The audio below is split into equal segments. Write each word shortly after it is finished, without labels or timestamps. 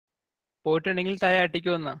പോയിട്ടുണ്ടെങ്കിൽ തല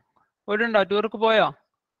അട്ടിക്കുമെന്ന്. പോയിട്ടുണ്ടോ? ടൂർക്ക് പോയോ?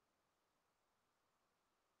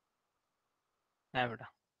 എവിടെ?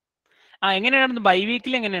 എങ്ങനെയായിരുന്നു ബൈ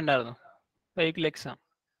വീക്കിൽ? എങ്ങനെയുണ്ടായിരുന്നു ബൈ വീക്കിൽ എക്സാം?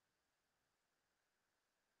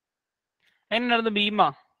 എങ്ങനെയായിരുന്നു?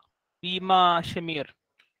 ഭീമ ഷമീർ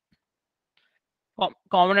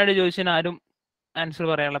കോമൺ ആയിട്ട് ചോദിച്ചതിന് ആരും ആൻസർ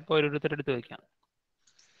പറയാനുള്ള, അപ്പോൾ ഓരോരുത്തരുടെ അടുത്ത് ചോദിക്കാം.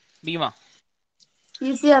 ഭീമ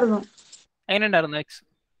ഈസി ആയിരുന്നു. എങ്ങനെയുണ്ടായിരുന്നു?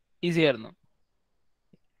 ഈസി ആയിരുന്നു.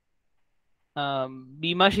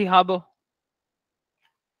 ഭീമ ഷിഹാബോ?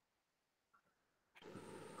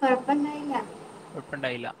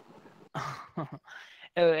 കുഴപ്പമുണ്ടായില്ല.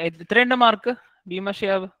 എത്രയുണ്ട് മാർക്ക് ഭീമ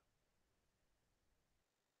ഷിഹാബ്?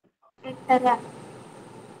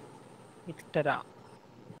 8.5.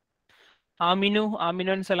 ആമിനു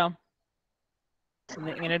സലാം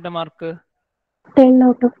എങ്ങനെയുണ്ട് mark? 10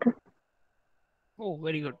 out of 10. Oh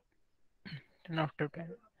very good. 10 out of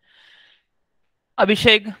 10.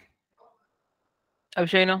 Abhishek,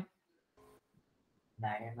 അഭിഷേകിനോ?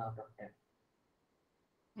 9 out of 10.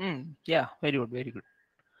 Very good, very good.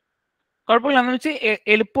 കുഴപ്പമില്ല. എന്ന് വെച്ചാൽ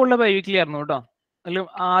എളുപ്പമുള്ള ബൈ വീക്ക്ലി ആയിരുന്നു കേട്ടോ. അതിൽ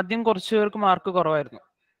ആദ്യം കുറച്ച് പേർക്ക് മാർക്ക് കുറവായിരുന്നു.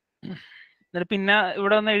 എന്നിട്ട് പിന്നെ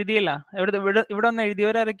ഇവിടെ ഒന്ന് എഴുതിയില്ല. ഇവിടെ ഒന്ന്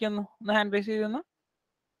എഴുതിയവരാരൊക്കെയൊന്നു ഒന്ന് ഹാൻഡ് റൈസ് ചെയ്തെന്ന്.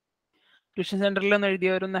 ട്യൂഷൻ സെന്ററിൽ ഒന്ന്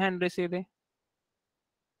എഴുതിയവരൊന്ന് ഹാൻഡ് റൈസ് ചെയ്തേ.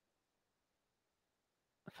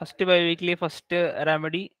 First by weekly, first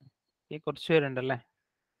remedy, കുറച്ച് പേരുണ്ടല്ലേ.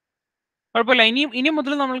 കുഴപ്പമില്ല. ഇനി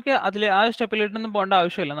മുതൽ നമ്മൾക്ക് അതിൽ ആ സ്റ്റെപ്പിലോട്ടൊന്നും പോകേണ്ട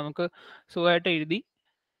ആവശ്യമില്ല. നമുക്ക് സുഖമായിട്ട് എഴുതി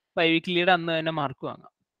ബൈ വീക്ക്ലിയുടെ അന്ന് തന്നെ മാർക്ക്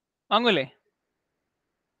വാങ്ങാം. വാങ്ങൂല്ലേ?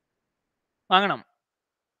 വാങ്ങണം.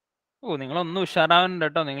 നിങ്ങളൊന്നും ഉഷാറാവുന്നുണ്ട്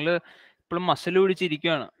കേട്ടോ. നിങ്ങൾ ഇപ്പോഴും മസിൽ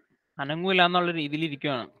പിടിച്ചിരിക്കുകയാണ്, അനങ്ങൂല എന്നുള്ള രീതിയിൽ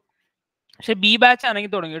ഇരിക്കുകയാണ്. പക്ഷെ ബി ബാച്ച് അനങ്ങി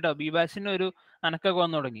തുടങ്ങി കേട്ടോ. ബി ബാച്ചിന് ഒരു അനക്കൊക്കെ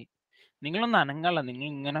വന്നു തുടങ്ങി. നിങ്ങളൊന്നും അനങ്ങല്ല, നിങ്ങൾ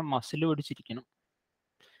ഇങ്ങനെ മസിൽ പിടിച്ചിരിക്കണം.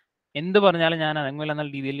 എന്ത് പറഞ്ഞാലും ഞാൻ അനങ്ങൂല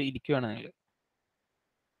എന്നുള്ള രീതിയിൽ ഇരിക്കുകയാണ് നിങ്ങൾ.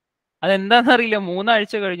 അതെന്താണെന്നറിയില്ല, 3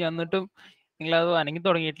 ആഴ്ച കഴിഞ്ഞു എന്നിട്ടും നിങ്ങളത് അനങ്ങി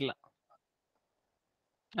തുടങ്ങിയിട്ടില്ല.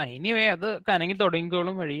 എനിവേ അത് അനങ്ങി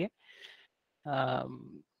തുടങ്ങിക്കോളും വഴിയെ.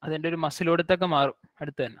 അതിൻ്റെ ഒരു മസിലോടത്തൊക്കെ മാറും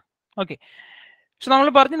അടുത്ത് തന്നെ. ഓക്കെ, സോ നമ്മൾ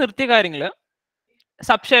പറഞ്ഞ് നിർത്തിയ കാര്യങ്ങൾ,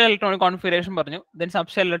 സബ്ഷെൽ ഇലക്ട്രോണിക് കോൺഫിഗറേഷൻ പറഞ്ഞു. Then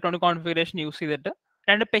subshell electronic configuration use ചെയ്തിട്ട്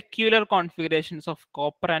 2 peculiar configurations of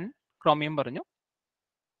copper and chromium പറഞ്ഞു.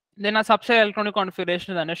 ദെൻ ആ സബ്ഷെൽ ഇലക്ട്രോണിക്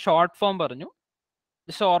കോൺഫിഗറേഷൻ തന്നെ ഷോർട്ട് ഫോം പറഞ്ഞു.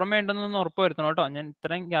 ജസ്റ്റ് ഓർമ്മയുണ്ടെന്നൊന്ന് ഉറപ്പ് വരുത്തണം കേട്ടോ. ഞാൻ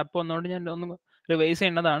ഇത്രയും ഗ്യാപ്പ് വന്നുകൊണ്ട് ഞാൻ ഒന്ന് റിവൈസ്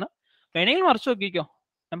ചെയ്യേണ്ടതാണ്. വേണമെങ്കിൽ മറിച്ച് നോക്കിക്കോ,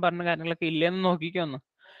 ഞാൻ പറഞ്ഞ കാര്യങ്ങളൊക്കെ ഇല്ലെന്ന് നോക്കിക്കോ ഒന്ന്.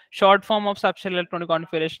 Short form of subshell electronic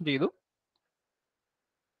configuration ചെയ്തു.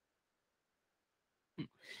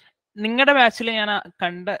 നിങ്ങളുടെ ബാച്ചിൽ ഞാൻ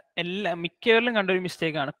മിക്കവരിലും കണ്ട ഒരു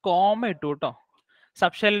മിസ്റ്റേക്കാണ്, കോമ ഇട്ടു കേട്ടോ.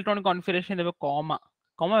 സബ്ഷെൽ ഇലക്ട്രോണിക് കോൺഫിഗറേഷൻ ചെയ്തപ്പോൾ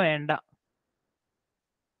കോമ വേണ്ട.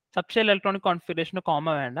 സബ്ഷെൽ ഇലക്ട്രോണിക് കോൺഫിഗറേഷന് കോമ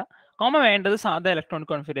വേണ്ട. കോമ വേണ്ടത് സാധാ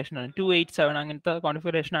ഇലക്ട്രോണിക് കോൺഫിഗറേഷൻ ആണ്. 287 അങ്ങനത്തെ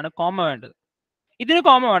കോൺഫിഗറേഷൻ ആണ് കോമ വേണ്ടത്. ഇതിന്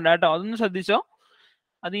കോമ വേണ്ട കേട്ടോ, അതൊന്ന് ശ്രദ്ധിച്ചോ.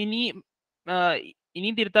 അത് ഇനി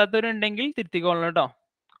തിരുത്താത്തവരുണ്ടെങ്കിൽ തിരുത്തിക്കോളണം കേട്ടോ.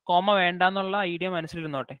 കോമ വേണ്ട എന്നുള്ള ഐഡിയ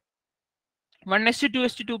മനസ്സിലിരുന്നോട്ടെ.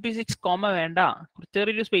 1:2:2 2p6 കോമ വേണ്ട,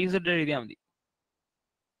 ചെറിയൊരു സ്പേസ് ഇട്ട് എഴുതിയാൽ മതി.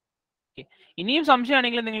 ഇനിയും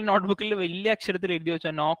സംശയമാണെങ്കിൽ നിങ്ങൾ നോട്ട്ബുക്കിൽ വലിയ അക്ഷരത്തിൽ എഴുതി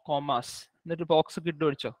വെച്ചോ നോ കോമാസ്, എന്നിട്ട് ബോക്സ് ഒക്കെ ഇട്ട്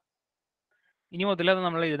വെച്ചോ. ഇനി മുതലത്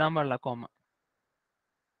നമ്മൾ എഴുതാൻ പാടില്ല കോമ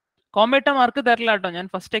ഇട്ട മാർക്ക് തരില്ല കേട്ടോ. ഞാൻ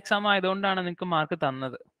ഫസ്റ്റ് എക്സാം ആയതുകൊണ്ടാണ് നിങ്ങൾക്ക് മാർക്ക്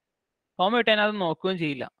തന്നത്. കോമ ഇട്ട് അത് നോക്കുകയും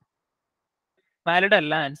ചെയ്യില്ല, വാലിഡ്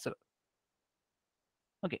അല്ല answer.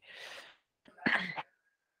 Okay,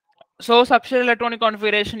 so subshell electronic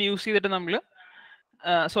configuration use ചെയ്തിട്ട് നമ്മൾ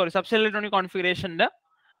subshell electronic കോൺഫിഗറേഷന്റെ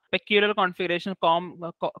peculiar configuration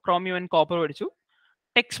chromium and copper പഠിച്ചു.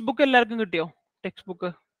 ടെക്സ്റ്റ് ബുക്ക് എല്ലാവർക്കും കിട്ടിയോ? ടെക്സ്റ്റ് ബുക്ക്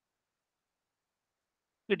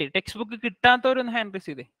കിട്ടി? ടെക്സ്റ്റ് ബുക്ക് കിട്ടാത്തവരൊന്ന് ഹാൻഡ് റൈസ്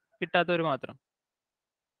ചെയ്തേ. കിട്ടാത്തവർ മാത്രം.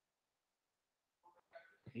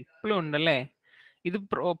 ഇപ്പോഴും ഉണ്ടല്ലേ, ഇത്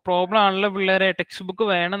പ്രോബ്ലം ആണല്ലോ പിള്ളേരെ. ടെക്സ്റ്റ് ബുക്ക്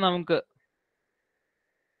വേണം നമുക്ക്.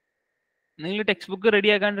 നിങ്ങൾ ടെക്സ്റ്റ് ബുക്ക് റെഡി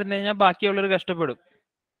ആക്കാണ്ടിരുന്നു കഴിഞ്ഞാൽ ബാക്കിയുള്ളവർ കഷ്ടപ്പെടും.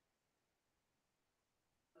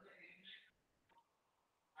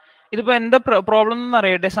 ഇതിപ്പോ എന്താ പ്രോബ്ലം എന്ന്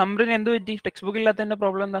അറിയട്ടെ. സംബ്രിന് എന്ത് പറ്റി? ടെക്സ്റ്റ് ബുക്ക് ഇല്ലാത്തതിന്റെ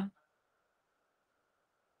പ്രോബ്ലം എന്താ?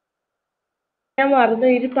 ഞാൻ മറന്നു,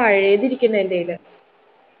 ഇത് പഴയതിരിക്കുന്ന എന്റെ കയ്യില്.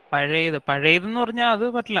 പഴയതെന്ന് പറഞ്ഞാൽ അത്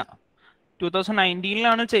പറ്റില്ല.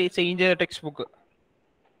 2019 ചേഞ്ച് ചെയ്ത ടെക്സ്റ്റ് ബുക്ക്.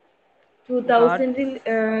 2000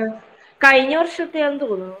 കഴിഞ്ഞ വർഷത്തെയാണെന്ന്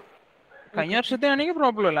തോന്നുന്നു. കഴിഞ്ഞ വർഷത്തെ ആണെങ്കിൽ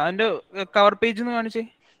പ്രോബ്ലം അല്ല. അതിന്റെ കവർ പേജ് ഒന്ന് കാണിച്ചേ.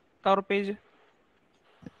 കവർ പേജ്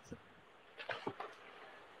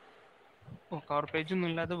കവർ പേജ് ഒന്നും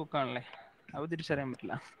ഇല്ലാത്ത ബുക്കാണല്ലേ, അത് തിരിച്ചറിയാൻ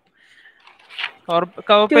പറ്റില്ല.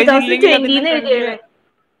 കവർ പേജ് ഇല്ലെങ്കിൽ അതിന്റെ ഫ്രണ്ടില്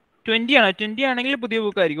 20 ആണ്. 20 ആണെങ്കിൽ പുതിയ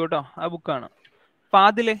ബുക്ക് ആയിരിക്കും കേട്ടോ. ആ ബുക്കാണ്.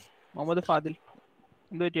 മുഹമ്മദ് ഫാദിൽ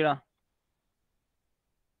എന്ത് പറ്റിയടാ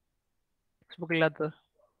ബുക്ക് ഇല്ലാത്തത്?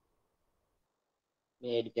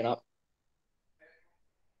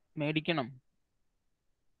 മേടിക്കണം.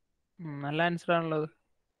 നല്ല ആൻസർ ആണുള്ളത്.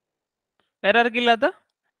 വേറെ ആർക്കില്ലാത്ത?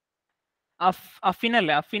 അഫിൻ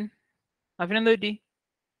അല്ലേ? അഫിൻ എന്താ പറ്റി?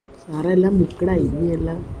 സാറെല്ലാം ബുക്കഡായി, ഇനി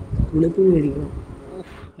എല്ലാം സ്കൂളിൽ മേടിക്കണം.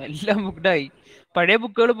 എല്ലാം ബുക്ക്ഡായി. പഴയ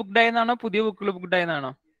ബുക്കുകൾ ബുക്ക്ഡായി എന്നാണോ പുതിയ ബുക്കുകൾ ബുക്ക്ഡായി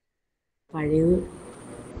എന്നാണോ?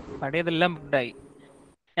 പഴയതെല്ലാം ബുക്ക്ഡായി.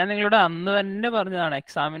 ഞാൻ നിങ്ങളോട് അന്ന് തന്നെ പറഞ്ഞതാണ്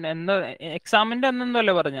എക്സാമിന്റെ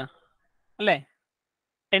അന്നെന്തല്ലേ പറഞ്ഞ അല്ലേ?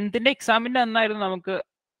 10th എക്സാമിന്റെ അന്നായിരുന്നു നമുക്ക്.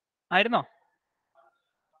 ആയിരുന്നോ?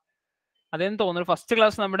 അതെന്ന് തോന്നുന്നു. ഫസ്റ്റ്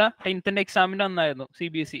ക്ലാസ് നമ്മുടെ 10th എക്സാമിന്റെ അന്നായിരുന്നു.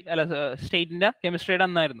 CBSE അല്ല, സ്റ്റേറ്റിന്റെ കെമിസ്ട്രിയുടെ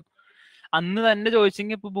അന്നായിരുന്നു. അന്ന് തന്നെ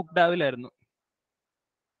ചോദിച്ചെങ്കിൽ ഇപ്പൊ ബുക്ക്ഡ് ആവില്ലായിരുന്നു.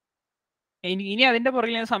 ഇനി അതിന്റെ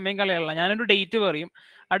പുറകിൽ ഞാൻ സമയം കളയാനുള്ള. ഞാനൊരു ഡേറ്റ് പറയും,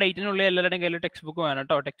 ആ ഡേറ്റിനുള്ളിൽ എല്ലാവരുടെയും കയ്യിൽ ടെക്സ്റ്റ് ബുക്ക് വേണം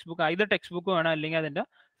കേട്ടോ. ടെക്സ്റ്റ് ബുക്ക് വേണം, അല്ലെങ്കിൽ അതിന്റെ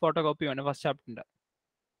ഫോട്ടോ കോപ്പി വേണം. ഫസ്റ്റ് ചാപ്റ്ററിന്റെ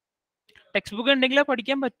ടെക്സ്റ്റ് ബുക്ക് ഉണ്ടെങ്കിലേ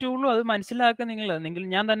പഠിക്കാൻ പറ്റുള്ളൂ. അത് മനസ്സിലാക്കുക നിങ്ങൾ.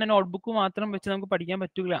 ഞാൻ തന്നെ നോട്ട്ബുക്ക് മാത്രം വെച്ച് നമുക്ക് പഠിക്കാൻ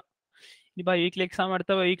പറ്റൂല. ഇനി ബൈവീക്കിലി എക്സാം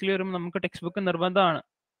അടുത്ത ബൈവീക്കിലി വരുമ്പോൾ നമുക്ക് ടെക്സ്റ്റ് ബുക്ക് നിർബന്ധമാണ്.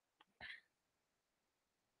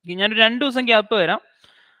 ഞാനൊരു 2 ദിവസം ഗ്യാപ്പ് തരാം.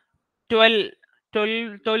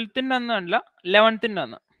 12th അന്നല്ല, 11th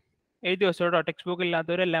അന്ന് എഴുതി വെച്ചോ കേട്ടോ. ടെക്സ്റ്റ് ബുക്ക്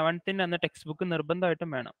ഇല്ലാത്തവർ 11th അന്ന് ടെക്സ്റ്റ് ബുക്ക് നിർബന്ധമായിട്ടും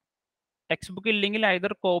വേണം. ടെക്സ്റ്റ് ബുക്ക് ഇല്ലെങ്കിൽ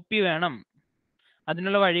ഐദർ കോപ്പി വേണം.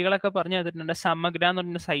 അതിനുള്ള വഴികളൊക്കെ പറഞ്ഞു തന്നിട്ടുണ്ട്. സമഗ്ര എന്ന്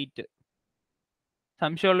പറഞ്ഞ സൈറ്റ്,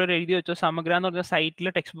 സംശയമുള്ളവർ എഴുതി വെച്ചോ. സമഗ്ര എന്ന് പറഞ്ഞ സൈറ്റിൽ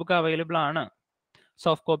ടെക്സ്റ്റ് ബുക്ക് അവൈലബിൾ ആണ്,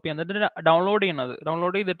 സോഫ്റ്റ് കോപ്പി. എന്നിട്ട് ഡൗൺലോഡ് ചെയ്യണത്.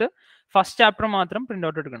 ഡൗൺലോഡ് ചെയ്തിട്ട് ഫസ്റ്റ് ചാപ്റ്റർ മാത്രം പ്രിന്റ്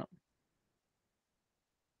ഔട്ട് എടുക്കണം.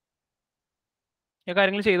 ഈ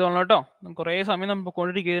കാര്യങ്ങൾ ചെയ്തോളണം കേട്ടോ. കുറേ സമയം നമ്മൾ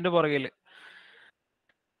കൊണ്ടിരിക്കുന്നതിന്റെ പുറകിൽ.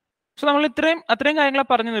 സോ നമ്മൾ അത്രയും കാര്യങ്ങളെ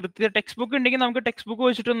പറഞ്ഞു നിർത്തി. ടെക്സ്റ്റ് ബുക്ക് ഉണ്ടെങ്കിൽ നമുക്ക് ടെക്സ്റ്റ് ബുക്ക്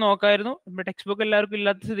വെച്ചിട്ട് നോക്കായിരുന്നു. ഇപ്പൊ ടെക്സ്റ്റ് ബുക്ക് എല്ലാവർക്കും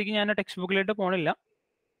ഇല്ലാത്ത സ്ഥിതിക്ക് ഞാൻ ടെക്സ്റ്റ് ബുക്കിലായിട്ട് പോണില്ല.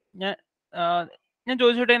 ഞാൻ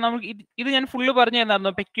ചോദിച്ചോട്ടെ, നമുക്ക് ഇത് ഞാൻ ഫുള്ള് പറഞ്ഞു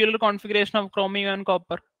തന്നായിരുന്നു. Peculiar configuration of chromium and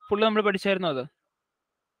copper full നമ്മൾ പഠിച്ചായിരുന്നു. അത്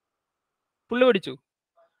ഫുള്ള് പഠിച്ചു.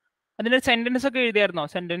 അതിന്റെ സെന്റൻസ് ഒക്കെ എഴുതിയായിരുന്നോ?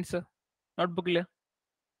 Sentence നോട്ട്ബുക്കിൽ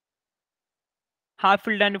half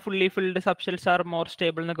filled and fully filled subshells are more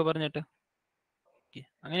stable എന്നൊക്കെ പറഞ്ഞിട്ട്.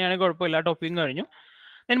 അങ്ങനെയാണെങ്കിൽ കുഴപ്പമില്ല. ടോപ്പിക്കും കഴിഞ്ഞു.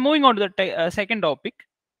 Then moving on to the second topic.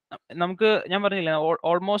 നമുക്ക് ഞാൻ പറഞ്ഞില്ല,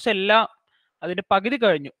 ഓൾമോസ്റ്റ് അതിന്റെ പകുതി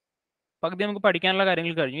കഴിഞ്ഞു. പകുതി നമുക്ക് പഠിക്കാനുള്ള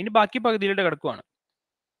കാര്യങ്ങൾ കഴിഞ്ഞു. ഇനി ബാക്കി പകുതിയിലോട്ട് കിടക്കുവാണ്.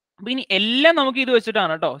 അപ്പൊ ഇനി എല്ലാം നമുക്ക് ഇത്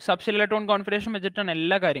വെച്ചിട്ടാണ് കേട്ടോ. സബ്ഷെൽ ഇലക്ട്രോൺ കോൺഫിഗറേഷൻ വെച്ചിട്ടാണ്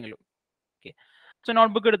എല്ലാ കാര്യങ്ങളും. ഓക്കെ, സോ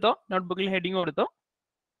നോട്ട്ബുക്ക് എടുത്തോ. നോട്ട്ബുക്കിൽ ഹെഡിങ് കൊടുത്തോ.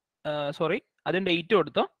 അതിന്റെ ഡേറ്റ്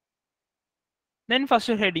കൊടുത്തോ. ദെൻ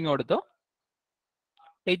ഫസ്റ്റ് ഹെഡിങ് കൊടുത്തോ.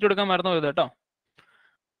 ഡേറ്റ് കൊടുക്കാൻ മറന്നു പോയത് കേട്ടോ.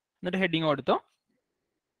 എന്നിട്ട് ഹെഡിങ് കൊടുത്തോ.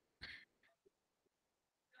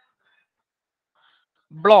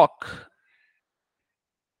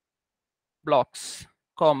 Blocks,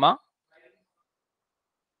 comma,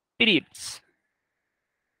 periods.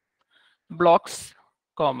 Blocks,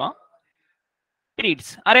 comma,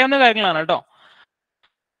 periods അറിയാവുന്ന കാര്യങ്ങളാണ് കേട്ടോ.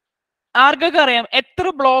 ആർക്കൊക്കെ അറിയാം എത്ര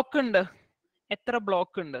ബ്ലോക്ക് ഉണ്ട്?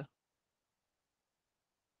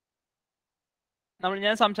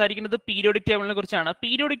 ഞാൻ സംസാരിക്കുന്നത് പീരിയോഡിക് ടേബിളിനെ കുറിച്ചാണ്.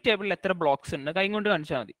 പീരിയോഡിക് ടേബിളിൽ എത്ര ബ്ലോക്സ് ഉണ്ട്? കൈ കൊണ്ട്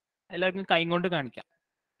കാണിച്ചാൽ മതി. എല്ലാവർക്കും കൈ കൊണ്ട് കാണിക്കാം.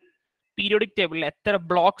 പീരിയോഡിക് ടേബിളിൽ എത്ര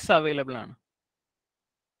ബ്ലോക്സ് അവൈലബിൾ ആണ്?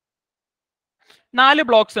 4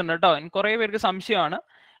 ബ്ലോക്സ് ഉണ്ട് കേട്ടോ. കുറെ പേർക്ക് സംശയമാണ്.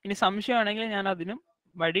 ഇനി സംശയമാണെങ്കിൽ ഞാൻ അതിനും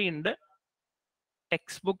വഴിയുണ്ട്.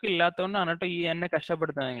 ടെക്സ്റ്റ് ബുക്ക് ഇല്ലാത്തതുകൊണ്ടാണ് കേട്ടോ എന്നെ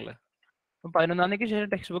കഷ്ടപ്പെടുത്തുന്നത് നിങ്ങൾ. 11-ാം തീയതിക്ക്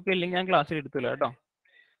ശേഷം ടെക്സ്റ്റ് ബുക്ക് ഇല്ലെങ്കിൽ ഞാൻ ക്ലാസ്സിൽ എടുത്തില്ല കേട്ടോ.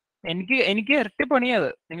 എനിക്ക് ഇരട്ടി പണിയത്.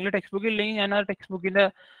 നിങ്ങൾ ടെക്സ്റ്റ് ബുക്ക് ഇല്ലെങ്കിൽ ഞാൻ ആ ടെക്സ്റ്റ് ബുക്കിന്റെ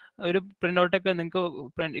ഒരു പ്രിന്റ് ഔട്ട് ഒക്കെ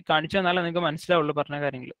നിങ്ങൾക്ക് കാണിച്ചു തന്നാലേ നിങ്ങൾക്ക് മനസ്സിലാവുള്ളൂ പറഞ്ഞ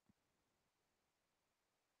കാര്യങ്ങൾ.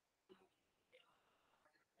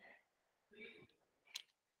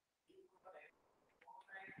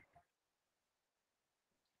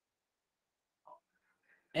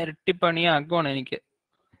 ഇരട്ടിപ്പണിയാക്കുവാണ് എനിക്ക്.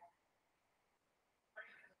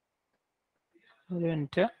 ഒരു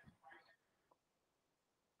മിനിറ്റ്.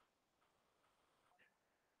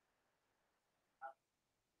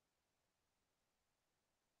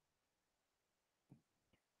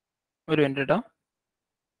 കേട്ടോ.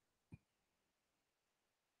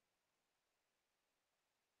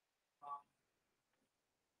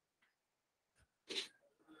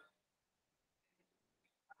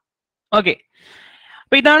 ഓക്കെ,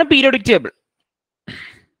 അപ്പൊ ഇതാണ് പീരിയോഡിക് ടേബിൾ.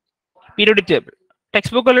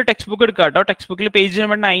 ടെക്സ്റ്റ് ബുക്ക് എടുക്കാം കേട്ടോ. ടെക്സ്റ്റ് ബുക്കിൽ പേജ്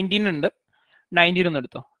നമ്പർ 19 ഉണ്ട്. 19 ഒന്ന്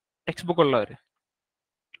എടുത്തോ, ടെക്സ്റ്റ് ബുക്ക് ഉള്ളവര്.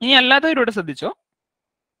 ഇനി അല്ലാത്തവരോട് ശ്രദ്ധിച്ചോ.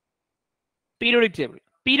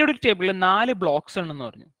 പീരിയോഡിക് ടേബിളിൽ 4 ബ്ലോക്സ് ഉണ്ടെന്ന്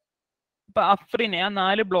പറഞ്ഞു. അപ്പൊ അഫ്രിനെ ആ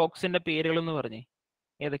 4 ബ്ലോക്സിന്റെ പേരുകൾ എന്ന് പറഞ്ഞേ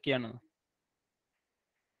ഏതൊക്കെയാണ്?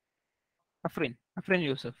 Afrin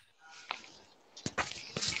Yusuf.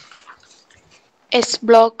 S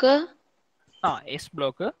block, S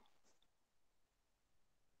block,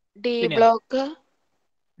 D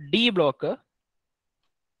block,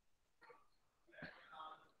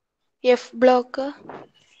 F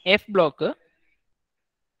block,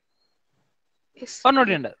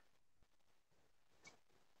 ഒന്നുകൂടി ഉണ്ട്.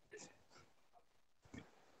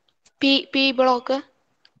 P block.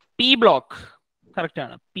 P block correct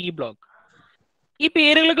ആണ്. P block. ഈ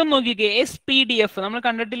പേരുകളൊക്കെ നോക്കിക്കേ. SPDF നമ്മൾ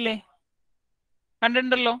കണ്ടിട്ടില്ലേ?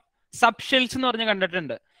 കണ്ടിട്ടുണ്ടല്ലോ. സബ്ഷെൽസ് എന്ന് പറഞ്ഞ്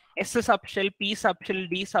കണ്ടിട്ടുണ്ട്. S subshell, P subshell,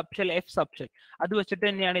 D subshell, F subshell. അത് വെച്ചിട്ട്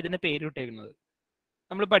തന്നെയാണ് ഇതിന് പേര് ഇട്ടേക്കുന്നത്.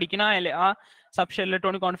 നമ്മൾ പഠിക്കുന്ന ആ സബ്ഷെൽ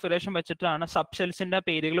ഇലക്ട്രോണിക് കോൺഫിഗറേഷൻ വെച്ചിട്ടാണ്, സബ്ഷെൽസിന്റെ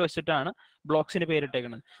പേരുകൾ വെച്ചിട്ടാണ് ബ്ലോക്സിന്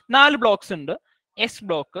പേരിട്ടേക്കുന്നത്. 4 ബ്ലോക്സ് ഉണ്ട്. S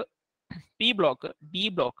block, P block, D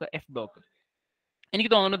block, F block.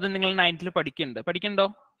 എനിക്ക് തോന്നുന്നത് നിങ്ങൾ 9th പഠിക്കണ്ടോ?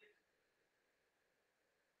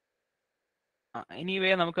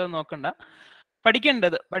 എനിവേ നമുക്കത് നോക്കണ്ട.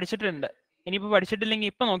 പഠിച്ചിട്ടുണ്ട്. ഇനിയിപ്പോ പഠിച്ചിട്ടില്ലെങ്കിൽ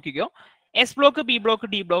ഇപ്പൊ നോക്കിക്കോ. S block, P block,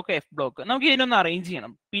 D block, F block. നമുക്ക് ഇതിനൊന്ന് അറേഞ്ച്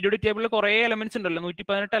ചെയ്യണം. പീരിയോഡിക് ടേബിളിൽ കുറെ എലമെന്റ്സ് ഉണ്ടല്ലോ,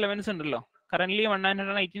 118 എലമെന്റ്സ് ഉണ്ടല്ലോ. കറന്റ്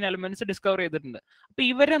 118 എലമെന്റ്സ് ഡിസ്കവർ ചെയ്തിട്ടുണ്ട്. അപ്പൊ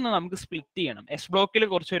ഇവരൊന്ന് നമുക്ക് സ്പ്ലിറ്റ് ചെയ്യണം. S ബ്ലോക്കിൽ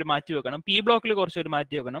കുറച്ചൊരു മാറ്റി വെക്കണം, P ബ്ലോക്കിൽ കുറച്ചൊരു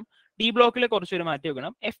മാറ്റി വെക്കണം, D ബ്ലോക്കിൽ കുറച്ചൊരു മാറ്റി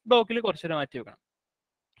വെക്കണം, F ബ്ലോക്കിൽ കുറച്ചൊരു മാറ്റി വെക്കണം.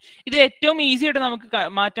 ഇത് ഏറ്റവും ഈസി ആയിട്ട് നമുക്ക്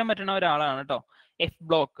മാറ്റാൻ പറ്റുന്ന ഒരാളാണ് കേട്ടോ F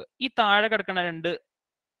ബ്ലോക്ക്. ഈ താഴെ കിടക്കുന്ന 2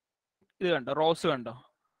 ഇത് കണ്ടോ, റോസ് കണ്ടോ?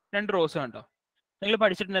 2 റോസ് കണ്ടോ? നിങ്ങൾ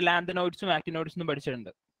പഠിച്ചിട്ടുണ്ട്, ലാന്തനോയിഡ്സും ആക്ടിനോയിഡ്സും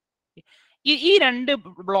പഠിച്ചിട്ടുണ്ട്. ഈ 2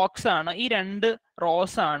 ബ്ലോക്സ് ആണ്, ഈ 2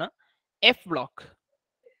 റോസ് ആണ് F ബ്ലോക്ക്.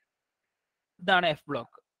 ഇതാണ് F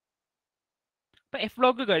ബ്ലോക്ക്. അപ്പൊ F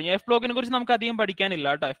ബ്ലോക്ക് കഴിഞ്ഞു. F ബ്ലോക്കിനെ കുറിച്ച് നമുക്ക് അധികം പഠിക്കാനില്ല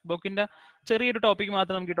കേട്ടോ. F ബ്ലോക്കിന്റെ ചെറിയൊരു ടോപ്പിക്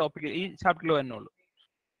മാത്രമേ നമുക്ക് ഈ ചാപ്റ്ററിൽ വരുന്നുള്ളൂ.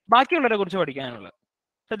 ബാക്കിയുള്ളവരെ കുറിച്ച് പഠിക്കാനുള്ളത്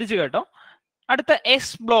ശ്രദ്ധിച്ചു കേട്ടോ. അടുത്ത S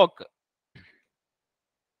ബ്ലോക്ക്.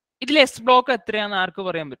 ഇതിൽ S ബ്ലോക്ക് എത്രയാണെന്ന് ആർക്ക്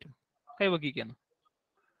പറയാൻ പറ്റും? കൈവക്കിക്കുന്നു.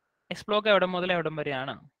 S ബ്ലോക്ക് എവിടെ മുതൽ എവിടം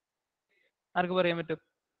വരെയാണ്? ആർക്ക് പറയാൻ പറ്റും?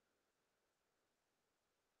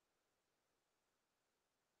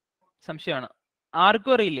 സംശയമാണ്.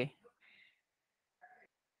 ആർക്കും അറിയില്ലേ?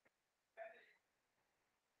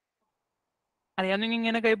 അറിയാമെങ്കിൽ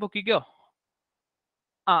ഇങ്ങനെ കൈ പൊക്കിക്കോ.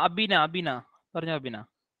 അബിന പറഞ്ഞോ. അബിന.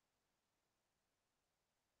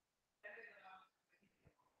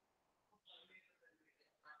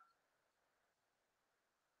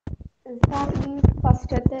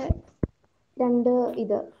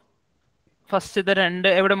 ഫസ്റ്റത്തെ 2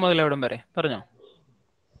 എവിടെ മുതൽ എവിടം വരെ പറഞ്ഞോ?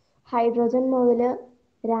 ഹൈഡ്രോജൻ മുതൽ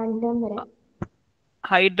റാൻഡം വരെ.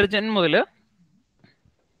 ഹൈഡ്രജൻ മുതൽ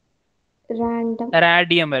റാൻഡം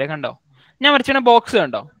റാഡിയം വരെ. കണ്ടോ ഞാൻ വരച്ച ബോക്സ്?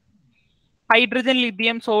 കണ്ടോ? Hydrogen,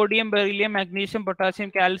 lithium, sodium, beryllium, magnesium, potassium,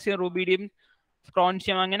 calcium, rubidium,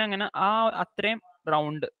 strontium, അങ്ങനെ അത്രയും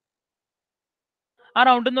റൗണ്ട്. ആ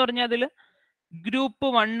റൗണ്ട് എന്ന് പറഞ്ഞാൽ അതിൽ ഗ്രൂപ്പ്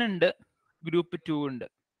 1 ഉണ്ട്, ഗ്രൂപ്പ് 2 ഉണ്ട്.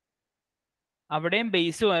 അവിടെയും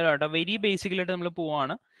ബേസ് കേട്ടോ. വെരി ബേസിക്കലായിട്ട് നമ്മൾ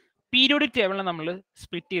പോവാണ്. പീരിയോഡിക് ടേബിളിനെ നമ്മൾ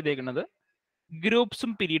സ്പ്ലിറ്റ് ചെയ്തേക്കുന്നത്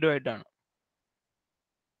ഗ്രൂപ്പ്സും പീരീഡും ആയിട്ടാണ്.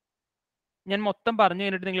 ഞാൻ മൊത്തം പറഞ്ഞു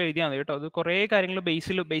കഴിഞ്ഞിട്ട് നിങ്ങൾ എഴുതിയാൽ മതി കേട്ടോ. അത് കുറേ കാര്യങ്ങൾ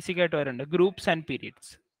ബേസിക് ആയിട്ട് വരുന്നുണ്ട്. Groups and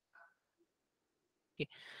periods.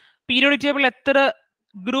 പീരിയോഡിക് ടേബിളിൽ എത്ര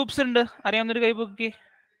ഗ്രൂപ്പ്സ് ഉണ്ട് അറിയാവുന്നൊരു കൈ പൊക്കി.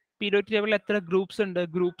 പീരിയോഡിക് ടേബിളിൽ എത്ര ഗ്രൂപ്പ്സ് ഉണ്ട്?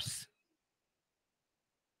 ഗ്രൂപ്പ്സ്.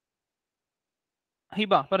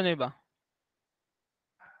 ഹിബ പറഞ്ഞോ. ഹിബ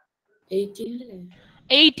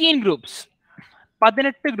 18 ഗ്രൂപ്പ്സ്.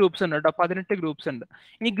 18 ഗ്രൂപ്പ്സ് ഉണ്ട് കേട്ടോ. 18 ഗ്രൂപ്പ്സ് ഉണ്ട്.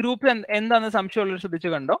 ഇനി ഗ്രൂപ്പ് എന്താണെന്ന് സംശയമുള്ളവർ ശ്രദ്ധിച്ചു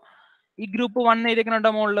കണ്ടോ. ഈ ഗ്രൂപ്പ് 1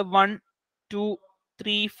 എഴുതിക്കണോ മുകളിൽ 1 2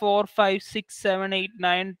 3 4 5 6 7 8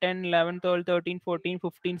 9 10 11 12 13 14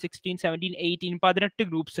 15 16 17 18 18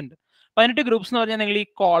 ഗ്രൂപ്പ്സ് ഉണ്ട്. 18 ഗ്രൂപ്പ്സ് എന്ന് പറഞ്ഞാൽ നിങ്ങൾ ഈ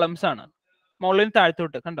കോളംസ് ആണ്, മുകളിൽ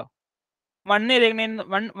താഴത്തോട്ട്. കണ്ടോ? 1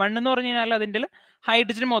 എന്ന് പറഞ്ഞു കഴിഞ്ഞാൽ അതിൻ്റെ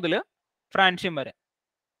ഹൈഡ്രജൻ മുതൽ ഫ്രാൻഷ്യം വരെ,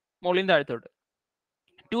 മുകളിൽ താഴത്തോട്ട്.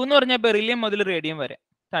 2 എന്ന് പറഞ്ഞാൽ ബെറിലിയം മുതൽ റേഡിയം വരെ,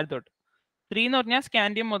 താഴത്തോട്ട്. 3 എന്ന് പറഞ്ഞാൽ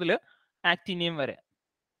സ്കാൻഡിയം മുതൽ ആക്ടീനിയം വരെ.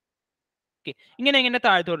 ഓക്കെ, ഇങ്ങനെ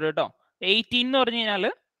താഴത്തോട്ട് കേട്ടോ. 18 എന്ന് പറഞ്ഞു കഴിഞ്ഞാൽ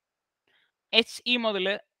HE മുതൽ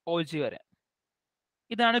OG വരെ.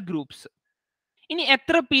 ഇതാണ് ഗ്രൂപ്പ്സ്. ഇനി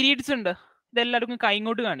എത്ര പീരീഡ്സ് ഉണ്ട്? ഇതെല്ലാവർക്കും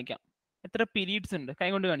കൈകൊണ്ട് കാണിക്കാം. എത്ര പീരീഡ്സ് ഉണ്ട്?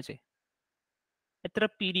 കൈകൊണ്ട് കാണിച്ചേ. എത്ര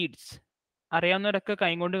പീരീഡ്സ് അറിയാവുന്നവരൊക്കെ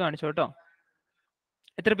കൈകൊണ്ട് കാണിച്ചോ കേട്ടോ.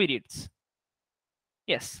 എത്ര പീരീഡ്സ്?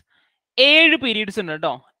 യെസ്, 7 പീരീഡ്സ് ഉണ്ട്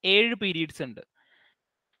കേട്ടോ. 7 പീരീഡ്സ് ഉണ്ട്.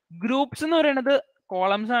 ഗ്രൂപ്പ്സ് എന്ന് പറയുന്നത്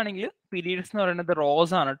കോളംസ് ആണെങ്കിൽ പീരീഡ്സ് എന്ന് പറയുന്നത്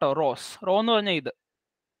റോസ് ആണ് കേട്ടോ. റോ എന്ന് പറഞ്ഞാൽ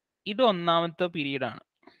ഇത് ഒന്നാമത്തെ പീരീഡ് ആണ്.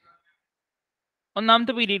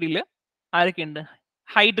 ഒന്നാമത്തെ പീരീഡിൽ ആരൊക്കെ ഉണ്ട്?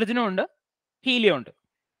 ഹൈഡ്രജനും ഉണ്ട്, ഹീലിയം ഉണ്ട്.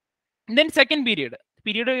 ദെൻ സെക്കൻഡ് പീരീഡ്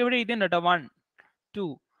ഇവിടെ എഴുതിയുണ്ട് കേട്ടോ. 1 2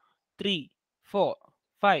 3 4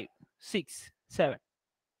 5 6 7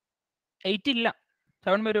 8 ഇല്ല,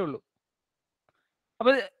 7 വരെ ഉള്ളൂ.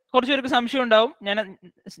 അപ്പൊ കുറച്ച് പേർക്ക് സംശയം ഉണ്ടാവും.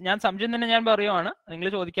 ഞാൻ സംശയം തന്നെ ഞാൻ പറയുവാണ്, നിങ്ങൾ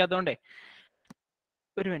ചോദിക്കാത്തതുകൊണ്ടേ.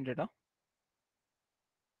 ഒരു മിനിറ്റ് കേട്ടോ.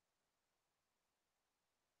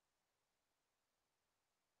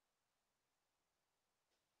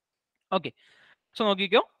 ഓക്കെ, സോ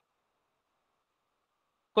നോക്കിക്കോ.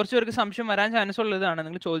 കുറച്ച് പേർക്ക് സംശയം വരാൻ ചാൻസ് ഉള്ളതാണ്,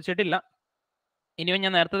 നിങ്ങൾ ചോദിച്ചിട്ടില്ല. ഇനിയും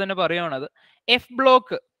ഞാൻ നേരത്തെ തന്നെ പറയുവാണത്. F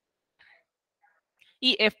ബ്ലോക്ക് ഈ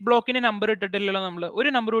എഫ് ബ്ലോക്കിന് നമ്പർ ഇട്ടിട്ടില്ലല്ലോ, നമ്മൾ ഒരു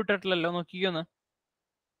നമ്പർ ഇട്ടിട്ടില്ലല്ലോ, നോക്കിക്കൊന്ന്.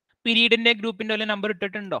 പീരീഡിന്റെ ഗ്രൂപ്പിന്റെ വല്ല നമ്പർ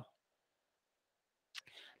ഇട്ടിട്ടുണ്ടോ?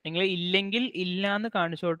 നിങ്ങൾ ഇല്ലെങ്കിൽ ഇല്ലാന്ന്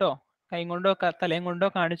കാണിച്ചോട്ടോ, കൈ കൊണ്ടോ തലയും കൊണ്ടോ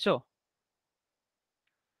കാണിച്ചോ.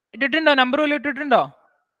 ഇട്ടിട്ടുണ്ടോ? നമ്പർ വല്ല ഇട്ടിട്ടുണ്ടോ?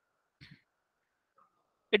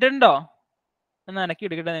 ഇട്ടിട്ടുണ്ടോ? ഒന്ന് അനക്കി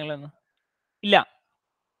എടുക്കട്ടെ നിങ്ങളൊന്ന്. ഇല്ല,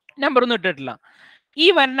 നമ്പർ ഒന്നും ഇട്ടിട്ടില്ല. ഈ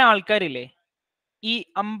വരുന്ന ആൾക്കാരില്ലേ, ഈ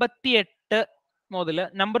 58 മുതൽ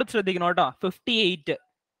നമ്പർ ശ്രദ്ധിക്കണം കേട്ടോ. 58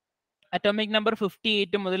 അറ്റോമിക് നമ്പർ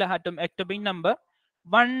 58 മുതൽ അറ്റോമിക് നമ്പർ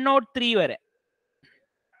 103 വരെ.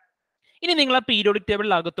 ഇനി നിങ്ങൾ ആ പീരിയോഡിക്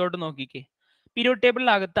ടേബിളിൽ അകത്തോട്ട് നോക്കിക്കേ. പീരിയോഡിക്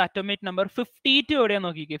ടേബിളിനകത്ത് അറ്റോമിക് നമ്പർ 52 എവിടെയാ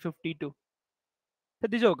നോക്കിക്കേ. 52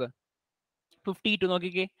 ശ്രദ്ധിച്ചു നോക്ക്. 52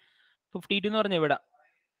 നോക്കിക്കേ. 52 എന്ന് പറഞ്ഞ ഇവിടെ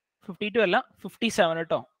 52 അല്ല 57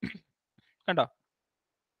 കേട്ടോ. കണ്ടോ?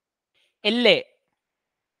 എല്ലേ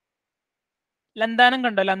ലന്താനം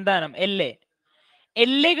കണ്ടോ? ലന്താനം എല്ലേ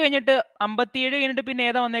കഴിഞ്ഞിട്ട് 57 കഴിഞ്ഞിട്ട് പിന്നെ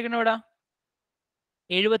ഏതാ വന്നേക്കണത്? ഇവിടെ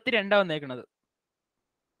 72 വന്നേക്കണത്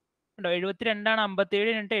കണ്ടോ? 72 57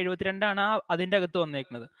 കഴിഞ്ഞിട്ട് 72 അതിന്റെ അകത്ത്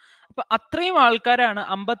വന്നേക്കുന്നത്. അപ്പൊ അത്രയും ആൾക്കാരാണ്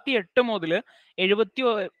 58 മുതൽ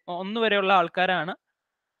 71 വരെയുള്ള ആൾക്കാരാണ്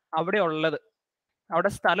അവിടെ ഉള്ളത്. അവിടെ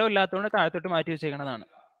സ്ഥലം ഇല്ലാത്തതുകൊണ്ട് താഴത്തോട്ട് മാറ്റി വെച്ചേക്കണതാണ്.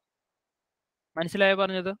 മനസ്സിലായോ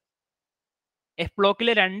പറഞ്ഞത്? എഫ് ബ്ലോക്കിൽ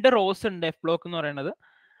 2 റോസ് ഉണ്ട്. എഫ് ബ്ലോക്ക് എന്ന് പറയുന്നത്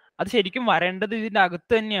അത് ശരിക്കും വരേണ്ടത് ഇതിന്റെ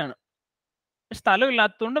അകത്ത് തന്നെയാണ്. സ്ഥലം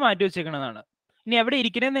ഇല്ലാത്തതുകൊണ്ട് മാറ്റി വെച്ചേക്കണതാണ്. ഇനി എവിടെ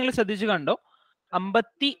ഇരിക്കണേന്ന് നിങ്ങൾ ശ്രദ്ധിച്ചു കണ്ടോ?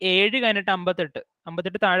 57 കഴിഞ്ഞിട്ട്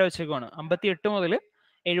 58 താഴെ വെച്ചേക്കുവാണ്. 58 മുതൽ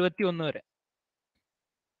 71 വരെ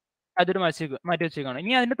അതൊരു മാറ്റി വെച്ചേക്കാണ്.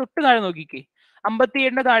 ഇനി അതിന്റെ തൊട്ട് താഴെ നോക്കിക്കേ.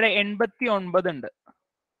 57 താഴെ 89 ഉണ്ട്.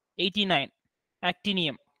 89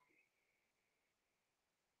 ആക്ടിനിയം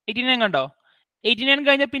 89 കണ്ടോ? 89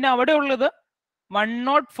 കഴിഞ്ഞ പിന്നെ അവിടെ ഉള്ളത്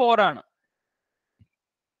 104 ആണ്.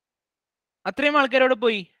 അത്രയും ആൾക്കാർ അവിടെ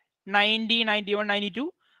പോയി. 90 91 92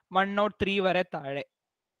 103 വരെ താഴെ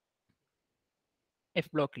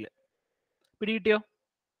എഫ് ബ്ലോക്കിൽ. പിടികിട്ടിയോ?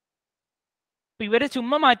 അപ്പൊ ഇവരെ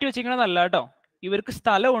ചുമ്മാ മാറ്റി വെച്ചിരിക്കണതല്ല കേട്ടോ. ഇവർക്ക്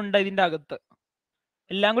സ്ഥലമുണ്ട് ഇതിന്റെ അകത്ത്.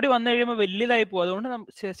 എല്ലാം കൂടി വന്നു കഴിയുമ്പോൾ വലിയതായി പോകും. അതുകൊണ്ട്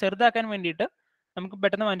ചെറുതാക്കാൻ വേണ്ടിയിട്ട്, നമുക്ക്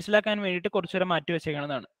പെട്ടെന്ന് മനസ്സിലാക്കാൻ വേണ്ടിയിട്ട് കുറച്ചുകൂടെ മാറ്റി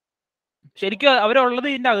വെച്ചേക്കണതാണ്. ശരിക്കും അവരുള്ളത്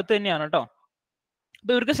ഇതിന്റെ അകത്ത് തന്നെയാണ് കേട്ടോ.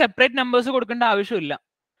 അപ്പൊ ഇവർക്ക് സെപ്പറേറ്റ് നമ്പേഴ്സ് കൊടുക്കേണ്ട ആവശ്യമില്ല.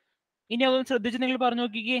 ഇനി അതൊന്ന് ശ്രദ്ധിച്ച് നിങ്ങൾ പറഞ്ഞു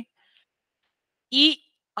നോക്കിക്കേ. ഈ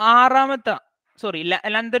ആറാമത്തെ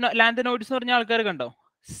ലാന്തനോയിഡ്സ് എന്ന് പറഞ്ഞ ആൾക്കാർ കണ്ടോ?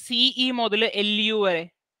 സിഇ മുതൽ LU വരെ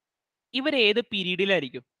ഇവർ ഏത്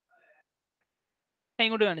പീരീഡിലായിരിക്കും?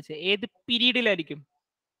 കൈകൊണ്ട് കാണിച്ചേ. ഏത് പീരീഡിലായിരിക്കും?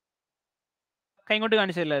 കൈകൊണ്ട്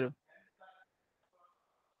കാണിച്ചേ എല്ലാവരും.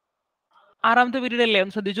 ആറാമത്തെ പീരീഡ് അല്ലേ?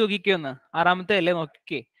 ഒന്ന് ശ്രദ്ധിച്ചു നോക്കിക്കേ. ഒന്ന് ആറാമത്തെ അല്ലേ?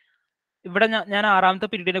 നോക്കിക്കേ. ഇവിടെ ഞാൻ ആറാമത്തെ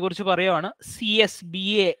പീരീഡിനെ കുറിച്ച് പറയുവാണ്. CS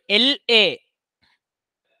BA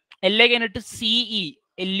LA കഴിഞ്ഞിട്ട് CE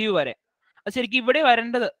LU വരെ. അത് ശരിക്കും ഇവിടെ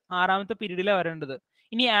വരേണ്ടത് ആറാമത്തെ പീരീഡിലാണ് വരേണ്ടത്.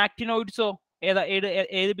 ഇനി ആക്ടിനോയിഡ്സോ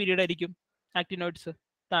ഏത് പീരീഡ് ആയിരിക്കും? ആക്ടിനോയിഡ്സ്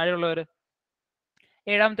താഴെയുള്ളവര്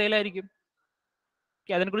ഏഴാമത്തേലായിരിക്കും.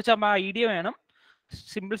 അതിനെക്കുറിച്ച് ഐഡിയ വേണം.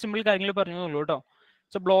 സിമ്പിൾ കാര്യങ്ങൾ പറഞ്ഞോളൂ കേട്ടോ.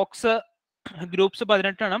 സോ ബ്ലോക്സ് ഗ്രൂപ്പ്സ്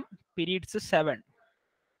 18 എണ്ണം, പീരീഡ്സ് 7.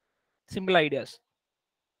 സിമ്പിൾ ഐഡിയാസ്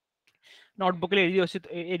നോട്ട്ബുക്കിൽ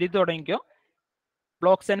എഴുതി തുടങ്ങിക്കോ.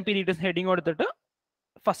 ബ്ലോക്സ് ആൻഡ് പീരീഡ്സ് ഹെഡിങ് കൊടുത്തിട്ട്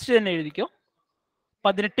ഫസ്റ്റ് തന്നെ എഴുതിക്കോ.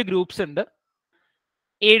 18 ഗ്രൂപ്പ്സ് ഉണ്ട്,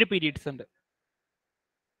 7 പീരീഡ്സ് ഉണ്ട്.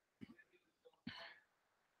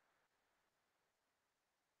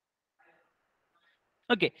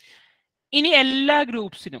 ഓക്കെ. ഇനി എല്ലാ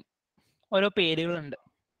ഗ്രൂപ്പ്സിനും ഓരോ പേരുകളുണ്ട്.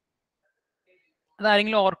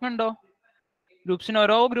 അതാരെങ്കിലും ഓർക്കുന്നുണ്ടോ?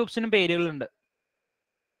 ഓരോ ഗ്രൂപ്പ്സിനും പേരുകളുണ്ട്.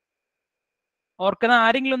 ഓർക്കുന്ന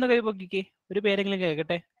ആരെങ്കിലും ഒന്ന് കൈ പൊക്കിക്കേ. ഒരു പേരെങ്കിലും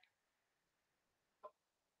കേൾക്കട്ടെ.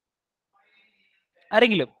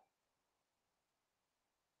 ആരെങ്കിലും?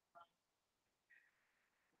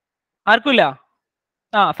 ആർക്കില്ല?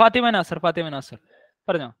 ഫാത്തിമ നാസർ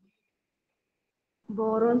പറഞ്ഞോ.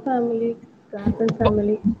 Boron family, carbon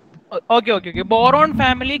family. Okay. Boron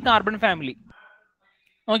family, carbon family.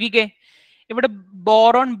 നോക്കിക്കേ, ഇവിടെ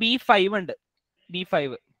ബോറോൺ B5 ഉണ്ട്.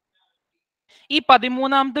 B5 ഈ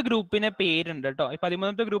 13ാമത്തെ ഗ്രൂപ്പിന് പേരുണ്ട് കേട്ടോ. ഈ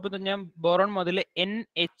 13ാമത്തെ ഗ്രൂപ്പ് എന്ന് പറഞ്ഞാൽ ബോറോൺ മുതൽ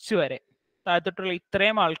NH വരെ താഴത്തോട്ടുള്ള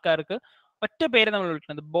ഇത്രയും ആൾക്കാർക്ക് ഒറ്റ പേര് നമ്മൾ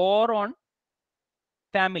വിളിക്കുന്നത് ബോറോൺ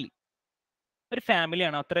ഫാമിലി. ഒരു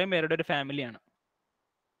ഫാമിലിയാണ്, അത്രയും പേരുടെ ഒരു ഫാമിലിയാണ്.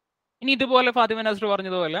 ഇനി ഇതുപോലെ ഫാത്തിമ നാസർ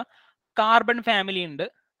പറഞ്ഞതുപോലെ കാർബൺ ഫാമിലി ഉണ്ട്,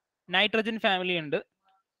 നൈട്രജൻ ഫാമിലി ഉണ്ട്,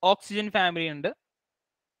 ഓക്സിജൻ ഫാമിലി ഉണ്ട്.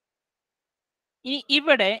 ഇനി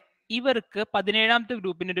ഇവിടെ ഇവർക്ക് 17ാമത്തെ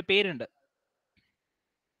ഗ്രൂപ്പിന് ഒരു പേരുണ്ട്.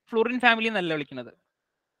 ഫ്ലൂറിൻ ഫാമിലി എന്നല്ല വിളിക്കുന്നത്.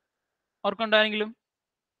 ഓർക്കുണ്ടായെങ്കിലും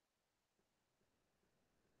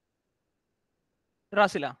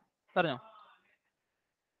റാസില പറഞ്ഞോ.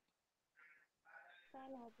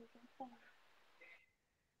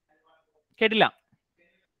 കേട്ടില്ല.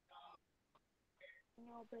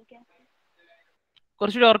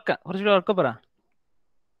 കുറച്ചുകൂടി ഉറക്ക പറ.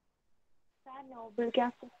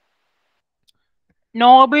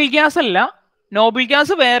 നോബിൾ ഗ്യാസ് അല്ല, നോബിൾ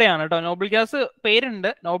ഗ്യാസ് വേറെയാണ് കേട്ടോ. നോബിൾ ഗ്യാസ് പേരുണ്ട്.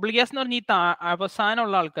 നോബിൾ ഗ്യാസ് എന്ന് പറഞ്ഞ ഈ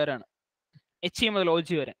അവസാനമുള്ള ആൾക്കാരാണ്, HE മുതൽ OG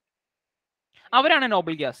വരെ, അവരാണ്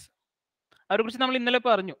നോബിൾ ഗ്യാസ്. അവരെ കുറിച്ച് നമ്മൾ ഇന്നലെ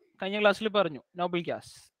പറഞ്ഞു, കഴിഞ്ഞ ക്ലാസ്സിൽ പറഞ്ഞു. നോബിൾ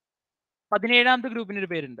ഗ്യാസ് 17ാമത്തെ ഗ്രൂപ്പിന് ഒരു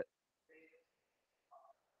പേരുണ്ട്.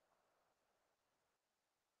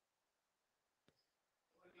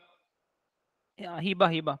 ഹിബ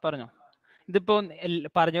പറഞ്ഞോ. ഇതിപ്പോ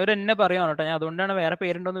പറഞ്ഞവർ എന്നെ പറയാം കേട്ടോ, ഞാൻ അതുകൊണ്ടാണ് വേറെ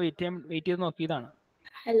പേരുണ്ടോന്ന് വെയിറ്റ് ചെയ്ത് നോക്കിയതാണ്.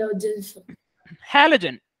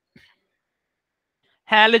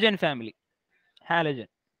 Halogen family. ഹാലജൻ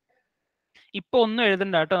ഇപ്പൊ ഒന്നും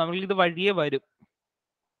എഴുതണ്ട കേട്ടോ, നമുക്ക് ഇത് വഴിയേ വരും.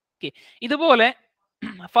 ഓക്കെ, ഇതുപോലെ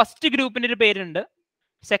ഫസ്റ്റ് ഗ്രൂപ്പിന്റെ ഒരു പേരുണ്ട്,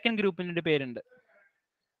 സെക്കൻഡ് ഗ്രൂപ്പിന്റെ ഒരു പേരുണ്ട്.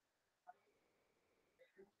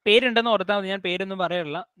 പേരുണ്ടെന്ന് ഓർത്താൽ മതി, ഞാൻ പേരൊന്നും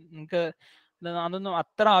പറയല്ല. നിങ്ങൾക്ക് അതൊന്നും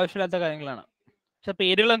അത്ര ആവശ്യമില്ലാത്ത കാര്യങ്ങളാണ്. പക്ഷെ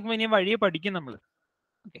പേരുകൾ നമുക്ക് ഇനി വഴിയെ പഠിക്കും നമ്മൾ.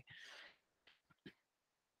 Okay,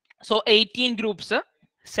 so 18 groups,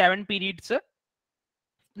 7 periods,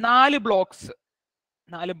 4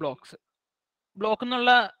 blocks. Block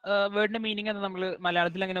എന്നുള്ള വേർഡിന്റെ മീനിങ് എന്താ നമ്മൾ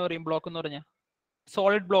മലയാളത്തിൽ എങ്ങനെ പറയും? ബ്ലോക്ക് എന്ന് പറഞ്ഞാൽ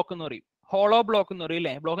സോളിഡ് ബ്ലോക്ക് എന്ന് പറയും, ഹോളോ ബ്ലോക്ക് എന്ന് പറയും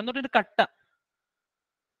അല്ലേ? ബ്ലോക്ക് എന്ന് പറഞ്ഞാൽ കട്ട,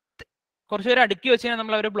 കുറച്ചുപേര് അടുക്കി വെച്ചാൽ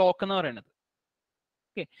നമ്മൾ അവര് ബ്ലോക്ക് എന്ന് പറയുന്നത്.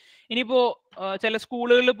 ഓക്കെ, ഇനിയിപ്പോ ചില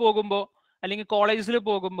സ്കൂളുകളിൽ പോകുമ്പോൾ അല്ലെങ്കിൽ കോളേജസിൽ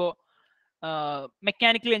പോകുമ്പോൾ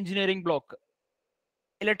mechanical engineering block,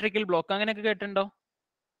 electrical block, അങ്ങനെയൊക്കെ കേട്ടിട്ടുണ്ടോ?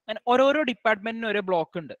 അങ്ങനെ ഓരോരോ ഡിപ്പാർട്ട്മെന്റിനും ഓരോ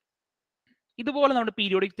ബ്ലോക്ക് ഉണ്ട്. ഇതുപോലെ നമ്മുടെ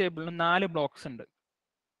പീരിയോഡിക് ടേബിളിന് 4 ബ്ലോക്സ് ഉണ്ട്.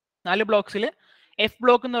 4 ബ്ലോക്സിൽ F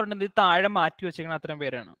ബ്ലോക്ക് എന്ന് പറയുന്നത് താഴെ മാറ്റി വെച്ചിരിക്കുന്ന അത്രയും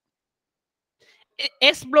പേരാണ്.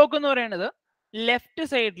 S ബ്ലോക്ക് എന്ന് പറയുന്നത് ലെഫ്റ്റ്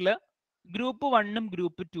സൈഡില് ഗ്രൂപ്പ് 1ഉം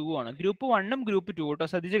ഗ്രൂപ്പ് 2ഉം ആണ്. ഗ്രൂപ്പ് 1ഉം ഗ്രൂപ്പ് 2 കേട്ടോ,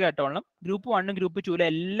 ശ്രദ്ധിച്ച് കേട്ടോളണം. ഗ്രൂപ്പ് 1ഉം ഗ്രൂപ്പ് 2ലെ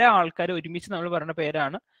എല്ലാ ആൾക്കാരും ഒരുമിച്ച് നമ്മൾ പറയുന്ന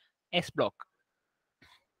പേരാണ് S ബ്ലോക്ക്.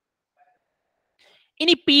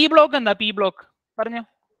 ഇനി P ബ്ലോക്ക് എന്താ? P ബ്ലോക്ക് പറഞ്ഞോ,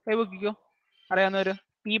 കൈവക്കിക്കോ അറിയാവുന്നവര്.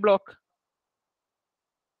 P ബ്ലോക്ക്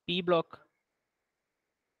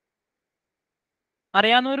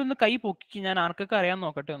അറിയാവുന്നവരൊന്ന് കൈ പൊക്കിക്ക്, ഞാൻ ആർക്കൊക്കെ അറിയാൻ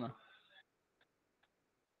നോക്കട്ടെ ഒന്ന്.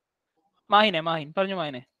 മാഹിൻ പറഞ്ഞു.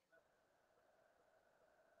 മാഹിനെ,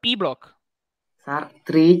 P ബ്ലോക്ക്. സാർ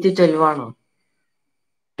 3 to 12 ആണോ?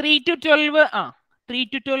 3 to 12 3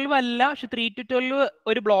 to 12 അല്ല, പക്ഷെ 3 to 12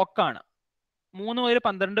 ഒരു ബ്ലോക്കാണ്. 3 മുതൽ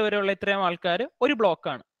 12 വരെയുള്ള ഇത്രയും ആൾക്കാർ ഒരു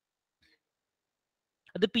ബ്ലോക്കാണ്.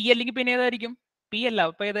 അത് P അല്ലെങ്കിൽ പിന്നെ ഏതായിരിക്കും? P അല്ല,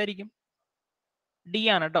 അപ്പൊ ഏതായിരിക്കും? D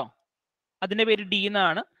ആണ് കേട്ടോ. അതിന്റെ പേര് D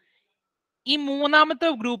എന്നാണ്. ഈ 3ാമത്തെ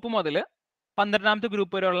ഗ്രൂപ്പ് മുതൽ 12ാമത്തെ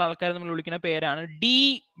ഗ്രൂപ്പ് വരെയുള്ള ആൾക്കാരെ നമ്മൾ വിളിക്കുന്ന പേരാണ് D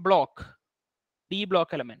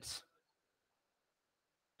ബ്ലോക്ക് എലമെന്റ്സ്.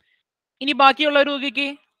 ഇനി ബാക്കിയുള്ളവർ നോക്കിക്കേ.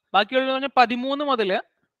 ബാക്കിയുള്ളവർ പറഞ്ഞാൽ 13 മുതൽ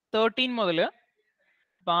 13 മുതൽ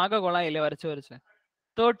ആകെ കൊള്ളായില്ലേ വരച്ച്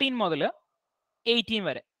 13 മുതൽ 18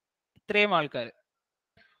 വരെ അത്രയും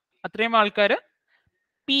ആൾക്കാർ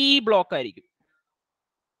P ബ്ലോക്ക് ആയിരിക്കും.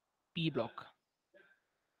 P block.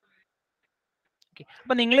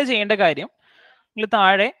 അപ്പൊ നിങ്ങൾ ചെയ്യേണ്ട കാര്യം, നിങ്ങൾ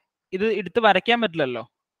താഴെ ഇത് എടുത്ത് വരയ്ക്കാൻ പറ്റില്ലല്ലോ.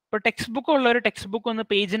 ഇപ്പൊ ടെക്സ്റ്റ് ബുക്ക് ഉള്ളവർ ടെക്സ്റ്റ് ബുക്ക് ഒന്ന്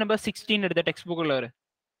പേജ് നമ്പർ 16 എടുത്ത ടെക്സ്റ്റ് ബുക്ക് ഉള്ളവർ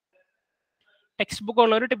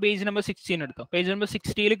പേജ് നമ്പർ 16 എടുത്തോ. പേജ് നമ്പർ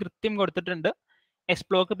 60 കൃത്യം കൊടുത്തിട്ടുണ്ട് S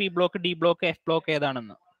block, P block, D block, F block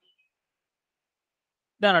ഏതാണെന്ന്.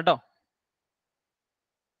 ഇതാണ് കേട്ടോ.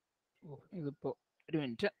 ഇതിപ്പോ ഒരു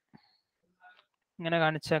മിനിറ്റ്, ഇങ്ങനെ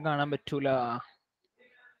കാണിച്ചാൽ കാണാൻ പറ്റൂല.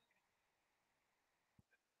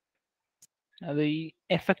 അത് ഈ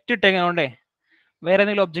എഫക്റ്റ് ഇട്ടേക്കോണ്ടേ വേറെ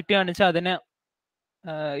എന്തെങ്കിലും ഒബ്ജക്റ്റ് കാണിച്ചാൽ അതിനെ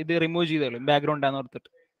ഇത് റിമൂവ് ചെയ്തോളും, ബാക്ക്ഗ്രൗണ്ട് ആണെന്ന് ഓർത്തിട്ട്.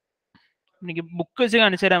 എനിക്ക് ബുക്ക് വെച്ച്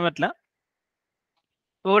കാണിച്ചു തരാൻ പറ്റില്ല.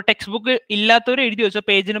 ഇപ്പോൾ ടെക്സ്റ്റ് ബുക്ക് ഇല്ലാത്തവർ എഴുതി വെച്ചോ,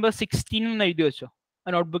 പേജ് നമ്പർ 16 എന്ന് എഴുതി വെച്ചോ. ആ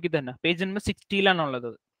നോട്ട്ബുക്കിൽ തന്നെ പേജ് നമ്പർ 60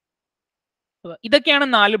 ഉള്ളത്. ഇതൊക്കെയാണ്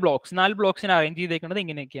 4 ബ്ലോക്സ്. 4 ബ്ലോക്സിനെ അറേഞ്ച് ചെയ്തേക്കുന്നത്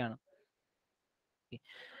ഇങ്ങനെയൊക്കെയാണ്.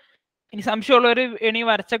 ഇനി സംശയമുള്ളവർ ഇനി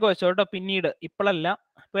വരച്ചൊക്കെ വെച്ചോ കേട്ടോ, പിന്നീട്, ഇപ്പോഴല്ല.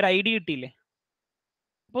 ഇപ്പൊ ഒരു ഐഡിയ കിട്ടിയില്ലേ?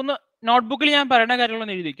 അപ്പൊ ഒന്ന് നോട്ട്ബുക്കിൽ ഞാൻ പറയുന്ന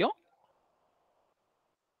കാര്യങ്ങളൊന്ന് എഴുതിക്കോ.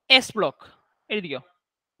 S ബ്ലോക്ക് എഴുതിക്കോ.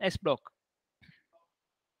 S block.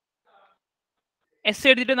 S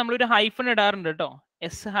എഴുതിയിട്ട് നമ്മളൊരു ഹൈഫൺ ഇടാറുണ്ട് കേട്ടോ.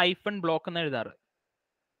 S ഹൈഫൺ ബ്ലോക്ക് എന്ന് എഴുതാറ്.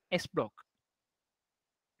 S block.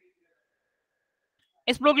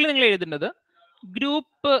 S ബ്ലോക്കിൽ നിങ്ങൾ എഴുതേണ്ടത്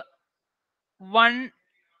group 1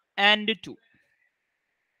 and 2.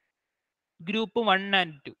 Group 1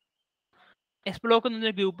 and 2. S block എന്ന്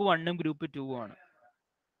പറഞ്ഞാൽ ഗ്രൂപ്പ് 1ഉം ഗ്രൂപ്പ് 2ഉം ആണ്.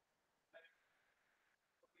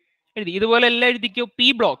 എഴുതി ഇതുപോലെ എല്ലാം എഴുതിക്കോ. P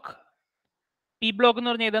ബ്ലോക്ക് എന്ന്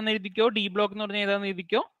പറഞ്ഞാൽ ഏതാന്ന് എഴുതിക്കോ. D ബ്ലോക്ക് എന്ന് പറഞ്ഞാൽ ഏതാന്ന്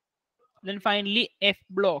എഴുതിക്കോ. then finally F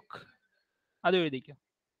ബ്ലോക്ക് അത് എഴുതിക്കോ.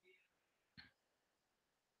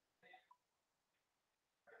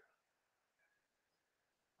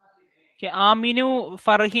 ആമിനു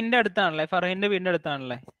ഫർഹിന്റെ അടുത്താണല്ലേ? ഫർഹിന്റെ വീടിന്റെ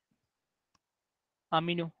അടുത്താണല്ലേ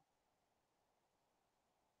ആമിനു?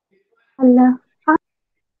 അല്ല,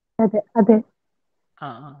 അതെ അതെ. ആ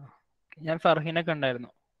ആ ഞാൻ ഫർഹിനെ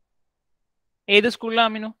കണ്ടായിരുന്നു. ഏത് സ്കൂളിലാണ്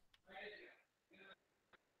ആമിനു?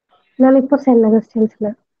 ഞാനിപ്പോ saint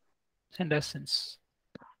അഗസ്റ്റ്യൻസില്. Saint Augustine's.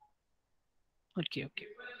 Okay okay.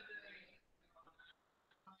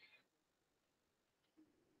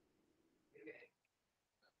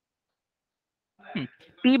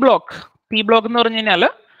 P block എന്ന് പറഞ്ഞു കഴിഞ്ഞാൽ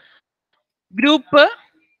ഗ്രൂപ്പ്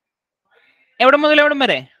എവിടെ മുതൽ എവിടം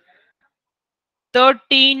വരെ?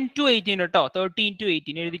 13 to 18 കേട്ടോ. 13 to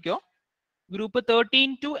 18 എഴുതിക്കോ. ഗ്രൂപ്പ്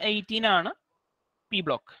 13 to 18 ആണ് പി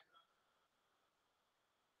ബ്ലോക്ക്.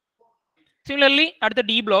 സിമിലർലി അടുത്ത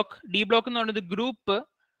ഡി ബ്ലോക്ക്. ഡി ബ്ലോക്ക് എന്ന് പറയുന്നത് group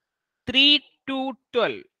 3 to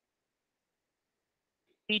 12.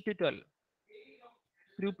 3 to 12.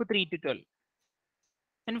 Group 3 to 12.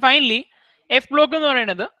 And finally F block എന്ന്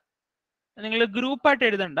പറയുന്നത് നിങ്ങൾ ഗ്രൂപ്പായിട്ട്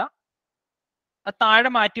എഴുതണ്ട, അത് താഴെ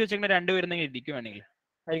മാറ്റി വെച്ചിരിക്കുന്ന രണ്ടുപേരും നിങ്ങൾ എഴുതിക്കും വേണമെങ്കിൽ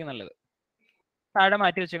ആയിരിക്കും നല്ലത്. താഴെ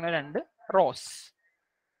മാറ്റി വെച്ചിരിക്കുന്ന 2 റോസ്.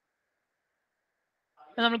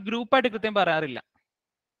 നമ്മൾ ഗ്രൂപ്പായിട്ട് കൃത്യം പറയാറില്ല.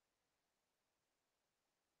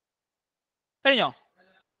 കഴിഞ്ഞോ?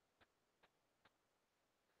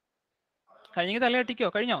 കഴിഞ്ഞെങ്കിൽ തലയാട്ടിക്കോ.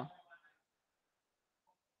 കഴിഞ്ഞോ?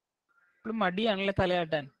 ഇപ്പോഴും മടിയാണല്ലേ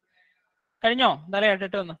തലയാട്ടാൻ. കഴിഞ്ഞോ?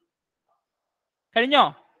 തലയാട്ടിട്ട് വന്ന് കഴിഞ്ഞോ?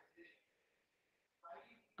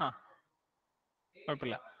 ആ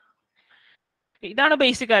കുഴപ്പമില്ല. ഇതാണ്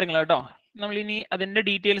ബേസിക് കാര്യങ്ങൾ കേട്ടോ. നമ്മൾ ഇനി അതിന്റെ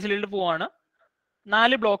ഡീറ്റെയിൽസിലോട്ട് പോവാണ്.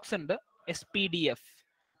 4 ബ്ലോക്സ് ഉണ്ട്. SPDF,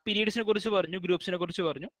 പീരീഡ്സിനെ കുറിച്ച് പറഞ്ഞു, ഗ്രൂപ്പ്സിനെ കുറിച്ച്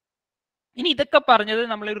പറഞ്ഞു. ഇനി ഇതൊക്കെ പറഞ്ഞത്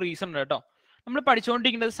നമ്മളൊരു റീസൺ ഉണ്ട് കേട്ടോ. നമ്മൾ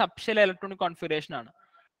പഠിച്ചുകൊണ്ടിരിക്കുന്നത് സബ്ഷെൽ ഇലക്ട്രോണിക് കോൺഫിഗറേഷൻ ആണ്.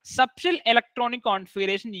 സബ്ഷെൽ ഇലക്ട്രോണിക്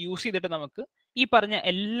കോൺഫിഗറേഷൻ യൂസ് ചെയ്തിട്ട് നമുക്ക് ഈ പറഞ്ഞ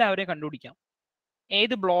എല്ലാവരെയും കണ്ടുപിടിക്കാം.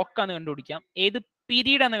 ഏത് ബ്ലോക്കാന്ന് കണ്ടുപിടിക്കാം, ഏത്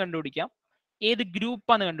പീരീഡ് ആണെന്ന് കണ്ടുപിടിക്കാം, ഏത്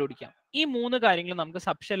ഗ്രൂപ്പാന്ന് കണ്ടുപിടിക്കാം. ഈ 3 കാര്യങ്ങൾ നമുക്ക്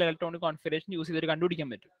സബ്ഷെൽ ഇലക്ട്രോണിക് കോൺഫിഗറേഷൻ യൂസ് ചെയ്തിട്ട് കണ്ടുപിടിക്കാൻ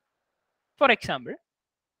പറ്റും. ഫോർ എക്സാമ്പിൾ,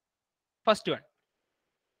 ഫസ്റ്റ് വൺ,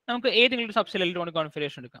 നമുക്ക് ഏതെങ്കിലും ഒരു സബ്ഷെൽ ഇലക്ട്രോണിക്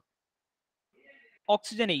കോൺഫിഗറേഷൻ എടുക്കാം.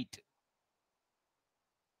 ഓക്സിജൻ 8.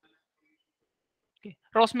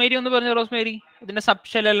 റോസ്മേരി ഒന്ന് പറഞ്ഞു. റോസ്മേരി, ഇതിന്റെ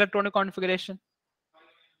subshell electronic configuration.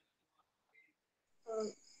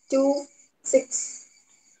 2, 6.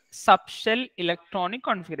 Subshell electronic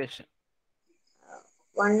configuration.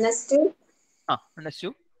 1s2. 1s2.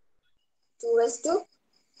 2s2.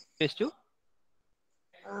 2s2.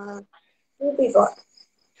 2p4.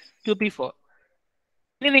 2p4.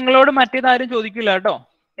 ഇനി നിങ്ങളോട് മറ്റേതാരും ചോദിക്കില്ല കേട്ടോ.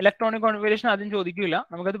 ഇലക്ട്രോണിക് കോൺഫിഗറേഷൻ ആദ്യം ചോദിക്കില്ല,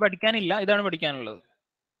 നമുക്കത് പഠിക്കാനില്ല. ഇതാണ് പഠിക്കാനുള്ളത്.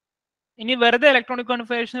 ഇനി വെറുതെ ഇലക്ട്രോണിക്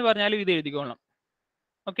കോൺഫിഗറേഷൻ പറഞ്ഞാലും ഇത് എഴുതിക്കോളാം.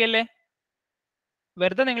 ഓക്കെ അല്ലേ?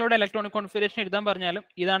 വെറുതെ നിങ്ങളോട് ഇലക്ട്രോണിക് കോൺഫിഗറേഷൻ എഴുതാൻ പറഞ്ഞാലും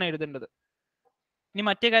ഇതാണ് എഴുതേണ്ടത്. ഇനി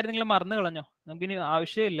മറ്റേ കാര്യം നിങ്ങൾ മറന്നു കളഞ്ഞോ, നമുക്കിനി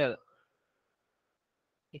ആവശ്യമില്ല അത്.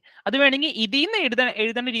 അത് വേണമെങ്കിൽ ഇതിൽ നിന്ന്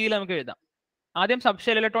എഴുതേണ്ട രീതിയിൽ നമുക്ക് എഴുതാം. ആദ്യം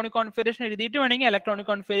സബ്ഷെൽ ഇലക്ട്രോണിക് കോൺഫിഗറേഷൻ എഴുതിയിട്ട് വേണമെങ്കിൽ ഇലക്ട്രോണിക്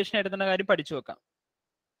കോൺഫിഗറേഷൻ എഴുതുന്ന കാര്യം പഠിച്ചു വെക്കാം.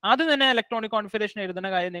 ആദ്യം തന്നെ ഇലക്ട്രോണിക് കോൺഫിഗറേഷൻ എഴുതുന്ന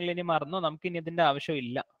കാര്യം നിങ്ങൾ ഇനി മറന്നോ, നമുക്ക് ഇനി ഇതിന്റെ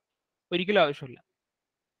ആവശ്യമില്ല, ഒരിക്കലും ആവശ്യമില്ല.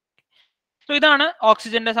 സോ ഇതാണ്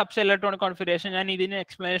ഓക്സിജന്റെ സബ്ഷെൽ ഇലക്ട്രോണിക് കോൺഫിഗറേഷൻ. ഞാൻ ഇതിന്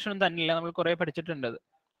എക്സ്പ്ലനേഷൻ തന്നെയില്ല, നമ്മൾ കുറെ പഠിച്ചിട്ടുണ്ട്. അത്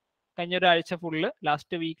കഴിഞ്ഞ ഒരാഴ്ച ഫുള്ള്,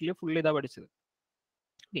 ലാസ്റ്റ് വീക്കിൽ ഫുള്ള് ഇതാ പഠിച്ചത്.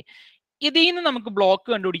 ഇതിൽ നിന്ന് നമുക്ക് ബ്ലോക്ക്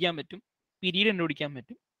കണ്ടുപിടിക്കാൻ പറ്റും, പീരീഡ് കണ്ടുപിടിക്കാൻ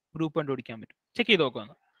പറ്റും, ഗ്രൂപ്പ് കണ്ടുപിടിക്കാൻ പറ്റും. ചെക്ക് ചെയ്ത്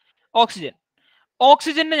നോക്കുക.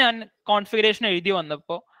 ഓക്സിജന്റെ ഞാൻ കോൺഫിഗറേഷൻ എഴുതി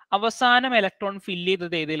വന്നപ്പോൾ അവസാനം ഇലക്ട്രോൺ ഫില്ല്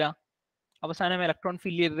ചെയ്തത് ഏതിലാ?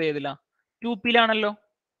 2pയിലാണല്ലോ.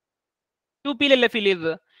 2pയിലല്ലേ ഫില്ല്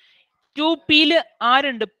ചെയ്തത്? 2pയിൽ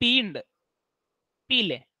ആരുണ്ട്? പി ഉണ്ട്. പി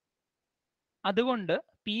ഇല്ലേ? അതുകൊണ്ട്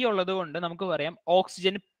പി ഉള്ളത് കൊണ്ട് നമുക്ക് പറയാം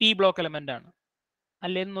ഓക്സിജൻ പി ബ്ലോക്ക് എലമെന്റ് ആണ്.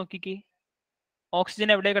 അല്ലേന്ന് നോക്കിക്കേ, ഓക്സിജൻ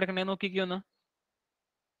എവിടെ കിടക്കണേന്ന് നോക്കിക്കേ ഒന്ന്.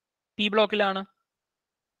 പി ബ്ലോക്കിലാണ്.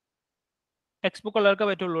 ടെക്സ്റ്റ് ബുക്ക് ഉള്ളവർക്ക്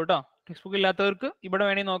പറ്റുള്ളൂ കേട്ടോ. ടെക്സ്റ്റ് ബുക്ക് ഇല്ലാത്തവർക്ക് ഇവിടെ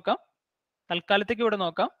വേണമെങ്കിൽ നോക്കാം. തൽക്കാലത്തേക്ക് ഇവിടെ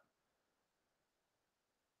നോക്കാം.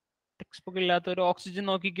 ടെക്സ്റ്റ് ബുക്ക് ഇല്ലാത്തവർ ഓക്സിജൻ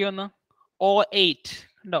നോക്കിക്കോ ഒന്ന്. O8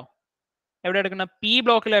 ഉണ്ടോ? എവിടെ എടുക്കണം? പി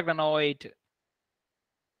ബ്ലോക്കിൽ എടുക്കണം O8.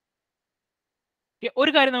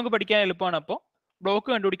 ഒരു കാര്യം നമുക്ക് പഠിക്കാൻ എളുപ്പമാണ്. അപ്പോൾ ബ്ലോക്ക്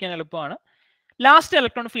കണ്ടുപിടിക്കാൻ എളുപ്പമാണ്. ലാസ്റ്റ്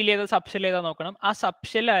ഇലക്ട്രോൺ ഫിൽ ചെയ്ത സബ്ഷെൽ ഏതാ നോക്കണം. ആ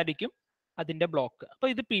സബ്ഷെൽ ആയിരിക്കും അതിന്റെ ബ്ലോക്ക്. അപ്പൊ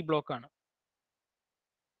ഇത് പി ബ്ലോക്ക് ആണ്.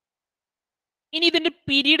 ഇനി ഇതിന്റെ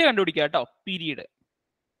പീരീഡ് കണ്ടുപിടിക്കാം കേട്ടോ. പീരീഡ്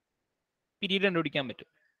കണ്ടുപിടിക്കാൻ പറ്റും.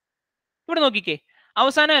 ഇവിടെ നോക്കിക്കേ,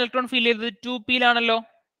 അവസാനം ഇലക്ട്രോൺ ഫിൽ ചെയ്തത് 2pയിലാണല്ലോ.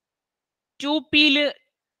 2pയിൽ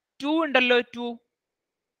 2 ഉണ്ടല്ലോ. 2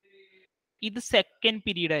 ഇത് സെക്കൻഡ്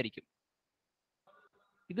പീരീഡ്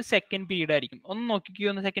ആയിരിക്കും. ഒന്ന് നോക്കിക്കോ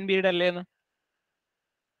ഒന്ന്. സെക്കൻഡ് പീരീഡ് അല്ലേന്ന്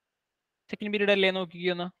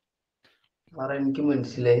നോക്കിക്കോ ഒന്ന്. എനിക്ക്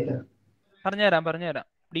മനസ്സിലായില്ല. പറഞ്ഞുതരാം,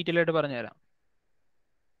 ഡീറ്റെയിൽ ആയിട്ട് പറഞ്ഞുതരാം.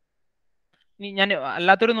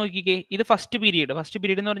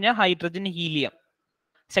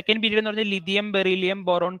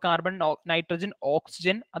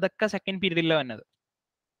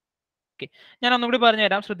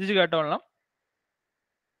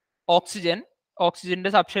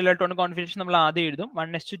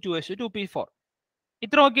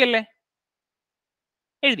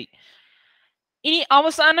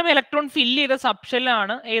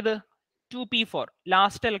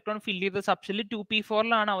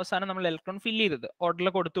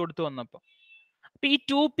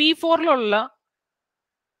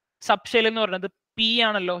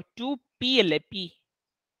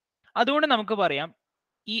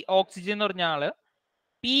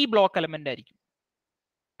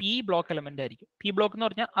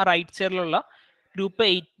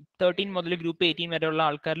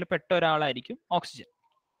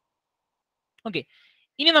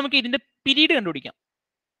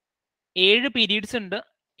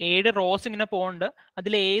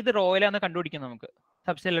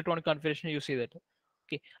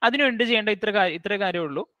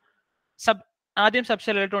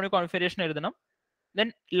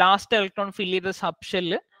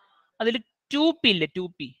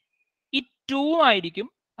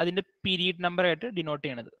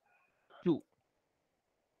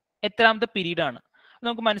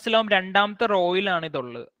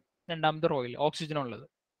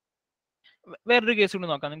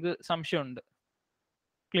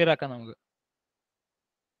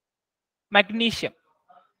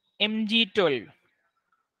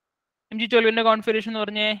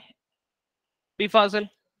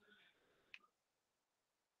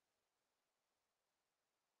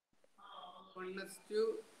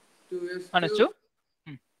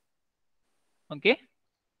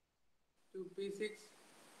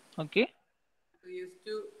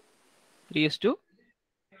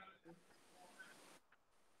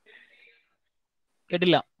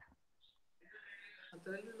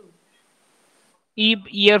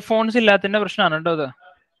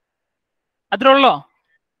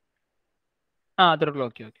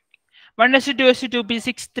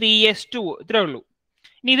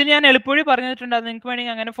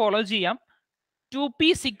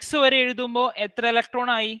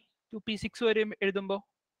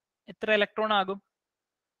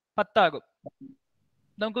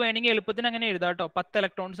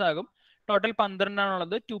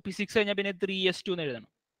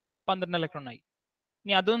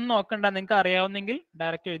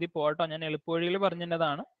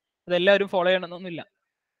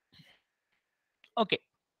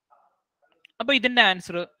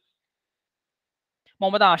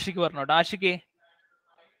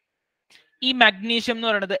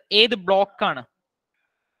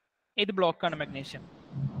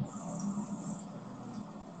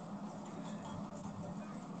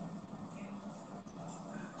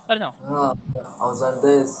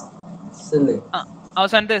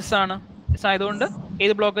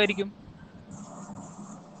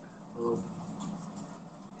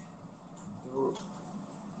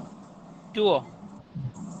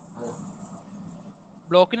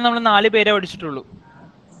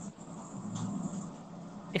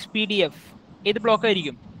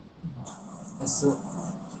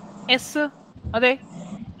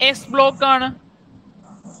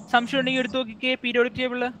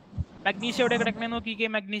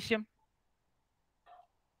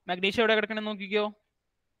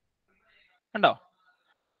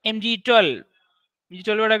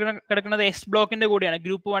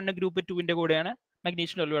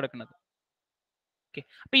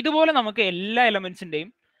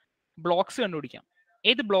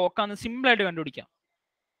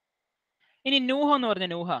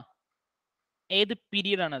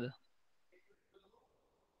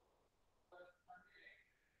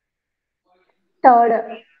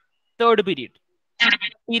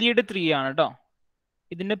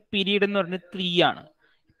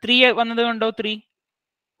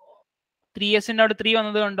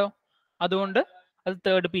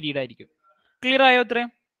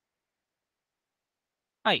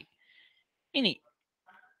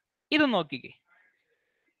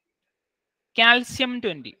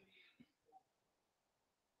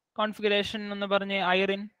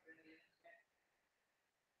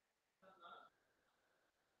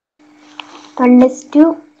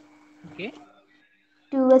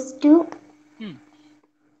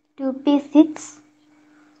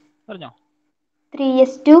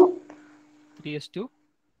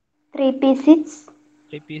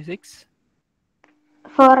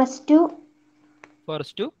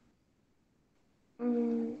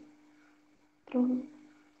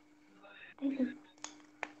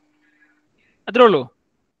 അത്രേ ഉള്ളൂ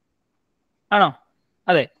ആണോ?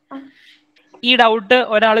 അതെ. ഈ ഡൗട്ട്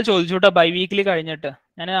ഒരാൾ ചോദിച്ചു കേട്ടോ ബൈ വീക്കിലി കഴിഞ്ഞിട്ട്.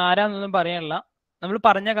 ഞാൻ ആരാന്നൊന്നും പറയാനില്ല, നമ്മൾ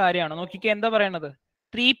പറഞ്ഞ കാര്യമാണ്. നോക്കിക്കേ എന്താ പറയണത്.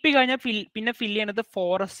 3P കഴിഞ്ഞാൽ പിന്നെ ഫില്ല് ചെയ്യണത്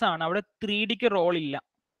 4S ആണ്. അവിടെ 3Dക്ക് റോൾ ഇല്ല.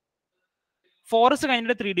 4S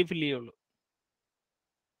കഴിഞ്ഞിട്ട് 3D ഫില്ല് ചെയ്യുള്ളൂ.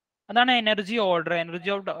 അതാണ് എനർജി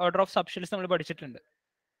ഓർഡർ ഓഫ് സബ്സ്റ്റൻസ് നമ്മൾ പഠിച്ചിട്ടുണ്ട്.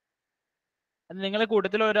 അത് നിങ്ങളെ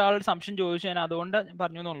കൂട്ടത്തിൽ ഒരാൾ സംശയം ചോദിച്ചു, ഞാൻ അതുകൊണ്ട്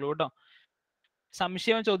പറഞ്ഞു എന്നുള്ളൂ കേട്ടോ.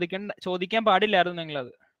 സംശയം ചോദിക്കാൻ പാടില്ലായിരുന്നു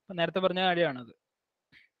നിങ്ങളത്. നേരത്തെ പറഞ്ഞ കാര്യമാണത്.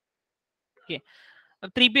 ഓക്കെ,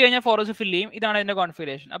 3P കഴിഞ്ഞാൽ 4S ഫില്ല് ചെയ്യും. ഇതാണ് അതിന്റെ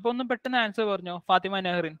കോൺഫിഗറേഷൻ. അപ്പൊ ഒന്ന് പെട്ടെന്ന് ആൻസർ പറഞ്ഞോ ഫാത്തിമ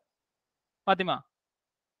നെഹ്റിൻ. ഫാത്തിമ,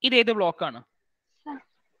 ഇത് ഏത് ബ്ലോക്കാണ്?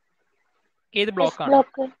 ഏത് ബ്ലോക്കാണ്?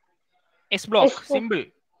 S block.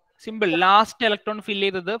 Simple. Last electron fill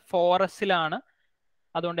ചെയ്തത് 4S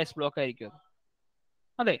അതുകൊണ്ട് എസ് ബ്ലോക്ക് ആയിരിക്കും.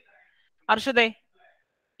 അതെ. അർഷദേ,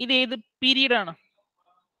 ഇത് ഏത് പീരീഡ് ആണ്?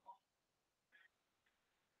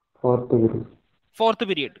 Fourth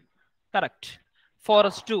period. കറക്റ്റ്.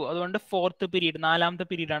 4S2 അതുകൊണ്ട് ഫോർത്ത് പീരീഡ്, 4ാമത്തെ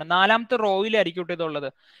പീരീഡ് ആണ്. 4ാമത്തെ റോയിലായിരിക്കും ഇതുള്ളത്.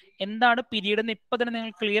 എന്താണ് പീരീഡ് എന്ന് ഇപ്പൊ തന്നെ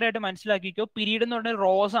നിങ്ങൾ ക്ലിയർ ആയിട്ട് മനസ്സിലാക്കിക്കോ. പീരീഡ് എന്ന് പറഞ്ഞാൽ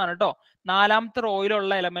റോസ് ആണ് കേട്ടോ. 4ാമത്തെ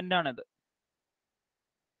റോയിലുള്ള എലമെന്റ് ആണിത്.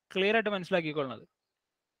 ക്ലിയർ ആയിട്ട് മനസ്സിലാക്കിക്കൊള്ളുന്നത്.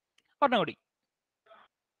 പറഞ്ഞുകൂടി.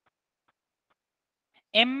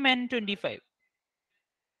 Mn25,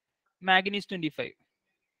 മാഗ്നീസ് 25.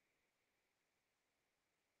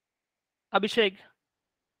 അഭിഷേക്,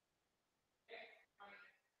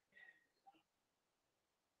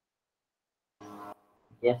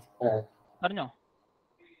 Yes, പറഞ്ഞോ.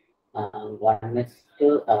 1s2,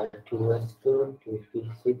 2s2,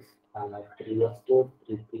 2p6, 3s2,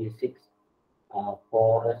 3p6,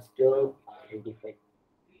 4s2, 3d5.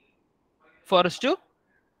 4S2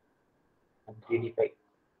 3d5.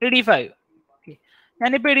 3d5.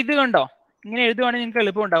 ഞാനിപ്പോ എഴുതി കണ്ടോ? ഇങ്ങനെ എഴുതുവാണെങ്കിൽ നിങ്ങൾക്ക്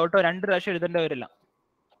എളുപ്പം ഉണ്ടാവും കേട്ടോ. 2 പ്രാവശ്യം എഴുതേണ്ട വരില്ല.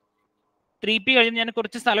 3P കഴിഞ്ഞ് ഞാൻ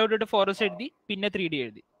കുറച്ച് സ്ഥലം ഇട്ടിട്ട് 4S എഴുതി, പിന്നെ 3D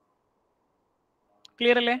എഴുതി.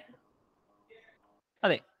 ക്ലിയർ അല്ലേ?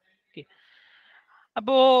 അതെ.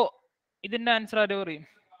 അപ്പോ ഇതിന്റെ ആൻസർ ആരോ പറയും?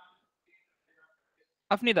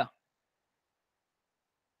 അഫ്നിത,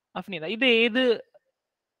 ഇത് ഏത്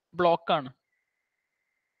ബ്ലോക്കാണ്?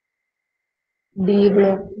 D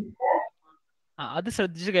block. അത്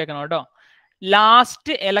ശ്രദ്ധിച്ച് കേൾക്കണം കേട്ടോ.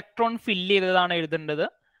 ലാസ്റ്റ് ഇലക്ട്രോൺ ഫില്ല് ചെയ്തതാണ് എഴുതേണ്ടത്.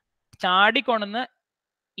 ചാടിക്കൊണ്ടെന്ന്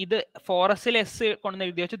ഇത് 4S എസ് കൊണ്ടെന്ന്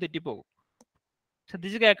എഴുതി വെച്ച് തെറ്റിപ്പോകും.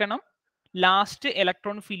 ശ്രദ്ധിച്ച് കേൾക്കണം. ലാസ്റ്റ്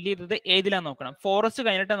ഇലക്ട്രോൺ ഫില്ല് ചെയ്തത് ഏതിലാന്ന് നോക്കണം. 4S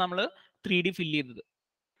കഴിഞ്ഞിട്ട് നമ്മൾ 3D ഫില്ല് ചെയ്തത്.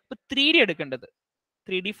 അപ്പൊ 3D എടുക്കേണ്ടത്,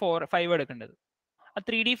 3D 5 എടുക്കേണ്ടത്. ആ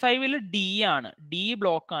 3D5 ഡി ആണ്. ഡി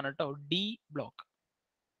ബ്ലോക്ക് ആണ് കേട്ടോ. ഡി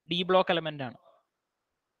ബ്ലോക്ക് എലമെന്റ് ആണ്.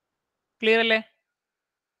 ക്ലിയർ അല്ലേ?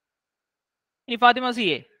 ഇനി ഫാത്തിമ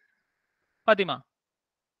സിയെ, ഫാത്തിമ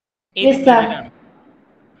ഏത് പീരീഡ് ആണ്?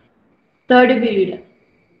 Third period.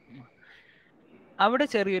 അവിടെ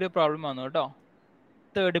ചെറിയൊരു പ്രോബ്ലം വന്നു കേട്ടോ.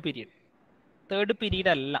 തേർഡ് പീരീഡ്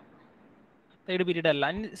അല്ല.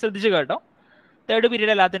 ശ്രദ്ധിച്ചു കേട്ടോ. തേർഡ്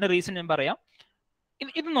പീരീഡ് അല്ലാത്തതിന്റെ റീസൺ ഞാൻ പറയാം.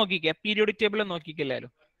 ഇത് നോക്കിക്കേ, പീരിയോഡിക് ടേബിൾ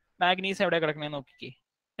നോക്കിക്കില്ലാലും. മാഗ്നീസ് എവിടെ കിടക്കണേ നോക്കിക്കേ.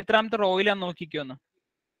 എത്രാമത്തെ റോയിലാന്ന്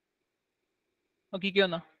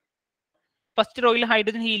നോക്കിക്കോന്ന്. First റോയിൽ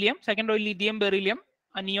hydrogen helium, second റോയിൽ lithium beryllium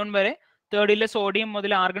neon വരെ, തേർഡിലെ സോഡിയം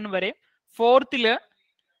മുതൽ ആർഗൺ വരെ, ഫോർത്തില്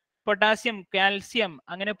പൊട്ടാസ്യം കാൽസ്യം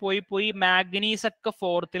അങ്ങനെ പോയി മാഗ്നീസ് ഒക്കെ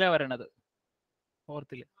ഫോർത്തിലാണ് വരണത്.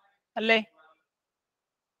 ഫോർത്തില് അല്ലേ?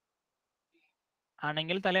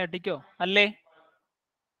 ആണെങ്കിൽ തലയട്ടിക്കോ അല്ലേ?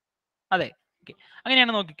 അതെ. ഓക്കെ,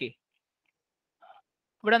 അങ്ങനെയാണ്. നോക്കിക്കേ,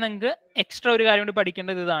 ഇവിടെ നിങ്ങൾക്ക് എക്സ്ട്രാ ഒരു കാര്യം കൂടി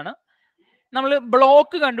പഠിക്കേണ്ടത് ഇതാണ്. നമ്മൾ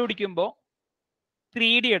ബ്ലോക്ക് കണ്ടുപിടിക്കുമ്പോൾ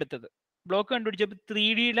 3D എടുത്തത്. ബ്ലോക്ക് കണ്ടുപിടിച്ചപ്പോൾ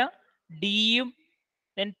 3Dയിലെ ഡിയും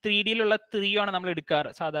 3Dയിലുള്ള 3 ആണ് നമ്മൾ എടുക്കാറ്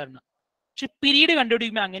സാധാരണ. പക്ഷെ പീരീഡ്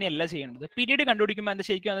കണ്ടുപിടിക്കുമ്പോൾ അങ്ങനെയല്ല ചെയ്യേണ്ടത്. പീരീഡ് കണ്ടുപിടിക്കുമ്പോൾ എന്താ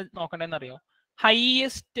ശരിക്കും അത് നോക്കണ്ടെന്ന് അറിയോ?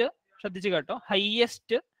 ഹൈയസ്റ്റ്, ശ്രദ്ധിച്ച് കേട്ടോ,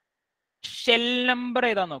 ഹൈയസ്റ്റ് ഷെൽ നമ്പർ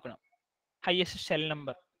ഏതാ നോക്കണം. ഹൈയസ്റ്റ് ഷെൽ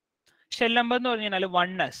നമ്പർ എന്ന് പറഞ്ഞു കഴിഞ്ഞാൽ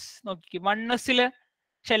 1s. നോക്കി, 1s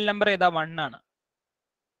ഷെൽ നമ്പർ ഏതാ? 1 ആണ്.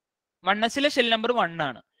 1s ഷെൽ നമ്പർ 1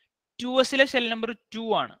 ആണ്. 2s ഷെൽ നമ്പർ 2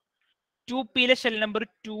 ആണ്. 2p ഷെൽ നമ്പർ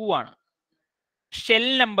 2 ആണ്. ഷെൽ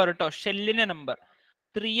നമ്പർ കേട്ടോ, ഷെല്ലിന്റെ നമ്പർ.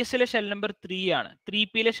 3s ഷെൽ നമ്പർ 3 ആണ്.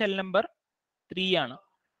 3p ഷെൽ നമ്പർ 3 ആണ്.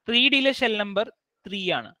 3d ഷെൽ നമ്പർ 3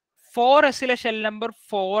 ആണ്. 4s ഷെൽ നമ്പർ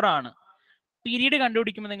 4 ആണ്. പീരീഡ്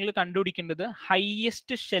കണ്ടുപിടിക്കുമ്പോൾ നിങ്ങൾ കണ്ടുപിടിക്കേണ്ടത്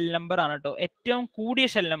ഹൈയസ്റ്റ് ഷെൽ നമ്പർ ആണ് കേട്ടോ. ഏറ്റവും കൂടിയ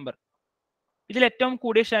ഷെൽ നമ്പർ. ഇതിൽ ഏറ്റവും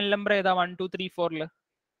കൂടിയ ഷെൽ നമ്പർ ഏതാ? 1 2 3 4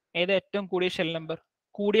 ഏതാ ഏറ്റവും കൂടിയ ഷെൽ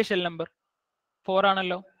നമ്പർ? 4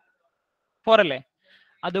 ആണല്ലോ. 4 അല്ലേ?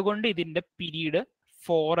 അതുകൊണ്ട് ഇതിന്റെ പീരീഡ്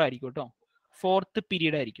 4 ആയിരിക്കും കേട്ടോ. ഫോർത്ത്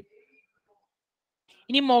പീരീഡ് ആയിരിക്കും.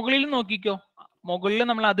 ഇനി മുകളിൽ നോക്കിക്കോ. മുകളിൽ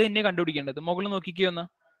നമ്മൾ അത് തന്നെ കണ്ടുപിടിക്കേണ്ടത്. മുകളിൽ നോക്കിക്കോ ഒന്ന്.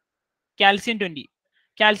 കാൽസ്യം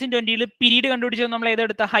കാൽസ്യം 20 പീരീഡ് കണ്ടുപിടിച്ചത് നമ്മൾ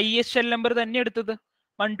ഏതെടുത്ത ഹയസ്റ്റ് ഷെൽ നമ്പർ തന്നെ എടുത്തത്.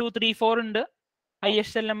 1 2 3 4 ഉണ്ട്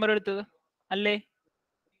ഹയസ്റ്റ് ഷെൽ നമ്പർ എടുത്തത് അല്ലേ,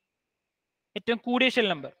 ഏറ്റവും കൂടിയ ഷെൽ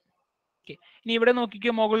നമ്പർ. ഓക്കെ, ഇനി ഇവിടെ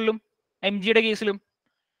നോക്കിക്കോ, മുകളിലും എം ജിയുടെ കേസിലും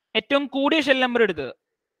ഏറ്റവും കൂടിയ ഷെൽ നമ്പർ എടുത്തത്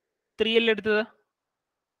 3 അല്ലേ എടുത്തത്.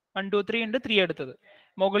 1 2 3 ഉണ്ട്, 3 എടുത്തത്.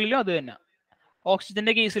 മുകളിലും അത് തന്നെ.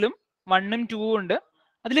 ഓക്സിജന്റെ കേസിലും 1ഉം 2ഉം ഉണ്ട്,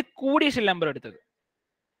 അതിൽ കൂടിയ ഷെൽ നമ്പർ എടുത്തത്.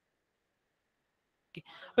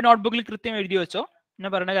 അപ്പൊ നോട്ട്ബുക്കിൽ കൃത്യം എഴുതി വെച്ചോ, ഞാൻ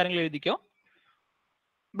പറയുന്ന കാര്യങ്ങൾ എഴുതിക്കോ.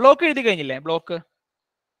 ബ്ലോക്ക് എഴുതി കഴിഞ്ഞില്ലേ? ബ്ലോക്ക്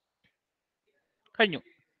കഴിഞ്ഞു.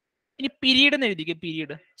 ഇനി പീരീഡ് എന്ന് എഴുതിക്കോ.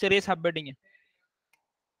 പീരീഡ് ചെറിയ സബ് ഹെഡിങ്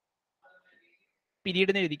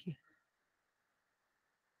പീരീഡ് എന്ന് എഴുതിക്കോ.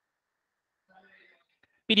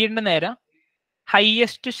 പീരീഡിന്റെ നേരെ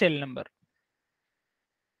highest shell number,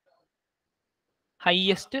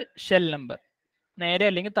 highest shell number നേരെ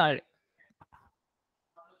അല്ലെങ്കിൽ താഴെ.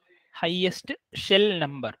 ഹയസ്റ്റ് ഷെൽ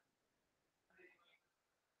നമ്പർ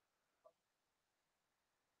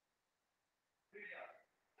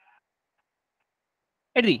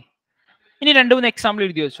എഴുതി. ഇനി 2-3 എക്സാമ്പിൾ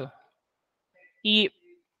എഴുതി വെച്ചോ. ഈ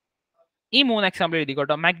 3 എക്സാമ്പിൾ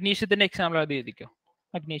എഴുതിക്കോട്ടോ. മാഗ്നീഷ്യത്തിന്റെ എക്സാമ്പിൾ അത് എഴുതിക്കോ.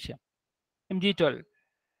 മഗ്നീഷ്യം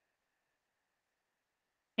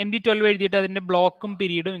Mg12 എഴുതിയിട്ട് അതിന്റെ ബ്ലോക്കും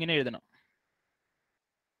പീരീഡും ഇങ്ങനെ എഴുതണം.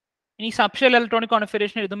 ഇനി സബ്ഷെൽ ഇലക്ട്രോണിക്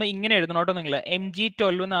കോൺഫിഗറേഷൻ എഴുതുമ്പോൾ ഇങ്ങനെ എഴുതണം കേട്ടോ. നിങ്ങൾ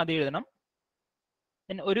Mg12 എന്ന് ആദ്യം എഴുതണം,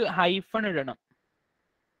 ഒരു ഹൈഫൺ ഇടണം,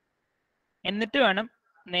 എന്നിട്ട് വേണം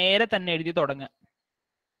നേരെ തന്നെ എഴുതി തുടങ്ങാൻ.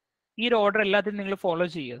 ഈ ഒരു ഓർഡർ എല്ലാത്തിനും നിങ്ങൾ ഫോളോ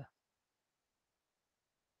ചെയ്യുക,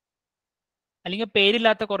 അല്ലെങ്കിൽ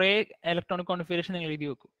പേരില്ലാത്ത കുറെ ഇലക്ട്രോണിക് കോൺഫിഗറേഷൻ നിങ്ങൾ എഴുതി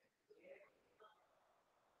വെക്കും.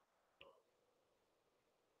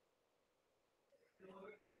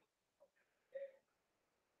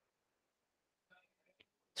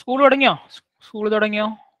 സ്കൂൾ തുടങ്ങിയോ?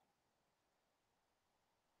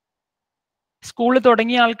 സ്കൂൾ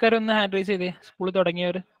തുടങ്ങിയ ആൾക്കാരൊന്ന് ഹാൻഡ് റൈസ് ചെയ്തേ. സ്കൂൾ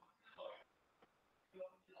തുടങ്ങിയവർ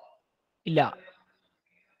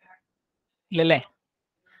ഇല്ലല്ലേ?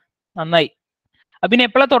 നന്നായി. അപ്പൊ ഇനി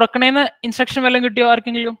എപ്പോഴാണ് തുറക്കണേന്ന് ഇൻസ്ട്രക്ഷൻ വല്ലതും കിട്ടിയോ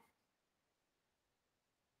ആർക്കെങ്കിലും?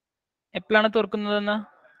 എപ്പോഴാണ് തുറക്കുന്നതെന്ന്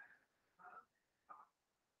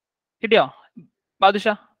കിട്ടിയോ? ബാദുഷ,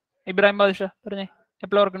 ഇബ്രാഹിം ബാദുഷ പറഞ്ഞേ,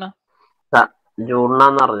 എപ്പോഴാണ് തുറക്കണ?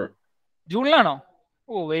 ജൂണിലാണോ?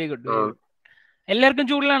 ഓ വെരി ഗുഡ്, വെരി ഗുഡ്. എല്ലാവർക്കും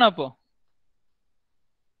ജൂണിലാണോ?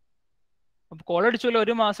 അപ്പൊ കോൾ അടിച്ചല്ലോ,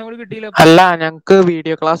 ഒരു മാസം കൂടി കിട്ടിയില്ല. അല്ല, ഞങ്ങക്ക്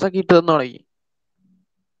വീഡിയോ ക്ലാസ് ഒക്കെ ഇട്ട് തന്നു തുടങ്ങി.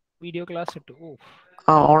 വീഡിയോ ക്ലാസ് ഇട്ടു?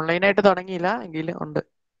 ഓ, ഓൺലൈൻ ആയിട്ട് തുടങ്ങിയില്ല, എങ്കിലും ഉണ്ട്.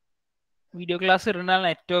 വീഡിയോ ക്ലാസ് ഇടുന്നതാണ്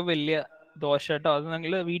ഏറ്റവും വലിയ ദോഷം കേട്ടോ. അത്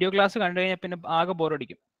നിങ്ങൾ വീഡിയോ ക്ലാസ് കണ്ടു കഴിഞ്ഞാൽ പിന്നെ ആകെ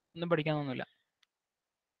ബോറടിക്കും, ഒന്നും പഠിക്കാനൊന്നുമില്ല.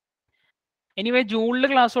 എനിവേ ജൂണിൽ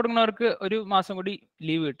ക്ലാസ് തുടങ്ങുന്നവർക്ക് ഒരു മാസം കൂടി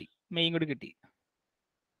ലീവ് കിട്ടി, മെയ്യും കൂടി കിട്ടി.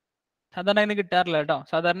 സാധാരണ അതിന് കിട്ടാറില്ല കേട്ടോ.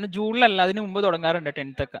 സാധാരണ ജൂണിലല്ല, അതിന് മുമ്പ് തുടങ്ങാറുണ്ട്.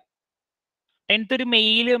 10th ഒക്കെ. 10th ഒരു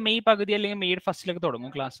മെയ് പകുതി അല്ലെങ്കിൽ മെയ് ഫസ്റ്റിലൊക്കെ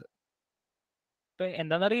തുടങ്ങും ക്ലാസ്. ഇപ്പൊ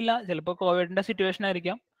എന്താണെന്നറിയില്ല, ചിലപ്പോൾ കോവിഡിന്റെ സിറ്റുവേഷൻ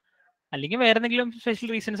ആയിരിക്കാം, അല്ലെങ്കിൽ വേറെ എന്തെങ്കിലും സ്പെഷ്യൽ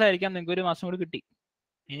റീസൺസ് ആയിരിക്കാം. നിങ്ങൾക്ക് ഒരു മാസം കൂടി കിട്ടി.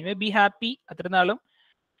 Anyway be happy. അത്ര നാളും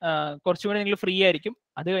കുറച്ചും കൂടി നിങ്ങൾ ഫ്രീ ആയിരിക്കും.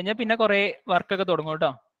 അത് കഴിഞ്ഞാൽ പിന്നെ കുറെ വർക്കൊക്കെ തുടങ്ങും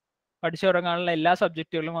കേട്ടോ. പഠിച്ചു തുടങ്ങാനുള്ള എല്ലാ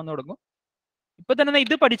സബ്ജക്റ്റുകളും വന്നു തുടങ്ങും. ഇപ്പൊ തന്നെ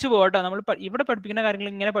ഇത് പഠിച്ചു പോകട്ടോ. നമ്മൾ ഇവിടെ പഠിപ്പിക്കുന്ന കാര്യങ്ങൾ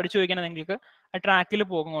ഇങ്ങനെ പഠിച്ചു പോയിക്കണം, നിങ്ങൾക്ക് ആ ട്രാക്കിൽ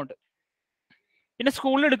പോകുന്നുണ്ട്. പിന്നെ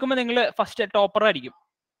സ്കൂളിൽ എടുക്കുമ്പോൾ നിങ്ങൾ ഫസ്റ്റ് ടോപ്പർ ആയിരിക്കും.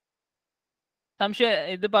 സംശയം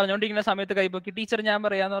ഇത് പറഞ്ഞുകൊണ്ടിരിക്കുന്ന സമയത്ത് കൈപ്പൊക്കി ടീച്ചർ ഞാൻ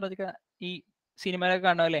പറയാന്ന് പറഞ്ഞ ഈ സിനിമയിലൊക്കെ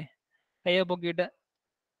കാണും അല്ലേ, കൈ പൊക്കിയിട്ട്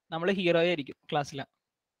നമ്മൾ ഹീറോ ആയിരിക്കും ക്ലാസ്സിൽ.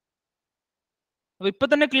 അപ്പൊ ഇപ്പൊ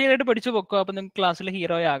തന്നെ ക്ലിയർ ആയിട്ട് പഠിച്ചു പൊക്കോ. അപ്പൊ നിങ്ങൾക്ക് ക്ലാസ്സിൽ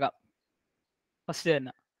ഹീറോ ആകാം ഫസ്റ്റ്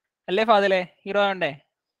തന്നെ. അല്ലേ ഫാദലേ? ഹീറോ ആവണ്ടേ?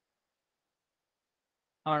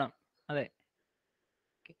 ആവണം, അതെ.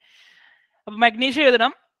 അപ്പൊ മഗ്നീഷ്യം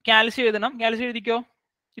എഴുതണം, കാൽസ്യം എഴുതണം. കാൽസ്യം എഴുതിക്കോ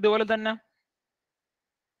ഇതുപോലെ തന്നെ.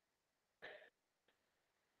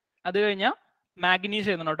 അത് കഴിഞ്ഞാൽ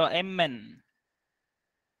മാഗ്നീഷ്യം എഴുതണം കേട്ടോ, Mn.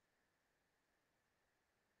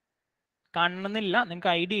 കാണണമെന്നില്ല, നിങ്ങൾക്ക്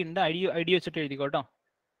ഐഡിയ ഉണ്ട്, ഐഡിയ വെച്ചിട്ട് എഴുതിക്കോട്ടോ.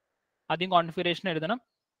 ആദ്യം കോൺഫിഗറേഷൻ എഴുതണം,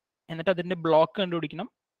 എന്നിട്ട് അതിന്റെ ബ്ലോക്ക് കണ്ടുപിടിക്കണം,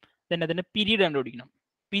 then അതിന്റെ പീരീഡ് കണ്ടുപിടിക്കണം.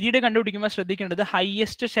 പീരീഡ് കണ്ടുപിടിക്കുമ്പോൾ ശ്രദ്ധിക്കേണ്ടത്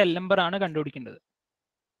ഹയസ്റ്റ് ഷെൽ നമ്പർ ആണ് കണ്ടുപിടിക്കേണ്ടത്,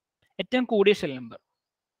 ഏറ്റവും കൂടിയ ഷെൽ നമ്പർ.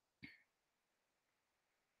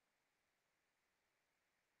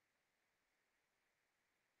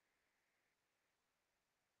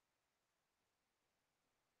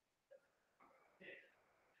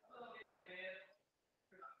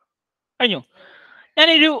 കഴിഞ്ഞു.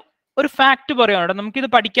 ഞാനൊരു ഫാക്ട് പറയുവാണ്. നമുക്കിത്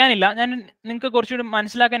പഠിക്കാനില്ല, ഞാൻ നിങ്ങൾക്ക് കുറച്ചുകൂടി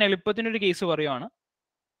മനസ്സിലാക്കാൻ എളുപ്പത്തിനൊരു കേസ് പറയുവാണ്.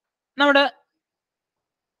 നമ്മുടെ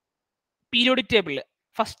പീരിയോഡിക് ടേബിളിൽ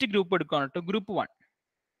ഫസ്റ്റ് ഗ്രൂപ്പ് എടുക്കുകയാണ് കേട്ടോ. ഗ്രൂപ്പ് 1.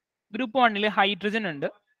 ഗ്രൂപ്പ് 1 ഹൈഡ്രജൻ ഉണ്ട്,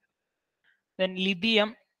 then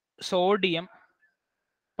lithium, sodium,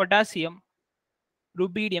 potassium,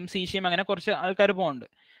 rubidium, caesium, അങ്ങനെ കുറച്ച് ആൾക്കാർ പോകുന്നുണ്ട്.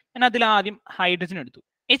 ഞാൻ അതിൽ ആദ്യം ഹൈഡ്രജൻ എടുത്തു,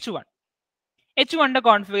 H1. H1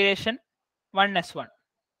 configuration 1s1.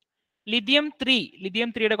 Lithium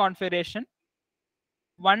 3 configuration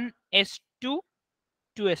 1s2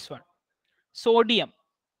 2s1. Sodium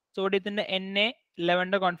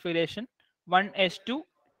Na11 configuration 1s2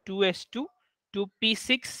 2s2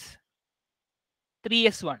 2p6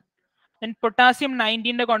 3s1. Then potassium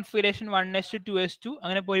 19 configuration 1s2 2s2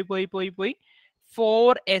 അങ്ങനെ പോയി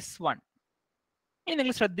 4s1. ഇനി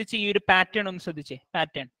നിങ്ങൾ ശ്രദ്ധിച്ച് ഈ ഒരു പാറ്റേൺ ഒന്ന് ശ്രദ്ധിച്ചേ.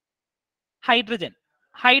 പാറ്റേൺ ഹൈഡ്രജൻ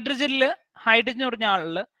ഹൈഡ്രജൻ പറഞ്ഞ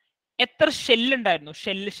ആളില് എത്ര ഷെല്ല് ഉണ്ടായിരുന്നു?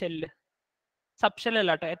 ഷെല്ല് സബ്ഷെല്ല്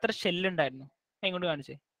അല്ല കേട്ടോ. എത്ര ഷെല്ല് ഉണ്ടായിരുന്നു? എങ്ങോട്ട്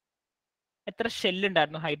കാണിച്ചേ. എത്ര ഷെല്ല്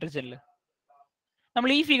ഉണ്ടായിരുന്നു ഹൈഡ്രജനിൽ? നമ്മൾ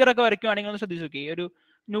ഈ ഫിഗർ ഒക്കെ വരയ്ക്കുവാണെങ്കിൽ ഒന്ന് ശ്രദ്ധിച്ചു നോക്കി. ഒരു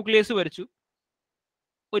ന്യൂക്ലിയസ് വരച്ചു,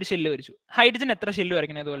 ഒരു ഷെല്ല് വരച്ചു. ഹൈഡ്രജൻ എത്ര ഷെല്ല്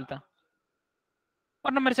വരയ്ക്കണം? ഇതുപോലത്തെ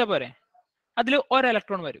ഒരെണ്ണം വരച്ചാൽ പോരെ? അതിൽ ഒരു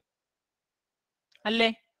ഇലക്ട്രോൺ വരും അല്ലേ?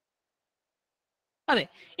 അതെ.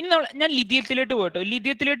 ഇനി ഞാൻ ലിഥിയത്തിലോട്ട് പോയിട്ടോ.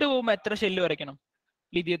 ലിഥിയത്തിലോട്ട് പോകുമ്പോൾ എത്ര ഷെല്ല് വരയ്ക്കണം?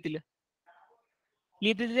 ലിഥിയത്തിൽ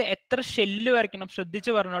എത്ര ഷെല്ല് വരയ്ക്കണം?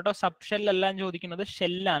 ശ്രദ്ധിച്ച് പറഞ്ഞു കേട്ടോ. സബ് ഷെല്ലെല്ലാം ചോദിക്കുന്നത്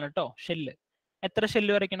ഷെല്ലാണ് കേട്ടോ. ഷെല്ല് എത്ര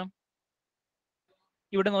ഷെല്ല് വരയ്ക്കണം?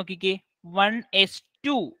 ഇവിടെ നോക്കിക്കേ.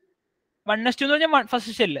 1s2 എന്ന് പറഞ്ഞാൽ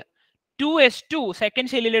ഫസ്റ്റ് ഷെല്ല്. 2s2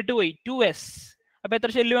 സെക്കൻഡ് ഷെല്ലിലോട്ട് പോയി 2s. അപ്പൊ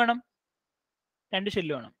എത്ര ഷെല്ല് വേണം? 2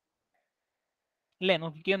 ഷെല്ല് വേണം അല്ലേ?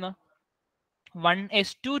 നോക്കിക്കേ ഒന്ന്.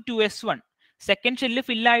 1s2 2s1 second shell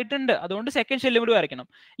fill ആയിട്ടുണ്ട്. അതുകൊണ്ട് സെക്കൻഡ് ഷെല്ല് കൂടി വരയ്ക്കണം.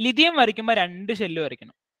 ലിഥിയം വരയ്ക്കുമ്പോൾ 2 ഷെല്ല്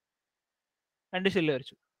വരയ്ക്കണം. 2 ഷെല്ല്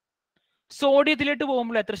വരച്ചു. സോഡിയത്തിലോട്ട്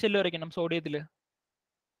പോകുമ്പോൾ എത്ര ഷെല്ല് വരയ്ക്കണം? സോഡിയത്തിൽ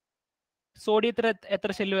എത്ര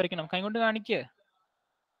ഷെല്ല് വരയ്ക്കണം? കൈകൊണ്ട് കാണിക്ക്.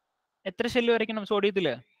 എത്ര ഷെല്ല് വരയ്ക്കണം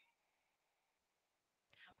സോഡിയത്തില്?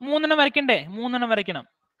 3 വരയ്ക്കണ്ടേ? 3 വരയ്ക്കണം.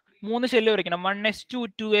 3 ഷെല്ല് വരയ്ക്കണം. 1s2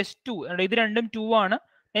 2s2. ഇത് രണ്ടും 2 ആണ്.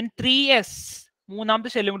 3s മൂന്നാമത്തെ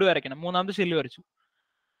ഷെല്ലും കൂടി വരയ്ക്കണം. മൂന്നാമത്തെ ഷെല്ല് വരച്ചു.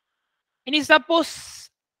 ഇനി സപ്പോസ്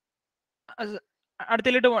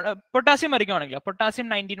അടുത്തിലോട്ട് പൊട്ടാസ്യം വരയ്ക്കുവാണെങ്കിലോ, പൊട്ടാസ്യം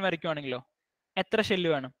 19 വരയ്ക്കുവാണെങ്കിലോ എത്ര ഷെല്ല്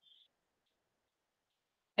വേണം?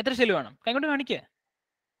 എത്ര ഷെല്ല് വേണം? കൈകൊണ്ട് കാണിക്ക്.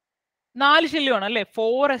 4 ഷെല്ല് വേണം അല്ലേ?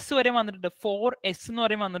 4s വരെ വന്നിട്ടുണ്ട്. 4s എന്ന്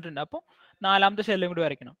പറയും വന്നിട്ടുണ്ട്. അപ്പോൾ 4ാമത്തെ ഷെല്ലും കൂടി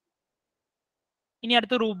വരയ്ക്കണം. ഇനി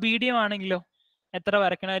അടുത്ത റുബീഡിയം ആണെങ്കിലോ എത്ര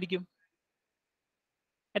വരയ്ക്കണമായിരിക്കും?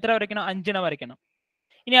 എത്ര വരയ്ക്കണം? 5 വരയ്ക്കണം.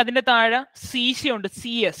 ഇനി അതിന്റെ താഴെ സീഷ്യം ഉണ്ട്.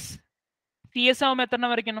 CS ആവുമ്പോൾ എത്ര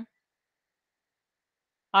വരയ്ക്കണം?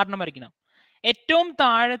 6 വരയ്ക്കണം. ഏറ്റവും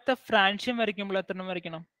താഴത്തെ ഫ്രാൻഷ്യം വരയ്ക്കുമ്പോൾ എത്ര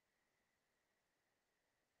വരയ്ക്കണം?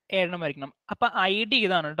 7 വരയ്ക്കണം. അപ്പൊ ഐഡിയ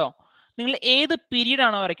ഇതാണ് കേട്ടോ. നിങ്ങൾ ഏത് പീരീഡ്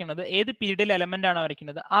ആണോ വരയ്ക്കുന്നത്, ഏത് പീരീഡിൽ എലമെന്റ് ആണോ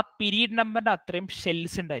വരയ്ക്കുന്നത്, ആ പീരീഡ് നമ്പറിന്റെ അത്രയും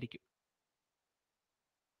ഷെൽസ് ഉണ്ടായിരിക്കും.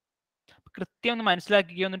 കൃത്യം ഒന്ന്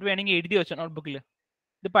മനസ്സിലാക്കിക്കോ. എന്നിട്ട് വേണമെങ്കിൽ എഴുതി വെച്ചോ നോട്ട്ബുക്കിൽ.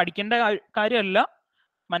 ഇത് പഠിക്കേണ്ട കാര്യമല്ല,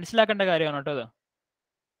 മനസ്സിലാക്കേണ്ട കാര്യമാണ് കേട്ടോ. അത്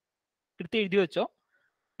കൃത്യം എഴുതി വെച്ചോ.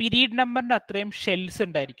 പീരീഡ് നമ്പറിന്റെ അത്രയും ഷെൽസ്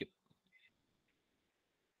ഉണ്ടായിരിക്കും.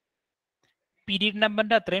 പീരീഡ്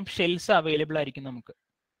നമ്പറിന്റെ അത്രയും ഷെൽസ് അവൈലബിൾ ആയിരിക്കും നമുക്ക്.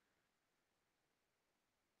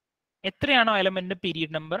 എത്രയാണോ എലമെന്റ്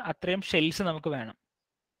പീരീഡ് നമ്പർ അത്രയും ഷെൽസ് നമുക്ക് വേണം.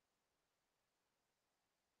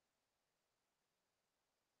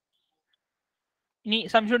 ഇനി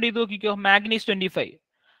സംശയം ചെയ്ത് നോക്കിക്കോ. മാഗ്നീസ് 25.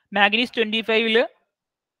 മാഗ്നീസ് 25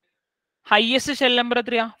 ഹയസ്റ്റ് ഷെൽ നമ്പർ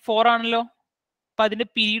എത്രയാ? 4 ആണല്ലോ. അപ്പൊ അതിന്റെ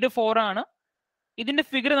പീരീഡ് 4 ആണ്. ഇതിന്റെ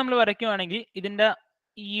ഫിഗർ നമ്മൾ വരയ്ക്കുവാണെങ്കിൽ ഇതിന്റെ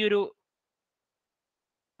ഈ ഒരു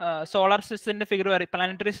സോളാർ സിസ്റ്റത്തിന്റെ ഫിഗർ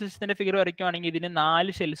പ്ലാനറ്ററി സിസ്റ്റത്തിന്റെ ഫിഗർ വരയ്ക്കുവാണെങ്കിൽ ഇതിന്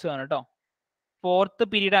 4 ഷെൽസ് ആണ് കേട്ടോ. 4th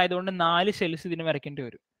പീരീഡ് ആയതുകൊണ്ട് 4 ഷെൽസ് ഇതിന് വരയ്ക്കേണ്ടി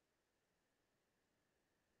വരും.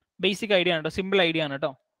 ബേസിക് ഐഡിയ ആണ് കേട്ടോ. സിമ്പിൾ ഐഡിയ ആണ്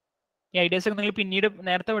കേട്ടോ. ഈ ഐഡിയാസ് ഒക്കെ നിങ്ങൾ പിന്നീട്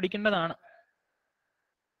നേരത്തെ പഠിക്കേണ്ടതാണ്.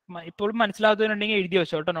 ഇപ്പോഴും മനസ്സിലാകുന്നുണ്ടെങ്കിൽ എഴുതി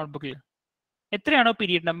വെച്ചോ കേട്ടോ നോട്ട്ബുക്കിൽ. എത്രയാണോ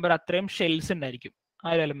പീരീഡ് നമ്പർ അത്രയും ഷെൽസ് ഉണ്ടായിരിക്കും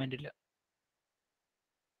ആ ഒരു എലമെന്റിൽ.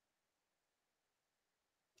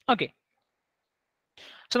 ഓക്കെ.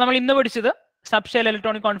 സോ നമ്മൾ ഇന്ന് പഠിച്ചത് sub shell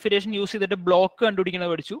electronic configuration use ചെയ്തിട്ട് ബ്ലോക്ക്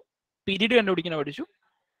കണ്ടുപിടിക്കുന്നത് പഠിച്ചു, പീരീഡ് കണ്ടുപിടിക്കുന്നത് പഠിച്ചു.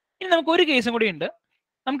 ഇനി നമുക്ക് ഒരു കേസും കൂടി ഉണ്ട്.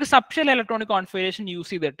 നമുക്ക് sub shell electronic configuration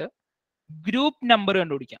use ചെയ്തിട്ട് ഗ്രൂപ്പ് നമ്പർ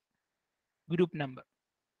കണ്ടുപിടിക്കാം. Group number.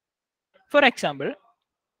 ഫോർ എക്സാമ്പിൾ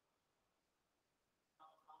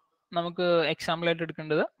നമുക്ക് എക്സാമ്പിൾ ആയിട്ട്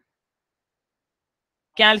എടുക്കേണ്ടത്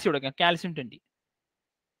കാൽസ്യം എടുക്കാം. Calcium 20,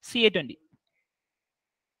 Ca20.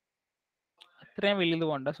 അത്രയും വലിയത്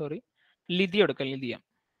പോണ്ട, സോറി. ലിഥിയം എടുക്കാം. Lithium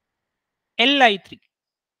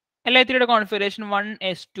Li3യുടെ configuration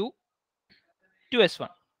 1s2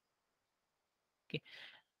 2s1.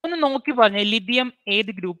 ഒന്ന് നോക്കി പറഞ്ഞേ, ലിഥിയം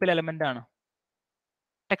ഏത് ഗ്രൂപ്പിൽ എലമെന്റ് ആണ്?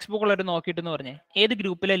 ടെക്സ്റ്റ് ബുക്കുള്ളവർ നോക്കിയിട്ടെന്ന് പറഞ്ഞേ, ഏത്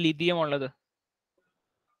ഗ്രൂപ്പിലെ ലിഥിയം ഉള്ളത്?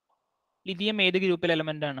 ലിഥിയം ഏത് ഗ്രൂപ്പിൽ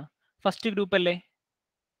എലമെന്റ് ആണ്? ഫസ്റ്റ് ഗ്രൂപ്പ് അല്ലേ?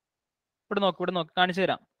 ഇവിടെ നോക്ക് കാണിച്ചു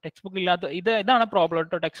തരാം. ടെക്സ്റ്റ് ബുക്ക് ഇല്ലാത്ത ഇതാണ് പ്രോബ്ലം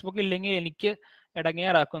കേട്ടോ. ടെക്സ്റ്റ് ബുക്ക് ഇല്ലെങ്കിൽ എനിക്ക്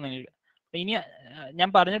ഇടങ്ങേറാക്കും നിങ്ങൾ. ഇനി ഞാൻ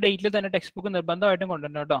പറഞ്ഞ ഡേറ്റിൽ തന്നെ ടെക്സ്റ്റ് ബുക്ക് നിർബന്ധമായിട്ടും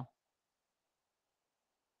കൊണ്ടുവരണം കേട്ടോ.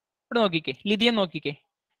 ഇവിടെ നോക്കിക്കേ, ലിഥിയം നോക്കിക്കേ.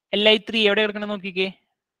 Li3 എവിടെ കിടക്കണം നോക്കിക്കേ,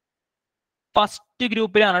 ഫസ്റ്റ്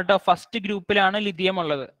ഗ്രൂപ്പിലാണ് കേട്ടോ. ഫസ്റ്റ് ഗ്രൂപ്പിലാണ് ലിഥിയം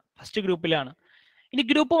ഉള്ളത്, ഫസ്റ്റ് ഗ്രൂപ്പിലാണ്. ഇനി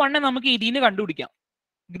ഗ്രൂപ്പ് 1 നമുക്ക് ഇതിന്ന് കണ്ടുപിടിക്കാം.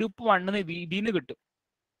 ഗ്രൂപ്പ് 1 ഇതിന്ന് കിട്ടും,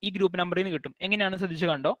 ഈ ഗ്രൂപ്പ് നമ്പറിൽ നിന്ന് കിട്ടും. എങ്ങനെയാണ് ശ്രദ്ധിച്ച്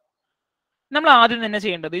കണ്ടോ. നമ്മൾ ആദ്യം തന്നെ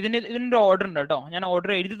ചെയ്യേണ്ടത്, ഇതിന്റെ ഓർഡർ ഉണ്ട് കേട്ടോ. ഞാൻ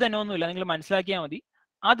ഓർഡർ എഴുതി തന്നെ ഒന്നുമില്ല, നിങ്ങൾ മനസ്സിലാക്കിയാൽ മതി.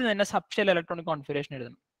 ആദ്യം തന്നെ സബ്ഷെൽ ഇലക്ട്രോണിക് കോൺഫിഗറേഷൻ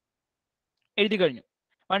എഴുതണം. എഴുതി കഴിഞ്ഞു,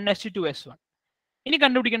 1s2 2s1. ഇനി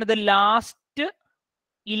കണ്ടുപിടിക്കേണ്ടത് ലാസ്റ്റ്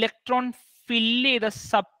ഇലക്ട്രോൺ ഫില്ല് ചെയ്ത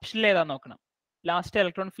സബ്ഷെൽ ഏതാ നോക്കണം. ലാസ്റ്റ്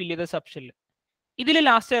ഇലക്ട്രോൺ ഫില്ല് ചെയ്ത സബ്ഷെൽ, ഇതിൽ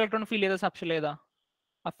ലാസ്റ്റ് ഇലക്ട്രോൺ ഫില്ല് ചെയ്ത സബ്ഷെൽ ഏതാ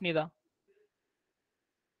അഫ്നിത?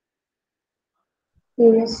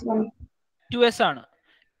 2s ആണ്.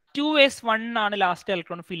 2s1 ആണ് ലാസ്റ്റ്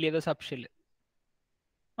ഇലക്ട്രോൺ ഫില്ല് ചെയ്ത സബ്ഷെൽ.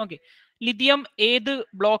 ഓക്കെ, ലിഥിയം ഏത്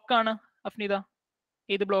ബ്ലോക്ക് ആണ് അഫ്നിത?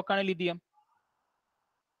 ഏത് ബ്ലോക്ക് ആണ് ലിഥിയം?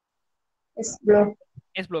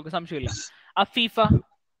 എസ് ബ്ലോക്ക്, സംശയമില്ല. അഫീഫ,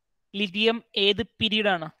 ലിഥിയം ഏത്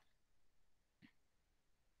പീരീഡ് ആണ്?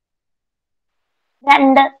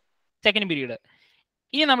 Second period.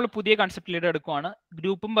 ഇനി നമ്മൾ പുതിയ കൺസെപ്റ്റിലേക്ക് എടുക്കുവാണ്.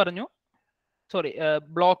 ഗ്രൂപ്പും പറഞ്ഞു, സോറി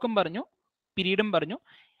ബ്ലോക്കും പറഞ്ഞു, പീരീഡും പറഞ്ഞു.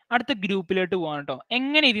 അടുത്ത ഗ്രൂപ്പിലോട്ട് പോവാണ് കേട്ടോ.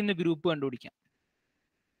 എങ്ങനെ ഇതിന്ന് ഗ്രൂപ്പ് കണ്ടുപിടിക്കാം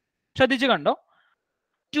ശ്രദ്ധിച്ചു കണ്ടോ.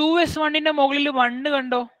 2s1ന്റെ മുകളിൽ 1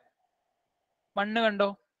 കണ്ടോ, 1 കണ്ടോ?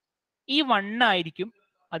 ഈ 1 ആയിരിക്കും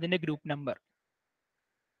അതിന്റെ ഗ്രൂപ്പ് നമ്പർ.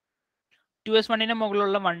 2s1ന്റെ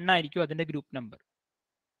മുകളിലുള്ള 1 ആയിരിക്കും അതിന്റെ ഗ്രൂപ്പ് നമ്പർ.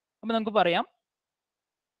 അപ്പൊ നമുക്ക് പറയാം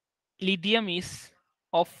lithium is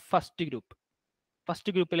of first group.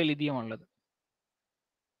 First ഗ്രൂപ്പിലെ ലിഥിയം ഉള്ളത്.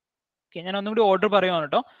 ഓക്കെ, ഞാൻ ഒന്നും കൂടി ഓർഡർ പറയുവാണ്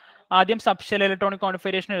കേട്ടോ. ആദ്യം സബ്ഷെൽ ഇലക്ട്രോണിക്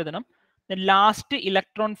കോൺഫിഗറേഷൻ എഴുതണം. ലാസ്റ്റ്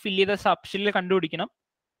ഇലക്ട്രോൺ ഫില്ല് ചെയ്ത സബ്ഷെല്ലിൽ കണ്ടുപിടിക്കണം.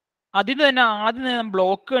 അതിന് തന്നെ ആദ്യം തന്നെ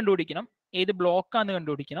ബ്ലോക്ക് കണ്ടുപിടിക്കണം. ഏത് ബ്ലോക്കാന്ന്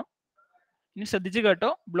കണ്ടുപിടിക്കണം. ഇനി ശ്രദ്ധിച്ച് കേട്ടോ,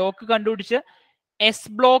 ബ്ലോക്ക് കണ്ടുപിടിച്ച്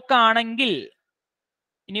എസ് ബ്ലോക്ക് ആണെങ്കിൽ,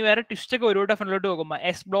 ഇനി വേറെ ട്വിസ്റ്റ് ഒക്കെ ഒരുപാട് ഫ്രണ്ടിലോട്ട് പോകുമ്പോൾ,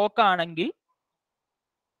 എസ് ബ്ലോക്ക് ആണെങ്കിൽ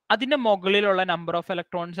അതിന്റെ മുകളിലുള്ള നമ്പർ ഓഫ്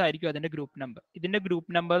ഇലക്ട്രോൺസ് ആയിരിക്കും അതിന്റെ ഗ്രൂപ്പ് നമ്പർ. ഇതിന്റെ ഗ്രൂപ്പ്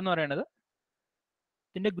നമ്പർ എന്ന്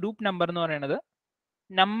പറയുന്നത്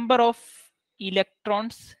number of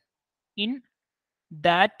electrons in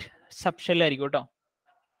that subshell ആയിരിക്കും കേട്ടോ.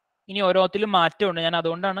 ഇനി ഓരോത്തിലും മാറ്റമുണ്ട്, ഞാൻ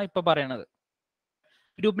അതുകൊണ്ടാണ് ഇപ്പൊ പറയണത്.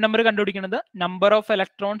 ഗ്രൂപ്പ് നമ്പർ കണ്ടുപിടിക്കുന്നത് number of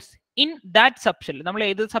electrons in that subshell. നമ്മൾ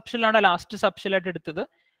ഏത് സബ്ഷെല്ലാണ് ലാസ്റ്റ് സബ്ഷെല്ലായിട്ട് എടുത്തത്,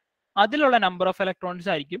 അതിലുള്ള നമ്പർ ഓഫ് ഇലക്ട്രോൺസ്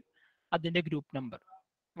ആയിരിക്കും അതിന്റെ ഗ്രൂപ്പ് നമ്പർ.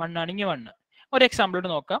 1 ആണെങ്കിൽ 1. ഒരു എക്സാമ്പിളോട്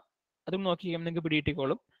നോക്കാം, അതും നോക്കിക്കേ, നിങ്ങൾക്ക്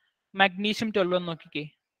പിടിയിട്ടിക്കോളും. മാഗ്നീഷ്യം 12 ഒന്ന് നോക്കിക്കേ.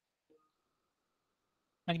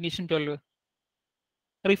 മാഗ്നീഷ്യം 12,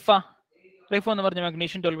 റിഫ എന്ന് പറഞ്ഞ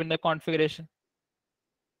magnesium 12ന്റെ configuration.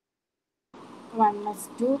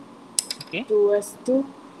 1s2 2s2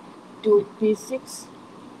 2p6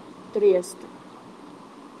 3s2.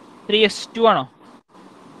 3s2 ആണോ?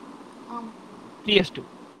 3s2.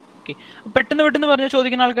 ഓക്കെ, പെട്ടെന്ന് പറഞ്ഞ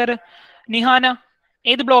ചോദിക്കുന്ന ആൾക്കാർ, നിഹാന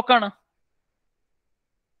ഏത് ബ്ലോക്കാണ്?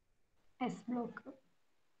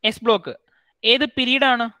 S block. ഏത് പീരീഡ്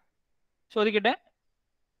ആണ് ചോദിക്കട്ടെ.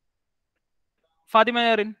 ഫാത്തിമ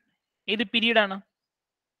നറിൻ ഏത് പീരീഡ് ആണ്?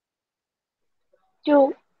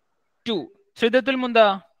 2. ശ്രീദത്തുൽ മുന്ത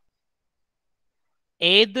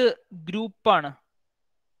ഏത് ഗ്രൂപ്പാണ്?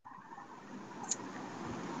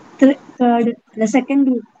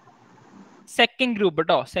 സെക്കൻഡ് ഗ്രൂപ്പ്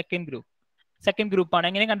കേട്ടോ. സെക്കൻഡ് ഗ്രൂപ്പ് ആണ്.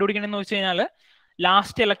 എങ്ങനെ കണ്ടുപിടിക്കണമെന്ന് വെച്ച് കഴിഞ്ഞാൽ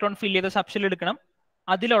ലാസ്റ്റ് ഇലക്ട്രോൺ ഫില്ല് ചെയ്ത സബ്ഷെൽ എടുക്കണം,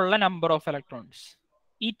 അതിലുള്ള നമ്പർ ഓഫ് ഇലക്ട്രോൺസ്.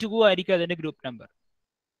 ഈ 2 ആയിരിക്കും അതിന്റെ ഗ്രൂപ്പ് നമ്പർ.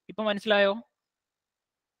 ഇപ്പൊ മനസ്സിലായോ?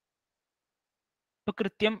 ഇപ്പൊ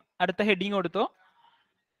കൃത്യം അടുത്ത ഹെഡിങ് കൊടുത്തോ,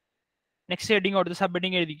 നെക്സ്റ്റ് ഹെഡിങ് കൊടുത്ത് സബ്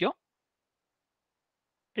ഹെഡിങ് എഴുതിക്കോ.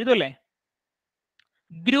 എഴുതല്ലേ?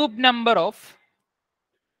 ഗ്രൂപ്പ് നമ്പർ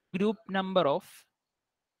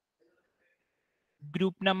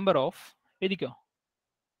ഓഫ് എഴുതിക്കോ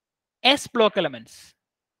എസ് ബ്ലോക്ക് എലമെന്റ്സ്.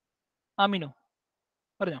 ആമിനു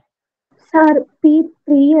പറഞ്ഞോ. സാർ P3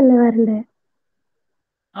 അല്ലേ വരണ്ടേ?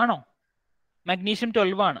 ആണോ? മാഗ്നീഷ്യം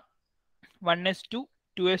 12 ആണ്. 1s2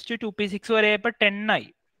 2s2 2p6 വരെ 10 ആയി.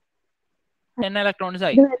 10 ഇലക്ട്രോൺസ്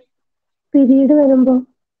ആയി. പീരീഡ്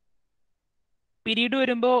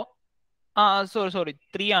വരുമ്പോ സോറി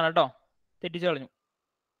 3 ആണ് കേട്ടോ, തെറ്റിച്ചു കളഞ്ഞു.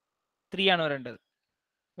 3 ആണ് വരേണ്ടത്.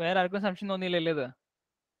 വേറെ ആർക്കും സംശയം തോന്നിയില്ലല്ലേ? ഇത്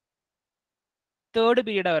തേർഡ്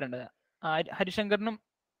പീരീഡാണ് വരേണ്ടത്. ഹരിശങ്കറിനും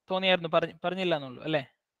തോന്നിയായിരുന്നു, പറഞ്ഞില്ല എന്നുള്ളൂ അല്ലേ?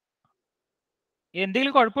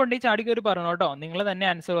 എന്തെങ്കിലും കുഴപ്പമുണ്ടെങ്കിൽ ചാടി കയറി പറഞ്ഞു കേട്ടോ. നിങ്ങൾ തന്നെ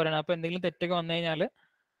ആൻസർ പറയണം. അപ്പൊ എന്തെങ്കിലും തെറ്റൊക്കെ വന്നു കഴിഞ്ഞാൽ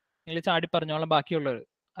നിങ്ങൾ ചാടി പറഞ്ഞോളാം ബാക്കിയുള്ളവർ.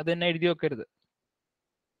 അത് തന്നെ എഴുതി വെക്കരുത്.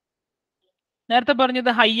 നേരത്തെ പറഞ്ഞത്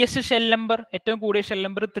ഹയസ്റ്റ് ഷെൽ നമ്പർ, ഏറ്റവും കൂടിയ ഷെൽ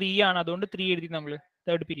നമ്പർ 3 ആണ്. അതുകൊണ്ട് 3 എഴുതി നമ്മൾ.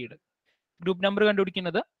 Third period. ഗ്രൂപ്പ് നമ്പർ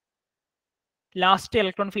കണ്ടുപിടിക്കുന്നത് ലാസ്റ്റ്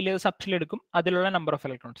ഇലക്ട്രോൺ ഫില്ല് ചെയ്ത് സബ്ഷെൽ എടുക്കും, അതിലുള്ള നമ്പർ ഓഫ്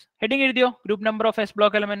ഇലക്ട്രോൺസ്. ഹെഡിങ് എഴുതിയോ? Group number of S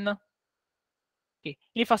block element. Okay,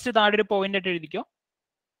 ഇനി ഫസ്റ്റ് താഴെ ഒരു പോയിന്റ് ആയിട്ട് എഴുതിക്കോ.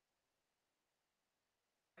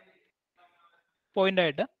 പോയിന്റ്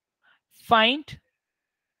ആയിട്ട് find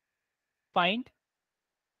find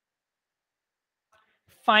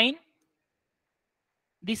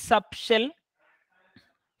the subshell,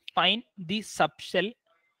 find the subshell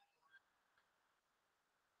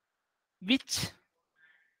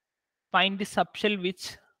which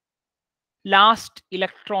last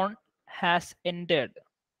electron has entered.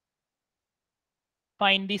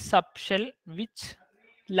 Find the subshell which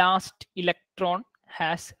last electron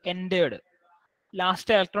has entered. Last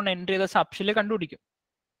electron enter ചെയ്ത subshell കണ്ടുപിടിക്കും.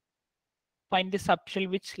 Find the subshell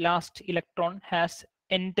which last electron has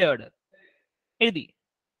entered. എഴുതി.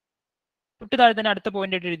 തൊട്ട് താഴെ തന്നെ അടുത്ത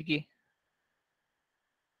point ആയിട്ട് എഴുതിക്കേ.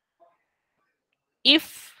 If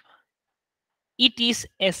it is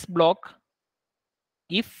S block,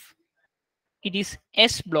 if it is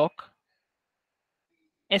S block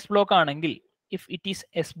ആണെങ്കിൽ, if it is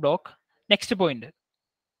S block, next point,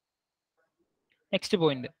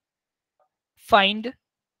 find,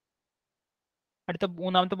 അടുത്ത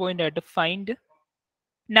മൂന്നാമത്തെ പോയിന്റ് ആയിട്ട് find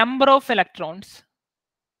number of electrons,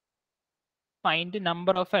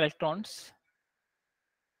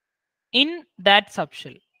 in that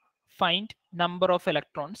subshell, find number of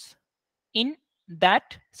electrons in that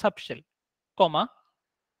subshell, comma,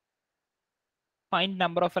 find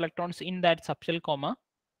number of electrons in that subshell, comma,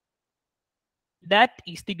 that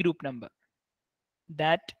is the group number.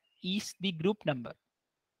 That is the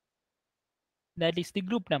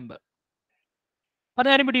group number.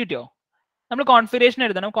 പറഞ്ഞ കാര്യം പിടികിട്ടിയോ? നമ്മൾ configuration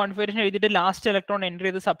എഴുതണം. Configuration എഴുതിയിട്ട് last electron enter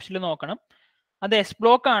ചെയ്ത് subshell നോക്കണം. അത് S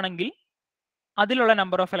block ആണെങ്കിൽ അതിലുള്ള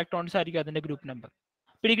നമ്പർ ഓഫ് ഇലക്ട്രോൺസ് ആയിരിക്കും അതിന്റെ ഗ്രൂപ്പ് നമ്പർ.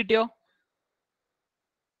 പിടികിട്ടിയോ?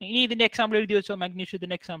 ഇനി ഇതിന്റെ എക്സാമ്പിൾ എഴുതി വെച്ചോ.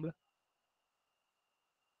 മാഗ്നീഷ്യത്തിന്റെ എക്സാമ്പിൾ,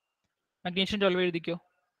 മാഗ്നീഷ്യം 12 എഴുതിക്കോ.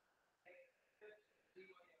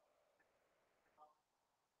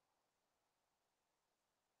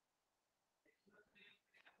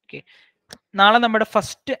 ഓക്കെ, നാളെ നമ്മുടെ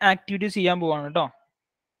ഫസ്റ്റ് ആക്ടിവിറ്റീസ് ചെയ്യാൻ പോവാണ് കേട്ടോ.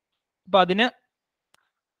 അപ്പൊ അതിന്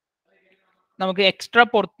നമുക്ക് എക്സ്ട്രാ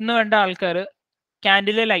പുറത്തുനിന്ന് വേണ്ട ആൾക്കാർ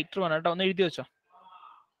ക്യാൻഡിലെ ലൈറ്റർ വേണം കേട്ടോ. ഒന്ന് എഴുതി വെച്ചോ.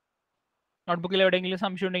 നോട്ട്ബുക്കിൽ എവിടെയെങ്കിലും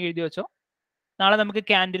സംശയം ഉണ്ടെങ്കിൽ എഴുതി വെച്ചോ. നാളെ നമുക്ക്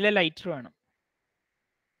ക്യാൻഡിലെ ലൈറ്റർ വേണം.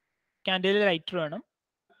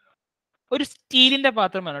 ഒരു സ്റ്റീലിന്റെ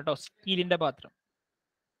പാത്രം വേണം കേട്ടോ. സ്റ്റീലിന്റെ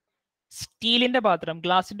പാത്രം,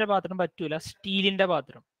 ഗ്ലാസിന്റെ പാത്രം പറ്റൂല. സ്റ്റീലിന്റെ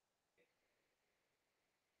പാത്രം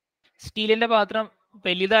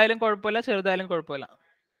വലുതായാലും കുഴപ്പമില്ല, ചെറുതായാലും കുഴപ്പമില്ല.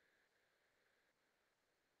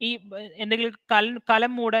 ഈ എന്തെങ്കിലും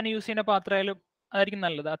കലം മൂടാൻ യൂസ് ചെയ്യുന്ന പാത്രമായാലും അതായിരിക്കും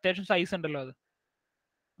നല്ലത്. അത്യാവശ്യം സൈസ് ഉണ്ടല്ലോ, അത്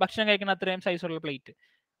ഭക്ഷണം കഴിക്കുന്ന അത്രയും സൈസുള്ള പ്ലേറ്റ്.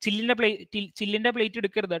 ചില്ലിന്റെ പ്ലേറ്റ്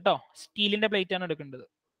എടുക്കരുത് കേട്ടോ. സ്റ്റീലിന്റെ പ്ലേറ്റ് ആണ് എടുക്കേണ്ടത്.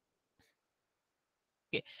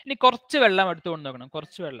 ഓക്കെ, ഇനി കുറച്ച് വെള്ളം എടുത്തു കൊണ്ട് നോക്കണം.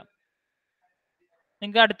 കുറച്ച് വെള്ളം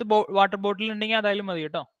നിങ്ങൾക്ക് അടുത്ത് വാട്ടർ ബോട്ടിൽ ഉണ്ടെങ്കിൽ അതായാലും മതി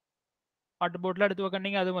കേട്ടോ. വാട്ടർ ബോട്ടിൽ എടുത്ത്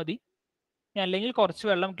വെക്കണമെങ്കിൽ അത് മതി. അല്ലെങ്കിൽ കുറച്ച്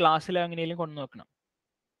വെള്ളം ഗ്ലാസ്സിൽ എങ്ങനെയും കൊണ്ടു നോക്കണം.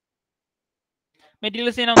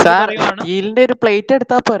 മെറ്റീരിയൽസ് ഞാൻ പറയുവാണ്. സ്റ്റീലിന്റെ ഒരു പ്ലേറ്റ്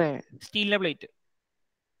എടുത്താ പോരെ? സ്റ്റീലിന്റെ പ്ലേറ്റ്.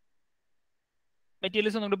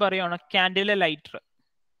 മെറ്റീരിയൽസ് ഒന്നുകൂടി പറയുവാണ്. ക്യാൻഡിലെ ലൈറ്റർ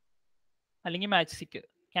അല്ലെങ്കിൽ match stick.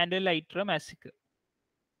 ക്യാൻഡിലെ lighter, match stick.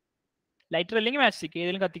 Lighter അല്ലെങ്കിൽ മാച്ച് സ്റ്റിക്ക്,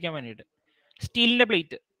 ഏതെങ്കിലും കത്തിക്കാൻ വേണ്ടിയിട്ട്. സ്റ്റീലിന്റെ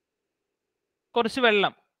പ്ലേറ്റ്, കുറച്ച്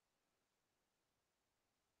വെള്ളം.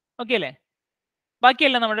 ഓക്കെ അല്ലേ?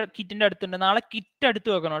 ബാക്കിയെല്ലാം നമ്മുടെ കിറ്റിന്റെ അടുത്തുണ്ട്. നാളെ കിറ്റ് അടുത്ത്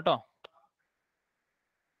വെക്കണം കേട്ടോ.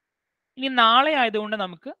 ഇനി നാളെ ആയതുകൊണ്ട്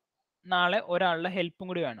നമുക്ക് നാളെ ഒരാളുടെ ഹെൽപ്പും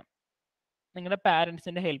കൂടി വേണം. നിങ്ങളുടെ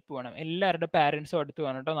പാരൻസിന്റെ ഹെൽപ്പ് വേണം. എല്ലാവരുടെ പാരൻസും അടുത്ത്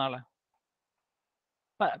വേണം കേട്ടോ. നാളെ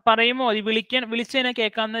പറയുമ്പോൾ വിളിച്ചതിനെ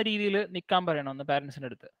കേൾക്കാവുന്ന രീതിയിൽ നിൽക്കാൻ പറയണം ഒന്ന് പാരൻസിന്റെ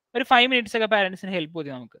അടുത്ത്. ഒരു 5 minutes ഒക്കെ പാരൻസിന് ഹെൽപ്പ് മതി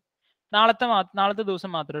നമുക്ക്. നാളത്തെ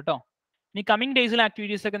ദിവസം മാത്രം കേട്ടോ. ഇനി കമ്മിങ് ഡേയ്സിലെ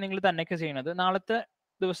ആക്ടിവിറ്റീസ് ഒക്കെ നിങ്ങൾ തന്നെയൊക്കെ ചെയ്യണത്. നാളത്തെ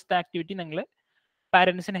ദിവസത്തെ ആക്ടിവിറ്റി നിങ്ങൾ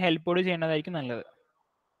പാരൻസിന് ഹെൽപ്പോട് ചെയ്യണതായിരിക്കും നല്ലത്.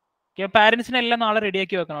 ഓക്കെ, പാരൻസിനെല്ലാം നാളെ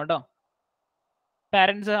റെഡിയാക്കി വെക്കണം കേട്ടോ.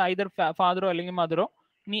 പാരൻസ് ഐദർ ഫാദറോ അല്ലെങ്കിൽ മദറോ.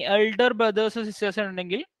 ഇനി എൽഡർ ബ്രദേഴ്സോ സിസ്റ്റേഴ്സോ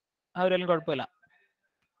ഉണ്ടെങ്കിൽ അവരെല്ലാം കുഴപ്പമില്ല.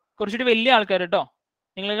 കുറച്ചുകൂടി വലിയ ആൾക്കാർ കേട്ടോ.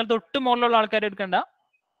 നിങ്ങൾ തൊട്ട് മുകളിലുള്ള ആൾക്കാർ എടുക്കണ്ട.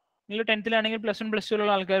 നിങ്ങൾ 10th ആണെങ്കിൽ +1 +2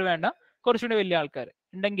 ഉള്ള ആൾക്കാർ വേണ്ട. കുറച്ചുകൂടി വലിയ ആൾക്കാർ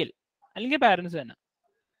ഉണ്ടെങ്കിൽ, അല്ലെങ്കിൽ പാരൻസ് തന്നെ.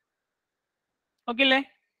 ഓക്കെ അല്ലേ?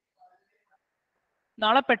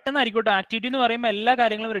 നാളെ പെട്ടെന്നായിരിക്കോട്ടെ. ആക്ടിവിറ്റി എന്ന് പറയുമ്പോൾ എല്ലാ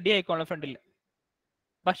കാര്യങ്ങളും റെഡി ആയിക്കോളാം ഫ്രണ്ടിൽ.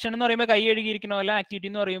 ഭക്ഷണം എന്ന് പറയുമ്പോൾ കൈ കഴുകിയിരിക്കണമല്ല. ആക്ടിവിറ്റി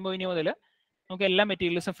എന്ന് പറയുമ്പോൾ ഇനി മുതൽ നമുക്ക് എല്ലാ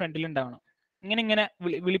മെറ്റീരിയൽസും ഫ്രണ്ടിൽ ഉണ്ടാവണം. ഇങ്ങനെ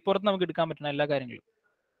വിളിപ്പുറത്ത് നമുക്ക് എടുക്കാൻ പറ്റണം എല്ലാ കാര്യങ്ങളും.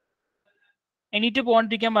 എണീറ്റ്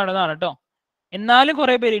പോകാണ്ടിരിക്കാൻ പാടുന്നതാണ് കേട്ടോ. എന്നാലും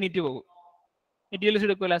കുറെ പേര് എണീറ്റ് പോകും. മെറ്റീരിയൽസ്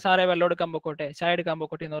എടുക്കൂല. സാറേ വെള്ളം എടുക്കാൻ പോക്കോട്ടെ, ചായ എടുക്കാൻ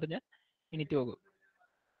പോക്കോട്ടെ എന്ന് പറഞ്ഞ് എണീറ്റ് പോകും.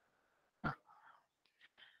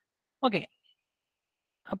 ഓക്കെ,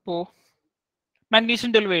 അപ്പോ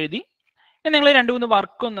മാഗ്നീഷ്യം 12 എഴുതി. നിങ്ങൾ 2-3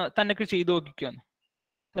 വർക്ക് ഒന്ന് തന്നെ ചെയ്തു നോക്കിക്കോന്ന്.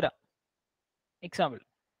 തരാം എക്സാമ്പിൾ.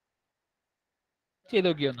 ചെയ്തു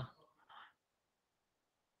നോക്കിയോന്ന്.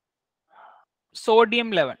 സോഡിയം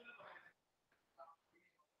 11,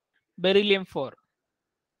 ബെറിലിയം 4,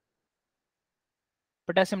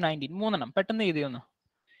 പൊട്ടാസ്യം 19 മൂന്നെണ്ണം പെട്ടെന്ന് എഴുതിയൊന്ന്.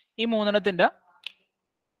 ഈ മൂന്നെണ്ണത്തിന്റെ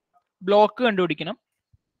ബ്ലോക്ക് കണ്ടുപിടിക്കണം,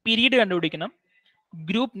 പീരീഡ് കണ്ടുപിടിക്കണം,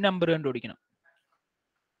 ഗ്രൂപ്പ് നമ്പർ കണ്ടുപിടിക്കണം.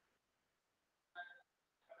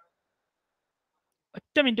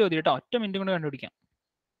 ഒറ്റ മിനിറ്റ് മതി കേട്ടോ, ഒറ്റ മിനിറ്റ് കൊണ്ട് കണ്ടുപിടിക്കാം.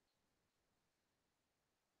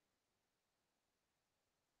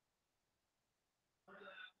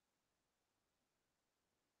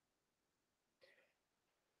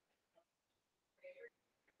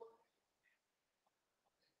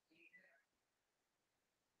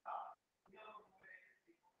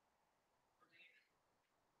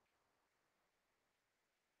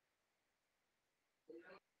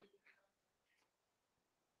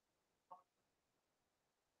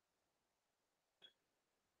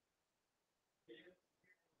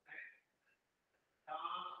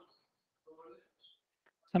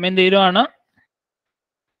 സമയം തീരുവാണ്.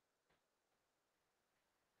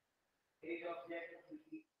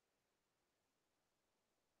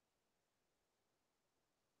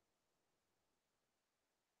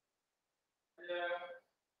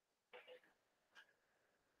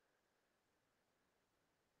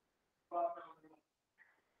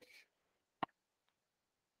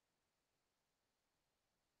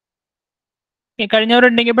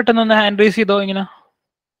 കഴിഞ്ഞവരുണ്ടെങ്കിൽ പെട്ടെന്ന് ഒന്ന് ഹാൻഡ് റേസ് ചെയ്തോ. ഇങ്ങനെ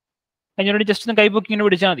കഴിഞ്ഞവരോട് ജസ്റ്റ് ഒന്ന് കൈപ്പൊക്കി ഇങ്ങനെ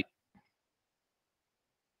പിടിച്ചാൽ മതി.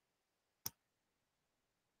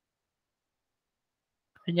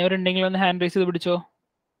 കഴിഞ്ഞവരുണ്ടെങ്കിൽ ഒന്ന് ഹാൻഡ് റേസ് ചെയ്ത് പിടിച്ചോ.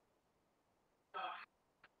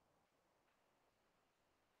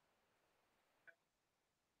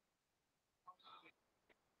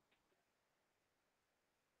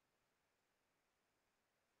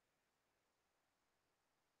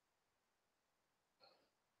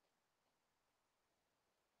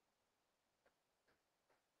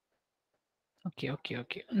 ഓക്കെ ഓക്കെ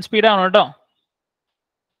ഓക്കെ, സ്പീഡ് ആണോ കേട്ടോ.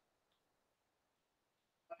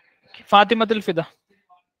 ഫാത്തിമത്തുൽ ഫിദ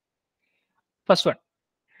ഫസ്റ്റ് വൺ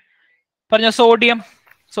പറഞ്ഞോ. സോഡിയം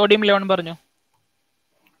 11 പറഞ്ഞു.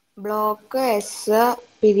 Block S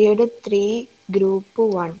period 3 group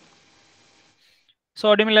 1.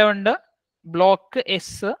 Sodium 11 block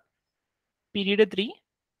S period 3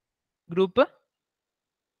 group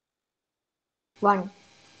 1.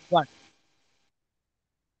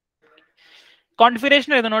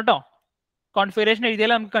 Configuration എഴുതണം കേട്ടോ. കോൺഫിഗറേഷൻ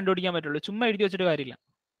എഴുതിയാലേ നമുക്ക് കണ്ടുപിടിക്കാൻ പറ്റുള്ളൂ, ചുമ്മാ എഴുതി വെച്ചിട്ട് കാര്യമില്ല.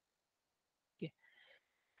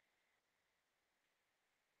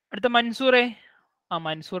 അടുത്ത മൻസൂറേ.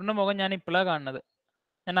 മൻസൂറിന്റെ മുഖം ഞാൻ ഇപ്പോഴാണ് കാണുന്നത്.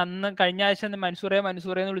 ഞാൻ അന്ന് കഴിഞ്ഞ ആഴ്ച മൻസൂറെ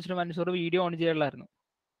എന്ന് വിളിച്ചിട്ട് മൻസൂർ വീഡിയോ ഓൺ ചെയ്യാറുള്ളായിരുന്നു.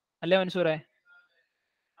 അല്ലേ മൻസൂറെ?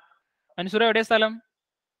 മൻസൂർ എവിടെയാ സ്ഥലം?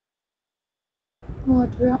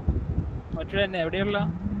 മറ്റു തന്നെ എവിടെയുള്ള?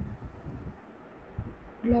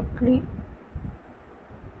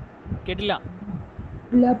 കേട്ടില്ല.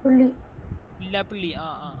 ഇല്ലാപ്പള്ളി.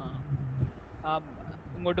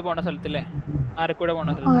 ഇങ്ങോട്ട് പോണ സ്ഥലത്തല്ലേ, ആരക്കൂടെ പോണ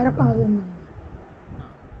സ്ഥലത്ത്.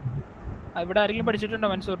 ഇവിടെ ആരെങ്കിലും പഠിച്ചിട്ടുണ്ടോ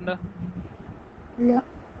മൻസൂറിന്റെ?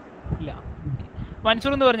 ഇല്ല.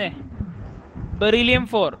 മൻസൂർ എന്ന് പറഞ്ഞേ. Beryllium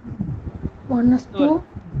 4 1s2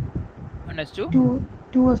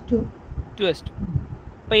 2s2.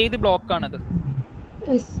 അപ്പൊ ഏത് ബ്ലോക്ക് ആണത്?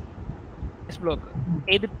 S block.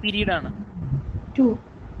 ഏത് പീരീഡ് ആണ്? 2.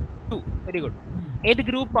 Very good. ഏത്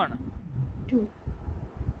ഗ്രൂപ്പ് ആണ്? 2.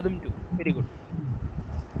 അതും 2. Very good.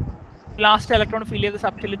 ലാസ്റ്റ് ഇലക്ട്രോൺ ഫിൽ ചെയ്ത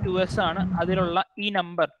സബ്ഷെല്ലിൽ 2s ആണ്. അതിലുള്ള ഈ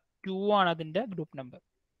നമ്പർ 2 ആണ് അതിന്റെ group number.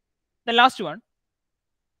 The last one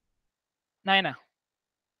 9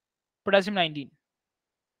 potassium 19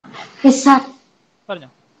 പറഞ്ഞോ.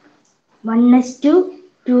 1s2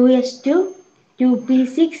 2s2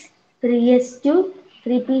 2p6 3s2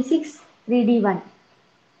 3p6 3d1.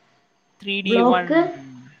 3d1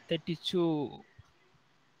 തെറ്റിച്ചു.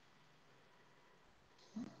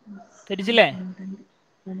 തെറ്റിച്ചില്ലേ?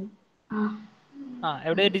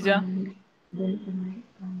 എവിടെ തെറ്റിച്ച?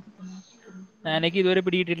 എനിക്ക് ഇതുവരെ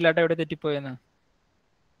പിടിയിട്ടിട്ടില്ല കേട്ടോ എവിടെ തെറ്റിപ്പോയെന്ന്.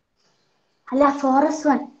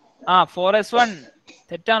 4s1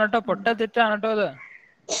 തെറ്റാണ് കേട്ടോ, പൊട്ട തെറ്റാണ് കേട്ടോ അത്.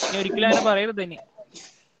 നീ ഒരിക്കലും അങ്ങനെ പറയരുത് ഇനി.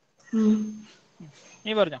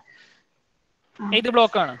 നീ പറഞ്ഞോ. ഏത്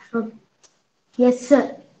ബ്ലോക്ക് ആണ്?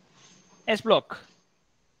 S block.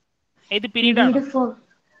 ഏത് പീരീഡ് ആണ്?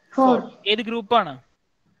 4. ഏത് ഗ്രൂപ്പ് ആണ്?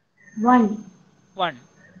 1.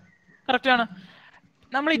 കറക്റ്റ് ആണ്.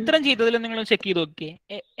 നമ്മൾ ഇത്രയും ചെയ്തതിൽ നിങ്ങൾ ചെക്ക് ചെയ്ത്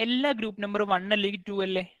നോക്കിയേ, എല്ലാ ഗ്രൂപ്പ് നമ്പർ 1 അല്ലെങ്കിൽ 2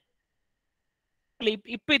 അല്ലേ?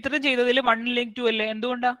 ഇപ്പൊ ഇത്രയും ചെയ്തതിൽ 1 അല്ലെങ്കിൽ 2 അല്ലേ?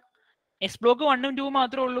 എന്തുകൊണ്ടാ? എസ് ബ്ലോക്ക് 1ഉം 2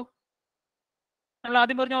 മാത്രമേ ഉള്ളൂ. നമ്മൾ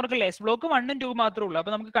ആദ്യം പറഞ്ഞ ഓർക്കല്ലേ, എസ് ബ്ലോക്ക് 1ഉം 2 മാത്രമേ ഉള്ളൂ.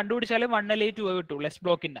 അപ്പൊ നമുക്ക് കണ്ടുപിടിച്ചാലേ 1 അല്ലെങ്കിൽ 2 കിട്ടുള്ളൂ എസ്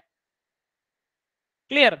ബ്ലോക്കിന്റെ.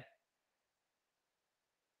 Clear?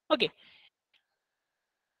 Okay.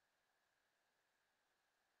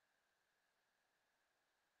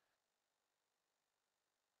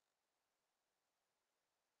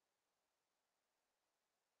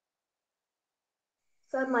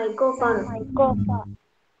 Sir, mic off ആണ്.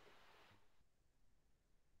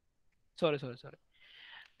 സോറി.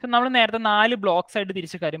 നമ്മൾ നേരത്തെ 4 ബ്ലോക്സ് ആയിട്ട്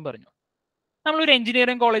തിരിച്ച കാര്യം പറഞ്ഞു. നമ്മളൊരു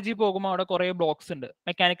എഞ്ചിനീയറിംഗ് കോളേജിൽ പോകുമ്പോൾ അവിടെ കുറേ ബ്ലോക്സ് ഉണ്ട്.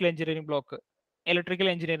 Mechanical engineering block, electrical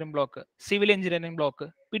engineering block, civil engineering block.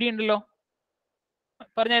 പിടിയുണ്ടല്ലോ,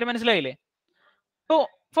 പറഞ്ഞാൽ മനസ്സിലായില്ലേ? ഇപ്പോൾ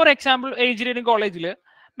ഫോർ എക്സാമ്പിൾ എഞ്ചിനീയറിംഗ് കോളേജിൽ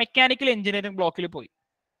മെക്കാനിക്കൽ എഞ്ചിനീയറിംഗ് ബ്ലോക്കിൽ പോയി.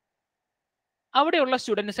 അവിടെയുള്ള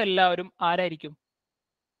സ്റ്റുഡൻസ് എല്ലാവരും ആരായിരിക്കും?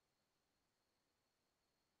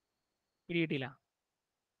 പിടിയിട്ടില്ല.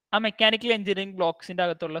 ആ മെക്കാനിക്കൽ എഞ്ചിനീയറിംഗ് ബ്ലോക്സിന്റെ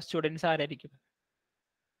അകത്തുള്ള സ്റ്റുഡൻസ് ആരായിരിക്കും?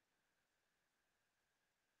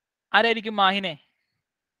 മാഹിനെ?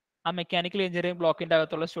 ആ മെക്കാനിക്കൽ എഞ്ചിനീയറിംഗ് ബ്ലോക്കിന്റെ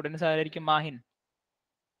അകത്തുള്ള സ്റ്റുഡൻസ് ആരായിരിക്കും? മാഹിൻ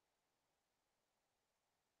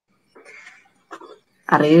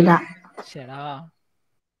അറിയില്ല. ശരാ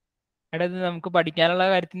എടാ, ഇത് നമുക്ക് പഠിക്കാനുള്ള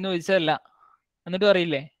കാര്യത്തിൽ നിന്ന് ചോദിച്ചതല്ല, എന്നിട്ട്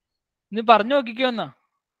അറിയില്ലേ? ഇന്ന് പറഞ്ഞു നോക്കിക്കോ. എന്നാ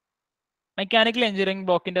മെക്കാനിക്കൽ എഞ്ചിനീയറിംഗ്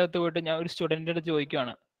ബ്ലോക്കിന്റെ അകത്ത് പോയിട്ട് ഞാൻ ഒരു സ്റ്റുഡന്റിന്റെ അടുത്ത്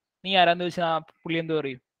ചോദിക്കുവാണ്, നീ ആരാന്ന് ചോദിച്ചാൽ ആ പുള്ളി എന്ത്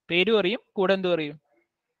പറയും? പേര് പറയും, കൂടെ എന്ത് പറയും?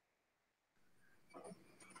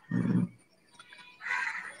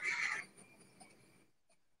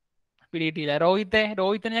 പിടിയിട്ടില്ല.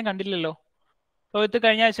 രോഹിത്തിനെ ഞാൻ കണ്ടില്ലല്ലോ. രോഹിത്ത്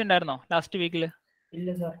കഴിഞ്ഞ ആഴ്ച ഉണ്ടായിരുന്നോ? ലാസ്റ്റ് വീക്കില്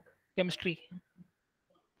കെമിസ്ട്രി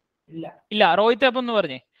ഇല്ല. രോഹിത്ത് അപ്പം ഒന്ന്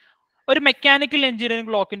പറഞ്ഞേ, ഒരു മെക്കാനിക്കൽ എഞ്ചിനീയറിംഗ്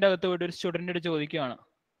ബ്ലോക്കിന്റെ അകത്ത് പോയിട്ട് ഒരു സ്റ്റുഡന്റിനോട് ചോദിക്കുകയാണ്,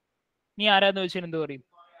 നീ ആരാന്ന് ചോദിച്ചാൽ എന്ത് പറയും?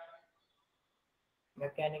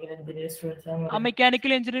 ആ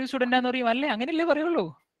മെക്കാനിക്കൽ എഞ്ചിനീയറിംഗ് സ്റ്റുഡന്റ് ആണെന്ന് പറയും അല്ലേ? അങ്ങനെയല്ലേ പറയുള്ളൂ.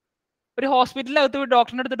 ഒരു ഹോസ്പിറ്റലിനകത്ത് പോയി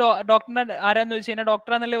ഡോക്ടറിന്റെ അടുത്ത് ഡോക്ടറിനെ ആരാന്ന് ചോദിച്ചു കഴിഞ്ഞാൽ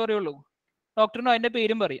ഡോക്ടറാന്നല്ലേ പറയുള്ളൂ. ഡോക്ടറിനോ അതിന്റെ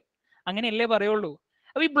പേരും പറയും. അങ്ങനെയല്ലേ പറയുള്ളൂ.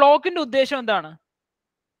 അപ്പൊ ഈ ബ്ലോക്കിന്റെ ഉദ്ദേശം എന്താണ്?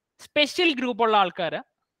 സ്പെഷ്യൽ ഗ്രൂപ്പുള്ള ആൾക്കാരെ,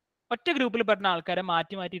 ഒറ്റ ഗ്രൂപ്പിൽ പെടുന്ന ആൾക്കാരെ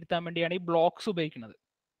മാറ്റി ഇരുത്താൻ വേണ്ടിയാണ് ഈ ബ്ലോക്സ് ഉപയോഗിക്കുന്നത്.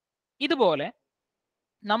 ഇതുപോലെ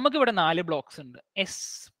നമുക്കിവിടെ 4 ബ്ലോക്സ് ഉണ്ട്, എസ്,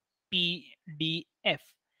 പി, ഡി, എഫ്.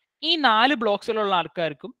 ഈ 4 ബ്ലോക്സിലുള്ള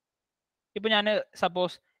ആൾക്കാർക്കും ഇപ്പൊ ഞാൻ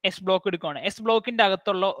സപ്പോസ് എസ് ബ്ലോക്ക് എടുക്കുവാണ്. എസ് ബ്ലോക്കിന്റെ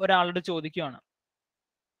അകത്തുള്ള ഒരാളോട് ചോദിക്കുവാണ്,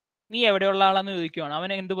 നീ എവിടെയുള്ള ആളാന്ന് ചോദിക്കുവാണ്. അവൻ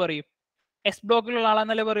എന്ത് പറയും? എസ് ബ്ലോക്കിലുള്ള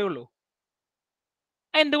ആളാന്നല്ലേ പറയുള്ളൂ.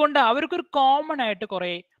 എന്തുകൊണ്ടാണ്? അവർക്കൊരു കോമൺ ആയിട്ട്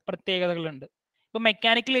കുറെ പ്രത്യേകതകളുണ്ട്. ഇപ്പൊ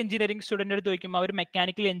മെക്കാനിക്കൽ എഞ്ചിനീയറിംഗ് സ്റ്റുഡന്റ് എടുത്ത് ചോദിക്കുമ്പോൾ അവർ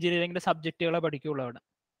മെക്കാനിക്കൽ എഞ്ചിനീയറിംഗിന്റെ സബ്ജക്റ്റുകളെ പഠിക്കുള്ളൂ. അവിടെ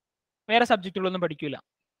വേറെ സബ്ജക്റ്റുകളൊന്നും പഠിക്കില്ല.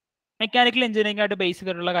 മെക്കാനിക്കൽ എഞ്ചിനീയറിംഗ് ആയിട്ട് ബേസ്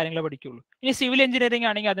ചെയ്തിട്ടുള്ള കാര്യങ്ങൾ പഠിക്കുള്ളൂ. ഇനി സിവിൽ എഞ്ചിനീയറിംഗ്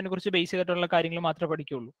ആണെങ്കിൽ അതിനെക്കുറിച്ച് ബേസ് ചെയ്തിട്ടുള്ള കാര്യങ്ങൾ മാത്രമേ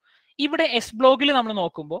പഠിക്കുള്ളൂ. ഇവിടെ എസ് ബ്ലോക്കിൽ നമ്മൾ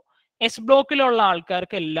നോക്കുമ്പോൾ എസ് ബ്ലോക്കിലുള്ള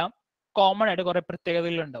ആൾക്കാർക്കെല്ലാം കോമൺ ആയിട്ട് കുറെ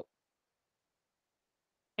പ്രത്യേകതകൾ ഉണ്ടാവും.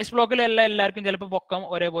 എസ് ബ്ലോക്കിലെല്ലാം എല്ലാവർക്കും ചിലപ്പോൾ പൊക്കം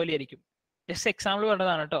ഒരേപോലെ ആയിരിക്കും. ജസ്റ്റ് എക്സാമ്പിൾ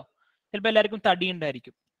പറഞ്ഞതാണ് കേട്ടോ. ചിലപ്പോൾ എല്ലാവർക്കും തടി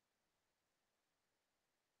ഉണ്ടായിരിക്കും.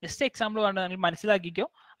 ജസ്റ്റ് എക്സാമ്പിൾ പറഞ്ഞാൽ മനസ്സിലാക്കിക്കോ.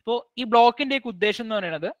 അപ്പോൾ ഈ ബ്ലോക്കിന്റെ ഉദ്ദേശം എന്ന്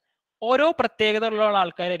പറയുന്നത് ഓരോ പ്രത്യേകതയുള്ള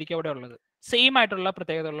ആൾക്കാരായിരിക്കും അവിടെ ഉള്ളത്, സെയിം ആയിട്ടുള്ള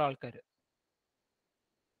പ്രത്യേകതയുള്ള ആൾക്കാർ.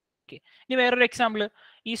 ഓക്കെ, ഇനി വേറൊരു എക്സാമ്പിൾ,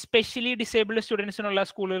 ഈ സ്പെഷ്യലി ഡിസേബിൾഡ് സ്റ്റുഡൻസിനുള്ള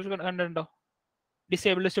സ്കൂളുകൾ കണ്ടിട്ടുണ്ടോ?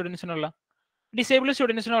 ഡിസേബിൾഡ് സ്റ്റുഡൻസിനുള്ള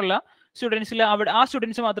സ്റ്റുഡൻസിൽ അവിടെ ആ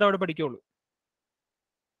സ്റ്റുഡൻസ് മാത്രമേ അവിടെ പഠിക്കുള്ളൂ.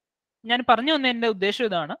 ഞാൻ പറഞ്ഞു വന്നതിന്റെ ഉദ്ദേശം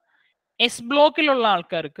ഇതാണ്, എസ് ബ്ലോക്കിലുള്ള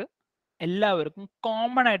ആൾക്കാർക്ക് എല്ലാവർക്കും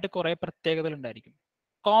കോമൺ ആയിട്ട് കുറെ പ്രത്യേകതകൾ ഉണ്ടായിരിക്കും.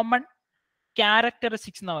 കോമൺ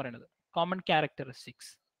ക്യാരക്ടറിസ്റ്റിക്സ് എന്ന് പറയുന്നത്, കോമൺ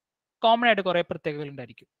ആയിട്ട് കുറെ പ്രത്യേകതകൾ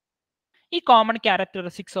ഉണ്ടായിരിക്കും. ഈ common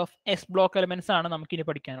characteristics of S block elements ആണ് നമുക്ക് ഇനി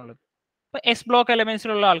പഠിക്കാനുള്ളത്. അപ്പൊ എസ് ബ്ലോക്ക്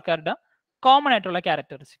എലമെന്റ്സിലുള്ള ആൾക്കാരുടെ കോമൺ ആയിട്ടുള്ള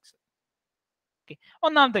ക്യാരക്ടറിസ്റ്റിക്സ്. ഓക്കെ,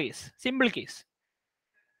 ഒന്നാമത്തെ കേസ്, സിമ്പിൾ കേസ്.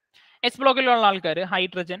 എസ് ബ്ലോക്കിലുള്ള ആൾക്കാർ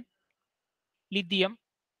hydrogen, lithium,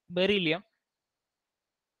 beryllium,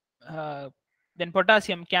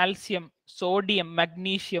 potassium, calcium, sodium,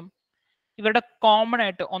 magnesium. ഇവരുടെ കോമൺ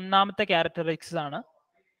ആയിട്ട് ഒന്നാമത്തെ ക്യാരക്ടറിസ്റ്റിക്സ് ആണ്,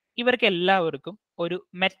 ഇവർക്ക് എല്ലാവർക്കും ഒരു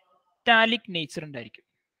മെറ്റാലിക് നേച്ചർ ഉണ്ടായിരിക്കും.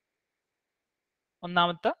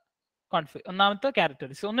 ഒന്നാമത്തെ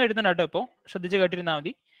ക്യാരക്ടറിസ്റ്റിക്സ് ഒന്നും എഴുതണ്ട കേട്ടോ, ഇപ്പോൾ ശ്രദ്ധിച്ച് കേട്ടിരുന്നാൽ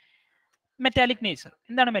മതി. Metallic nature.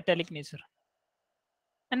 എന്താണ് മെറ്റാലിക് നേച്ചർ?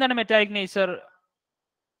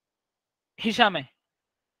 ഹിഷാമേ,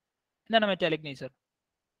 എന്താണ് മെറ്റാലിക് നേച്ചർ?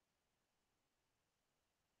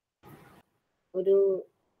 ഒരു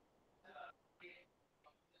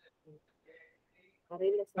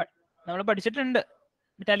നമ്മൾ പഠിച്ചിട്ടുണ്ട്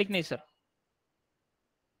മെറ്റാലിക് നേച്ചർ.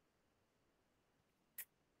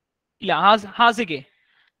 ഇല്ല, ഹാസികെ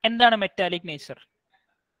എന്താണ് മെറ്റാലിക് നേച്ചർ?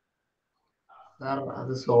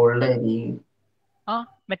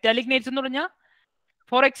 മെറ്റാലിക് നേച്ചർ എന്ന് പറഞ്ഞാൽ,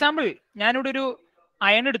 ഫോർ എക്സാമ്പിൾ ഞാനിവിടെ ഒരു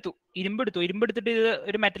അയൺ എടുത്തു, ഇരുമ്പെടുത്തിട്ട് ഇത്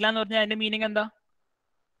ഒരു മെറ്റലാന്ന് പറഞ്ഞാൽ അതിന്റെ മീനിങ് എന്താ?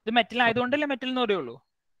 ഇത് മെറ്റൽ ആയതുകൊണ്ടല്ലേ മെറ്റൽ എന്ന് പറയുള്ളൂ,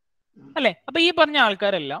 അല്ലെ? അപ്പൊ ഈ പറഞ്ഞ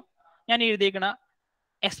ആൾക്കാരെല്ലാം, ഞാൻ എഴുതിയേക്കണ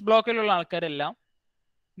എസ് ബ്ലോക്കിലുള്ള ആൾക്കാരെല്ലാം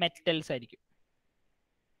മെറ്റൽസ് ആയിരിക്കും.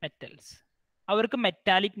 അവർക്ക്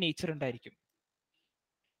മെറ്റാലിക് നേച്ചർ ഉണ്ടായിരിക്കും.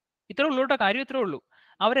 ഇത്രേ ഉള്ളൂ കേട്ടോ, കാര്യം ഇത്രേ ഉള്ളൂ.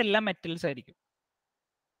 അവരെല്ലാം മെറ്റൽസ് ആയിരിക്കും.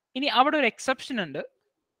 ഇനി അവിടെ ഒരു എക്സെപ്ഷൻ ഉണ്ട്.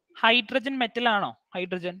 ഹൈഡ്രജൻ മെറ്റൽ ആണോ?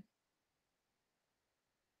 ഹൈഡ്രജൻ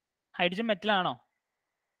മെറ്റൽ ആണോ?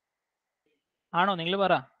 ആണോ? നിങ്ങൾ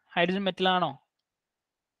പറ, ഹൈഡ്രജൻ മെറ്റൽ ആണോ?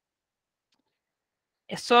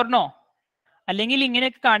 Yes or no? അല്ലെങ്കിൽ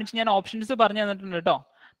ഇങ്ങനെയൊക്കെ കാണിച്ച് ഞാൻ ഓപ്ഷൻസ് പറഞ്ഞു തന്നിട്ടുണ്ട് കേട്ടോ.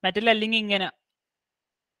 മെറ്റൽ അല്ലെങ്കിൽ ഇങ്ങനെ,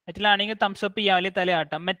 മെറ്റൽ ആണെങ്കിൽ തംസപ്പ് ചെയ്യാം, അല്ലെങ്കിൽ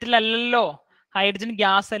തലയാട്ടാം. മെറ്റൽ അല്ലല്ലോ, ഹൈഡ്രജൻ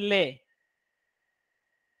ഗ്യാസ് അല്ലേ?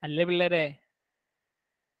 അല്ലേ പിള്ളേരെ?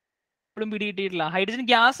 ഇപ്പോഴും പിടികിട്ടിയിട്ടില്ല. ഹൈഡ്രജൻ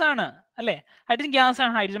ഗ്യാസ് ആണ് അല്ലേ? ഹൈഡ്രജൻ ഗ്യാസ്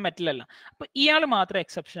ആണ്, ഹൈഡ്രജൻ മെറ്റൽ അല്ല. അപ്പൊ ഇയാൾ മാത്രം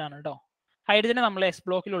എക്സെപ്ഷൻ ആണ് കേട്ടോ. ഹൈഡ്രജനെ നമ്മൾ എസ്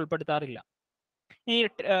ബ്ലോക്കിൽ ഉൾപ്പെടുത്താറില്ല. ഈ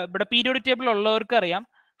ഇവിടെ പീരിയോഡിക് ടേബിൾ ഉള്ളവർക്ക് അറിയാം,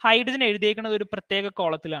 ഹൈഡ്രജൻ എഴുതിയേക്കുന്നത് ഒരു പ്രത്യേക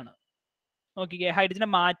കോളത്തിലാണ്. നോക്കിക്കേ, ഹൈഡ്രജനെ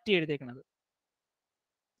മാറ്റി എഴുതിയേക്കുന്നത്.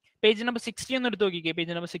 പേജ് നമ്പർ 16 ഒന്ന് എടുത്ത് നോക്കിക്കേ.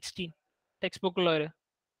 പേജ് നമ്പർ 16 ടെക്സ്റ്റ് ബുക്ക് ഉള്ളവർ,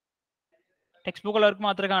 ടെക്സ്റ്റ് ബുക്ക് ഉള്ളവർക്ക്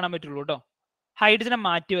മാത്രമേ കാണാൻ പറ്റുള്ളൂ കേട്ടോ. ഹൈഡ്രജനെ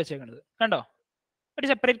മാറ്റി വെച്ചേക്കുന്നത് കണ്ടോ, ഒരു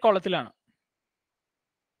സെപ്പറേറ്റ് കോളത്തിലാണ്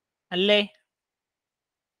അല്ലേ?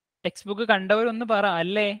 ടെക്സ്റ്റ് ബുക്ക് കണ്ടവരൊന്ന് പറ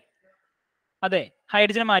അല്ലേ? അതെ,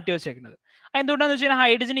 ഹൈഡ്രജനെ മാറ്റി വെച്ചേക്കുന്നത്. എന്തുകൊണ്ടാന്ന് വെച്ച് കഴിഞ്ഞാൽ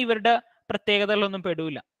ഹൈഡ്രജൻ ഇവരുടെ പ്രത്യേകതകളൊന്നും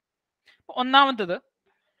പെടൂല. ഒന്നാമത്തത്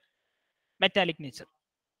മെറ്റാലിക് നേച്ചർ.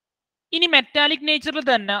 ഇനി മെറ്റാലിക് നേച്ചറിൽ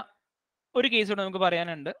തന്നെ ഒരു കേസ് കൂടെ നമുക്ക്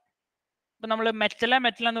പറയാനുണ്ട്. ഇപ്പൊ നമ്മൾ മെറ്റല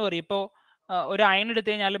എന്ന് പറയും. ഇപ്പോൾ ഒരു അയൺ എടുത്തു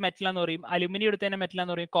കഴിഞ്ഞാൽ മെറ്റൽ എന്ന് പറയും, അലുമിനിയം എടുത്തു കഴിഞ്ഞാൽ മെറ്റൽ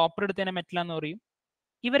എന്ന് പറയും, കോപ്പർ എടുത്തു കഴിഞ്ഞാൽ മെറ്റൽ എന്ന് പറയും.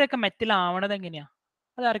 ഇവരൊക്കെ മെറ്റൽ ആവണത് എങ്ങനെയാ?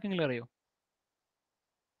 അത് ആർക്കെങ്കിലും അറിയോ?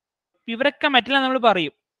 ഇവരൊക്കെ മെറ്റൽ നമ്മൾ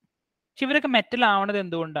പറയും, പക്ഷെ ഇവരൊക്കെ മെറ്റൽ ആവണത്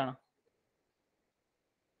എന്തുകൊണ്ടാണ്?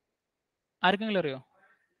 ആർക്കെങ്കിലും അറിയോ?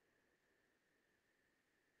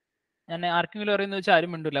 ഞാൻ ആർക്കെങ്കിലും അറിയുന്ന വെച്ചാൽ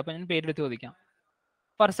ആരും മിണ്ടില്ല, അപ്പൊ ഞാൻ പേരെടുത്ത് ചോദിക്കാം.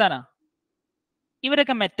 ഫർസാന,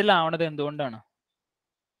 ഇവരൊക്കെ മെറ്റൽ ആവണത് എന്തുകൊണ്ടാണ്?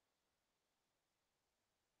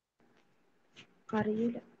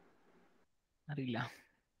 അറിയില്ല.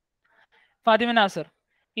 ഫാത്തിമ നാസർ,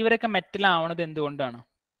 ഇവരൊക്കെ മെറ്റൽ ആവണത് എന്തുകൊണ്ടാണ്?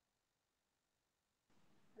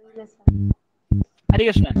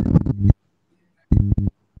 ഹരികൃഷ്ണൻ,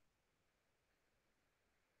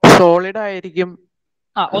 സോളിഡ് ആയിരിക്കും.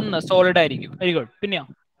 ഒന്ന് സോളിഡ് ആയിരിക്കും. Very good. പിന്നെയോ?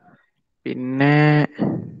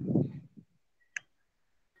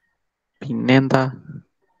 പിന്നെന്താ?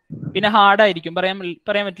 പിന്നെ ഹാർഡ് ആയിരിക്കും. പറയാൻ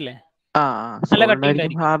പറ്റില്ലേ? നല്ല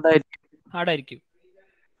കട്ടിയുണ്ടായിരിക്കും, ഹാർഡ് ആയിരിക്കും.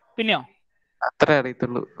 പിന്നെയോ? അത്രേ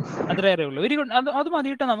അറിയത്തുള്ളൂ. അത്രേ അറിയുള്ളൂ. Very good. അത് മതി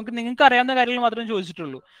കേട്ടോ. നിങ്ങൾക്ക് അറിയാവുന്ന കാര്യങ്ങൾ മാത്രമേ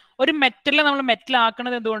ചോദിച്ചിട്ടുള്ളൂ. ഒരു മെറ്റലിനെ നമ്മൾ മെറ്റൽ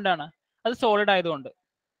ആക്കുന്നത് എന്തുകൊണ്ടാണ്? അത് സോളിഡ് ആയതുകൊണ്ട്,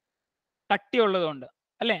 കട്ടിയുള്ളതുകൊണ്ട്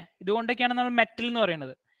അല്ലേ? ഇതുകൊണ്ടൊക്കെയാണ് നമ്മൾ മെറ്റൽ എന്ന്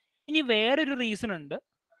പറയുന്നത്. ഇനി വേറൊരു റീസൺ ഉണ്ട്.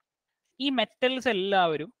 ഈ മെറ്റൽസ്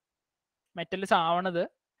എല്ലാവരും മെറ്റൽസ് ആവണത്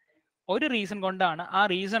ഒരു റീസൺ കൊണ്ടാണ്. ആ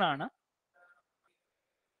റീസൺ ആണ്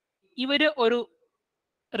ഇവര് ഒരു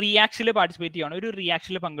റിയാക്ഷനിൽ പാർട്ടിസിപ്പേറ്റ് ചെയ്യുകയാണ്, ഒരു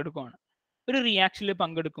റിയാക്ഷനിൽ പങ്കെടുക്കുകയാണ്. ഒരു റിയാക്ഷനിൽ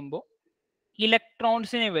പങ്കെടുക്കുമ്പോൾ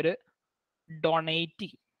ഇലക്ട്രോൺസിനെ ഇവര് ഡൊണേറ്റ്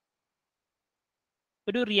ചെയ്യും.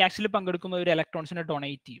 ഒരു റിയാക്ഷനിൽ പങ്കെടുക്കുമ്പോൾ ഒരു ഇലക്ട്രോൺസിനെ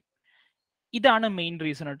ഡൊണേറ്റ് ചെയ്യും. ഇതാണ് മെയിൻ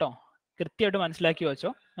റീസൺ കേട്ടോ. കൃത്യമായിട്ട് മനസ്സിലാക്കി വെച്ചോ.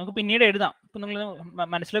 നമുക്ക് പിന്നീട് എഴുതാം. ഇപ്പൊ നിങ്ങൾ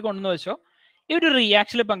മനസ്സിലേക്ക് കൊണ്ടുവന്ന് വെച്ചോ. ഈ ഒരു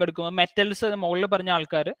റിയാക്ഷനിൽ പങ്കെടുക്കുമ്പോൾ മെറ്റൽസ് മുകളിൽ പറഞ്ഞ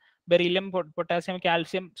ആൾക്കാർ, ബെറിലിയം, പൊട്ടാസ്യം,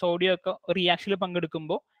 കാൽസ്യം, സോഡിയം ഒക്കെ റിയാക്ഷനിൽ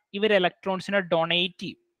പങ്കെടുക്കുമ്പോൾ ഇവർ ഇലക്ട്രോൺസിനെ ഡൊണേറ്റ്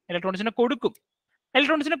ചെയ്യും, ഇലക്ട്രോൺസിനെ കൊടുക്കും.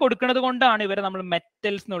 ഇലക്ട്രോൺസിനെ കൊടുക്കുന്നത് കൊണ്ടാണ് ഇവരെ നമ്മൾ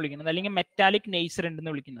മെറ്റൽസ് എന്ന് വിളിക്കുന്നത്, അല്ലെങ്കിൽ മെറ്റാലിക് നേച്ചർ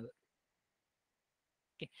ഉണ്ടെന്ന് വിളിക്കുന്നത്.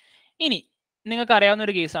 ഇനി നിങ്ങൾക്ക് അറിയാവുന്ന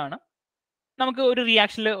ഒരു കേസാണ്, നമുക്ക് ഒരു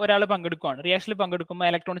റിയാക്ഷനിൽ ഒരാൾ പങ്കെടുക്കുകയാണ്. റിയാക്ഷനിൽ പങ്കെടുക്കുമ്പോൾ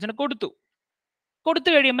ഇലക്ട്രോൺസിനെ കൊടുത്തു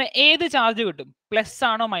കഴിയുമ്പോൾ ഏത് ചാർജ് കിട്ടും? പ്ലസ്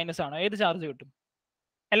ആണോ മൈനസ് ആണോ? ഏത് ചാർജ് കിട്ടും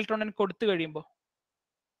ഇലക്ട്രോണിന് കൊടുത്തു കഴിയുമ്പോൾ?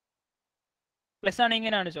 പ്ലസ് ആണെങ്കിൽ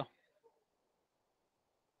ഇങ്ങനെ കാണിച്ചോ,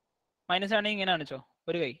 മൈനസ് ആണെങ്കിൽ ഇങ്ങനെ കാണിച്ചോ.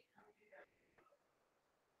 ഒരു കൈ.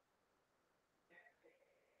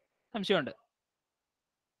 സംശയമുണ്ട്?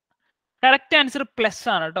 കറക്റ്റ് ആൻസർ പ്ലസ്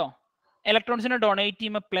ആണ് കേട്ടോ. ഇലക്ട്രോൺസിനെ ഡൊണേറ്റ്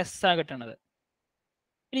ചെയ്യുമ്പോൾ പ്ലസ് ആണ് കിട്ടുന്നത്.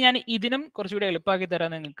 ഇനി ഞാൻ ഇതിനും കുറച്ചുകൂടി എളുപ്പമാക്കി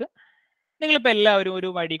തരാം നിങ്ങൾക്ക്. നിങ്ങളിപ്പോൾ എല്ലാവരും ഒരു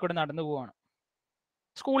വഴി കൂടെ നടന്നു പോവാണ്,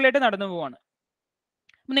 സ്കൂളിലേക്ക് നടന്നു പോവാണ്.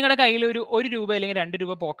 അപ്പം നിങ്ങളുടെ കയ്യിൽ ഒരു രൂപ അല്ലെങ്കിൽ 2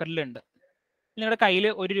 രൂപ പോക്കറ്റിലുണ്ട്. നിങ്ങളുടെ കയ്യിൽ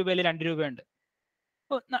 1 രൂപ അല്ലെങ്കിൽ 2 രൂപയുണ്ട്.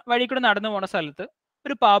 അപ്പോൾ വഴി കൂടെ നടന്നു പോകുന്ന സ്ഥലത്ത്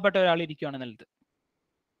ഒരു പാവപ്പെട്ട ഒരാൾ ഇരിക്കുകയാണ് നിലത്ത്.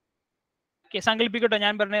 ഓക്കെ, സങ്കല്പിക്കട്ടോ,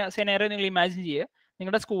 ഞാൻ പറഞ്ഞ സിനാരിയോ നിങ്ങൾ ഇമാജിൻ ചെയ്യുക.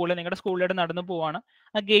 നിങ്ങളുടെ സ്കൂളിലേക്ക് നടന്നു പോവാണ്.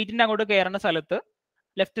 ആ ഗേറ്റിന്റെ അങ്ങോട്ട് കയറുന്ന സ്ഥലത്ത്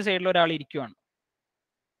ലെഫ്റ്റ് സൈഡിൽ ഒരാൾ ഇരിക്കുകയാണ്.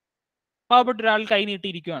 പാവപ്പെട്ട ഒരാൾ കൈ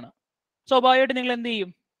നീട്ടിയിരിക്കുകയാണ്. സ്വാഭാവികമായിട്ട് നിങ്ങൾ എന്ത് ചെയ്യും?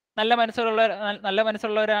 നല്ല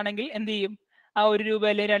മനസ്സുള്ളവരാണെങ്കിൽ എന്ത് ചെയ്യും? ആ 1 രൂപ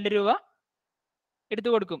അല്ലെങ്കിൽ 2 രൂപ എടുത്തു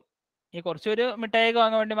കൊടുക്കും. ഈ കുറച്ചൊരു മിഠായി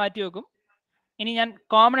വാങ്ങാൻ വേണ്ടി മാറ്റി വെക്കും. ഇനി ഞാൻ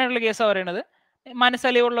കോമൺ ആയിട്ടുള്ള കേസാണ് പറയണത്.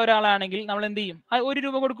 മനസ്സലിവുള്ള ഒരാളാണെങ്കിൽ നമ്മൾ എന്ത് ചെയ്യും? ആ 1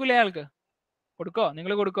 രൂപ കൊടുക്കൂലേ അയാൾക്ക്?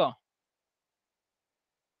 നിങ്ങൾ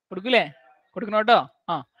കൊടുക്കൂലേ? കൊടുക്കണം കേട്ടോ.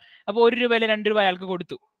 അപ്പൊ 1 രൂപ അല്ലെങ്കിൽ 2 രൂപ അയാൾക്ക്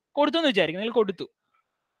കൊടുത്തു എന്ന് വിചാരിക്കും. നിങ്ങൾ കൊടുത്തു.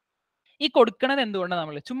 ഈ കൊടുക്കണത് എന്തുകൊണ്ടാണ്?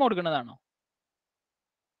 നമ്മൾ ചുമ്മാ കൊടുക്കുന്നതാണോ?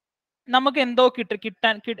 നമുക്ക് എന്തോ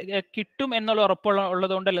കിട്ടും എന്നുള്ള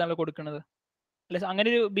ഉള്ളതുകൊണ്ടല്ലേ നമ്മൾ കൊടുക്കുന്നത് അല്ലെ? അങ്ങനെ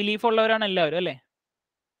ഒരു ബിലീഫ് ഉള്ളവരാണ് എല്ലാവരും അല്ലേ?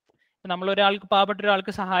 നമ്മൾ പാവപ്പെട്ട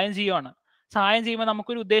ഒരാൾക്ക് സഹായം ചെയ്യുവാണ്. സഹായം ചെയ്യുമ്പോൾ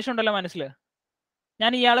നമുക്കൊരു ഉദ്ദേശം ഉണ്ടല്ലോ മനസ്സിൽ.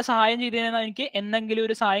 ഞാൻ ഇയാളെ സഹായം ചെയ്തു കഴിഞ്ഞാൽ എനിക്ക് എന്തെങ്കിലും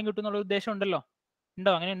ഒരു സഹായം കിട്ടും എന്നുള്ള ഉദ്ദേശം ഉണ്ടല്ലോ.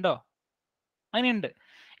 ഉണ്ടോ? അങ്ങനെ ഉണ്ടോ? അങ്ങനെയുണ്ട്.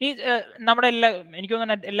 ഈ നമ്മുടെ എനിക്ക്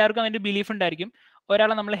തോന്നുന്നു എല്ലാവർക്കും അതിന്റെ ബിലീഫ് ഉണ്ടായിരിക്കും,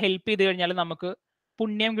 ഒരാളെ നമ്മൾ ഹെൽപ്പ് ചെയ്ത് കഴിഞ്ഞാൽ നമുക്ക്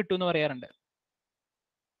പുണ്യം കിട്ടും എന്ന് പറയാറുണ്ട്.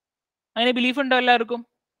 അങ്ങനെ ബിലീഫ് ഉണ്ടോ എല്ലാവർക്കും?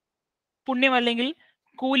 പുണ്യം അല്ലെങ്കിൽ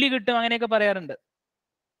കൂലി കിട്ടും അങ്ങനെയൊക്കെ പറയാറുണ്ട്.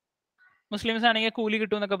 മുസ്ലിംസ് ആണെങ്കിൽ കൂലി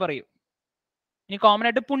കിട്ടും എന്നൊക്കെ പറയും. ഇനി കോമൺ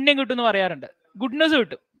ആയിട്ട് പുണ്യം കിട്ടും എന്ന് പറയാറുണ്ട്. ഗുഡ്നസ്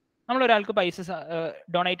കിട്ടും. നമ്മൾ ഒരാൾക്ക് പൈസ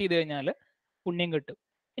ഡൊണേറ്റ് ചെയ്ത് കഴിഞ്ഞാൽ പുണ്യം കിട്ടും.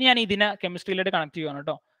 ഇനി ഞാൻ ഇതിനെ കെമിസ്ട്രിയിലായിട്ട് കണക്ട് ചെയ്യുകയാണ്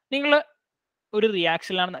കേട്ടോ. നിങ്ങൾ ഒരു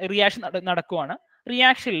റിയാക്ഷൻ നടക്കുവാണ്.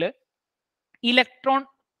 റിയാക്ഷനിൽ ഇലക്ട്രോൺ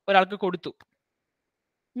ഒരാൾക്ക് കൊടുത്തു,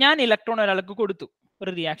 ഞാൻ ഇലക്ട്രോൺ ഒരാൾക്ക് കൊടുത്തു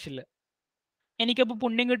ഒരു റിയാക്ഷനിൽ. എനിക്കപ്പോൾ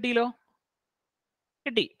പുണ്യം കിട്ടിയല്ലോ,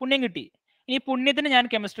 കിട്ടി, പുണ്യം കിട്ടി. ഇനി പുണ്യത്തിന് ഞാൻ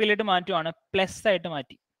കെമിസ്ട്രിയിലായിട്ട് മാറ്റുവാണ്, പ്ലസ് ആയിട്ട്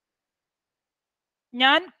മാറ്റി.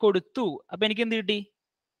 ഞാൻ കൊടുത്തു, അപ്പൊ എനിക്ക് എന്ത് കിട്ടി?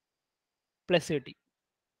 പ്ലസ് കിട്ടി.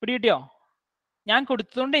 പിടി കിട്ടിയോ? ഞാൻ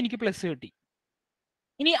കൊടുത്തതുകൊണ്ട് എനിക്ക് പ്ലസ് കിട്ടി.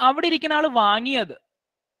 ഇനി അവിടെ ഇരിക്കുന്ന ആള് വാങ്ങി,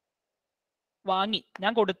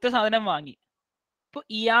 ഞാൻ കൊടുത്ത സാധനം വാങ്ങി, അപ്പൊ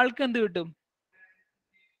ഇയാൾക്ക് എന്ത് കിട്ടും?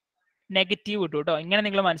 നെഗറ്റീവ് കിട്ടും കേട്ടോ. ഇങ്ങനെ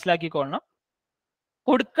നിങ്ങൾ മനസ്സിലാക്കിക്കൊള്ളണം.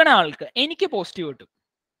 കൊടുക്കണ ആൾക്ക് എനിക്ക് പോസിറ്റീവ് കിട്ടും,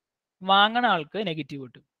 വാങ്ങണ ആൾക്ക് നെഗറ്റീവ്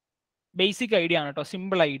കിട്ടും. ബേസിക് ഐഡിയ ആണ് കേട്ടോ,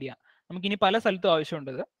 സിമ്പിൾ ഐഡിയ. നമുക്കിനി പല സ്ഥലത്തും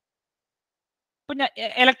ആവശ്യമുണ്ട്. ഇപ്പൊ ഞാൻ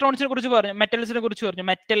ഇലക്ട്രോൺസിനെ കുറിച്ച് പറഞ്ഞു, മെറ്റൽസിനെ കുറിച്ച് പറഞ്ഞു.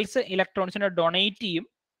 മെറ്റൽസ് ഇലക്ട്രോൺസിനെ ഡൊണേറ്റ് ചെയ്യും,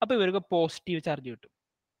 അപ്പൊ ഇവർക്ക് പോസിറ്റീവ് ചാർജ് കിട്ടും.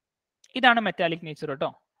 ഇതാണ് മെറ്റാലിക് നേച്ചർ കേട്ടോ.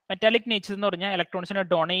 മെറ്റാലിക് നേച്ചർ എന്ന് പറഞ്ഞാൽ ഇലക്ട്രോൺസിനെ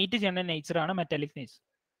ഡൊണേറ്റ് ചെയ്യുന്ന നേച്ചറാണ് മെറ്റാലിക് നേച്ചർ.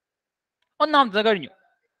 ഒന്നാമത്തത് കഴിഞ്ഞു,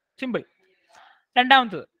 സിമ്പിൾ.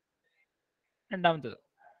 രണ്ടാമത്തത്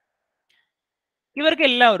ഇവർക്ക്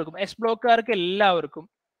എല്ലാവർക്കും, എസ് ബ്ലോക്കുകാർക്ക് എല്ലാവർക്കും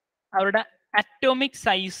അവരുടെ അറ്റോമിക്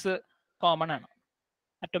സൈസ് കോമൺ ആണ്.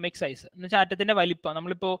 അറ്റോമിക് സൈസ് എന്ന് വെച്ചാൽ ആറ്റത്തിന്റെ വലിപ്പം.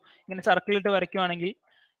 നമ്മളിപ്പോ ഇങ്ങനെ സർക്കിളിട്ട് വരയ്ക്കുവാണെങ്കിൽ,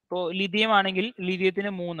 ഇപ്പോൾ ലിഥിയം ആണെങ്കിൽ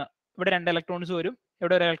ലിഥിയത്തിന് 3, ഇവിടെ 2 ഇലക്ട്രോൺസ് വരും,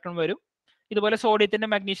 ഇവിടെ 1 ഇലക്ട്രോൺ വരും. ഇതുപോലെ സോഡിയത്തിന്റെ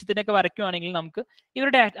മാഗ്നീഷ്യത്തിന്റെ ഒക്കെ വരയ്ക്കുവാണെങ്കിൽ നമുക്ക്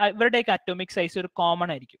ഇവരുടെയൊക്കെ അറ്റോമിക് സൈസ് ഒരു കോമൺ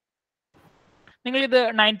ആയിരിക്കും. നിങ്ങൾ ഇത്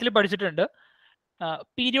 9th പഠിച്ചിട്ടുണ്ട്.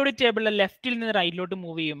 പീരിയോഡിക് ടേബിളിലെ ലെഫ്റ്റിൽ നിന്ന് റൈറ്റിലോട്ട്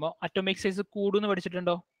മൂവ് ചെയ്യുമ്പോൾ അറ്റോമിക് സൈസ് കൂടുമെന്ന്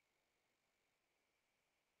പഠിച്ചിട്ടുണ്ടോ?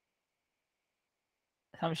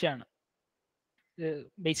 സംശയമാണ്.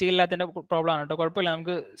 ബേസിക് ഇല്ലാത്തതിന്റെ പ്രോബ്ലം ആണ് കേട്ടോ, കുഴപ്പമില്ല,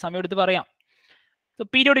 നമുക്ക് സമയം എടുത്ത് പറയാം. സോ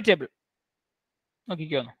പീരിയോഡിക് ടേബിൾ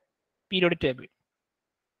നോക്കിക്കോ. പീരിയോഡിക് ടേബിൾ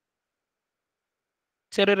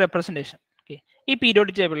ചെറിയൊരു റെപ്രസെന്റേഷൻ. ഓക്കെ, ഈ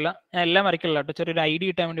പീരിയോഡിക് ടേബിളിൽ ഞാൻ എല്ലാം വരയ്ക്കില്ല കേട്ടോ, ചെറിയൊരു ഐഡിയ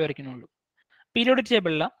കിട്ടാൻ വേണ്ടി വരയ്ക്കുന്നുള്ളൂ. പീരിയോഡിക്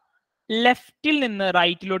ടേബിളിൽ ലെഫ്റ്റിൽ നിന്ന്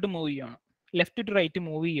റൈറ്റിലോട്ട് മൂവ് ചെയ്യുകയാണ്, ലെഫ്റ്റ് ടു റൈറ്റ്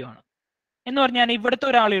മൂവ് ചെയ്യുകയാണ് എന്ന് പറഞ്ഞാൽ ഇവിടുത്തെ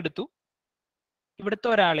ഒരാളെ എടുത്തു, ഇവിടുത്തെ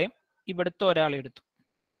ഒരാളെയും ഇവിടുത്തെ ഒരാളെ എടുത്തു,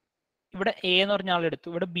 ഇവിടെ എ എന്ന് പറഞ്ഞ ആളെടുത്തു,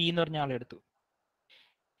 ഇവിടെ ബി എന്ന് പറഞ്ഞ ആളെടുത്തു.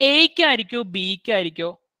 എക്കായിരിക്കോ ബിക്കായിരിക്കോ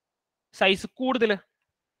സൈസ് കൂടുതൽ?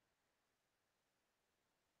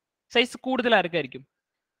 സൈസ് കൂടുതൽ ആർക്കായിരിക്കും?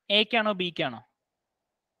 എക്കാണോ ബിക്കാണോ?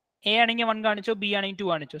 എ ആണെങ്കിൽ 1 കാണിച്ചോ, ബി ആണെങ്കിൽ 2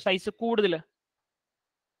 കാണിച്ചോ, സൈസ് കൂടുതൽ?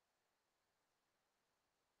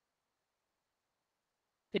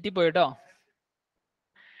 തെറ്റിപ്പോയിട്ടോ,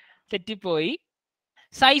 തെറ്റിപ്പോയി.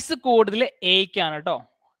 സൈസ് കൂടുതൽ എക്കാണ് കേട്ടോ,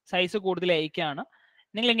 സൈസ് കൂടുതൽ എക്കാണ്.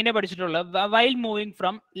 നിങ്ങൾ എങ്ങനെ പഠിച്ചിട്ടുള്ളത്? While moving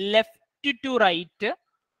from left to right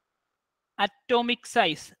atomic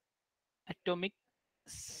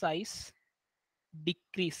size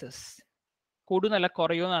decreases. കൂടുന്നല്ല,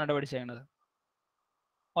 കുറയുമെന്നാണ് പഠിച്ചേക്കുന്നത്.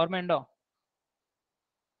 ഓർമ്മയുണ്ടോ?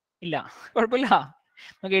 ഇല്ല, കുഴപ്പമില്ല,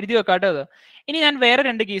 നമുക്ക് എഴുതി വെക്കാട്ടോ അത്. ഇനി ഞാൻ വേറെ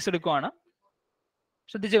 2 കേസ് എടുക്കുവാണ്,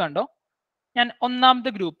 ശ്രദ്ധിച്ച് കണ്ടോ. ഞാൻ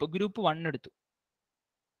ഒന്നാമത്തെ ഗ്രൂപ്പ് 1 എടുത്തു.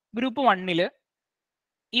 ഗ്രൂപ്പ് 1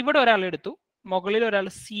 ഇവിടെ ഒരാൾ എടുത്തു, മുകളിൽ ഒരാൾ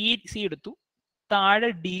സി എടുത്തു, താഴെ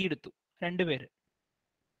ഡി എടുത്തു. 2 പേര്,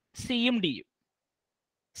 സിയും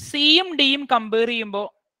ഡിയും കമ്പയർ ചെയ്യുമ്പോൾ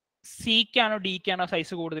സിക്കാണോ ഡിക്കാണോ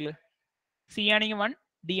സൈസ് കൂടുതൽ? സി ആണെങ്കിൽ 1,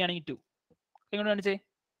 ഡി ആണെങ്കിൽ 2. എങ്ങോട്ട് കാണിച്ചേ,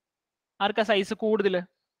 ആർക്കാ സൈസ് കൂടുതൽ?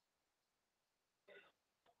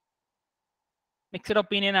 മിക്സഡ്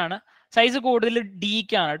ഒപ്പീനിയൻ ആണ്. സൈസ് കൂടുതൽ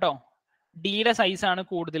ഡിക്കാണ് കേട്ടോ. ഡിയുടെ സൈസ് ആണ്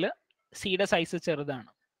കൂടുതൽ, സിയുടെ സൈസ് ചെറുതാണ്.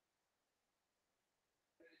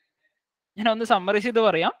 ഞാൻ ഒന്ന് സമ്മറൈസ് ചെയ്ത്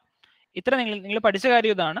പറയാം. ഇത്ര നിങ്ങൾ പഠിച്ച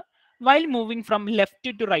കാര്യം ഇതാണ്. While moving from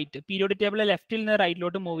left to right, periodic ടേബിളിൽ ലെഫ്റ്റിൽ നിന്ന്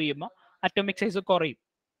റൈറ്റിലോട്ട് മൂവ് ചെയ്യുമ്പോൾ അറ്റോമിക് സൈസ് കുറയും.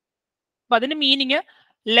 അപ്പൊ അതിന് മീനിങ്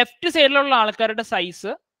ലെഫ്റ്റ് സൈഡിലുള്ള ആൾക്കാരുടെ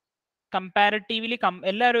സൈസ് കമ്പാരിറ്റീവ്ലി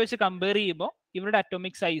എല്ലാവരും വെച്ച് കമ്പയർ ചെയ്യുമ്പോൾ ഇവരുടെ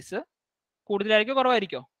അറ്റോമിക് സൈസ് കൂടുതലായിരിക്കോ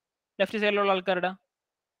കുറവായിരിക്കോ? ലെഫ്റ്റ് സൈഡിലുള്ള ആൾക്കാരുടെ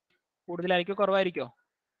കൂടുതലായിരിക്കോ കുറവായിരിക്കോ?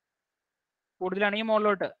 കൂടുതലാണെങ്കിൽ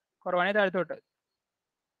മുകളിലോട്ട്, കുറവാണെങ്കിൽ താഴത്തോട്ട്.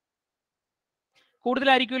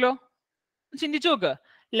 കൂടുതലായിരിക്കുമല്ലോ. ചിന്തിച്ചു നോക്ക്,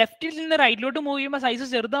 ലെഫ്റ്റിൽ നിന്ന് റൈറ്റിലോട്ട് മൂവ് ചെയ്യുമ്പോൾ സൈസ്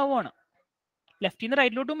ചെറുതാവുകയാണ്. ലെഫ്റ്റിൽ നിന്ന്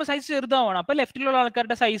റൈറ്റിലോട്ട് പോകുമ്പോൾ സൈസ് ചെറുതാവുകയാണ്. അപ്പൊ ലെഫ്റ്റിലുള്ള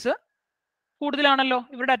ആൾക്കാരുടെ സൈസ് കൂടുതലാണല്ലോ,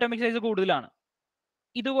 ഇവരുടെ അറ്റോമിക് സൈസ് കൂടുതലാണ്.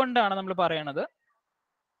 ഇതുകൊണ്ടാണ് നമ്മൾ പറയണത്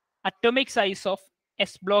atomic size of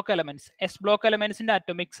S block എലമെന്റ്സിന്റെ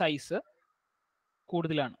atomic size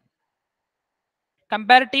കൂടുതലാണ്,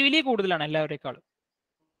 കമ്പാരിറ്റീവ്ലി കൂടുതലാണ് എല്ലാവരേക്കാളും.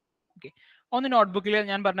 ഓക്കെ, ഒന്ന് നോട്ട്ബുക്കിൽ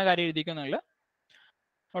ഞാൻ പറഞ്ഞ കാര്യം എഴുതിക്കോ. നിങ്ങൾ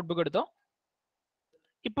നോട്ട്ബുക്ക് എടുത്തോ.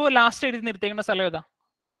 ഇപ്പോൾ ലാസ്റ്റ് എഴുതി നിർത്തിയേക്കുന്ന സ്ഥലം ഏതാ?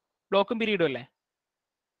 ബ്ലോക്കും പീരീഡും അല്ലേ?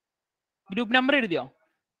 ഗ്രൂപ്പ് നമ്പർ എഴുതിയോ?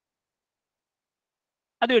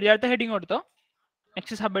 അത് എഴുതി. അടുത്ത ഹെഡിങ് കൊടുത്തോ.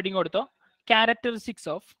 നെക്സ്റ്റ് സബ് ഹെഡിങ് കൊടുത്തോ. Characteristics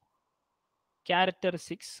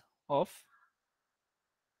of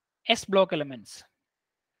S block elements.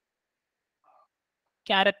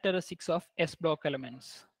 Characteristics of S block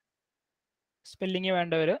elements. Spelling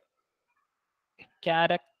വേണ്ടവര്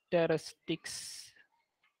characteristics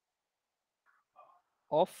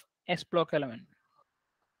of S block element.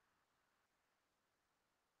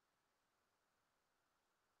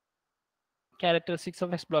 Characteristics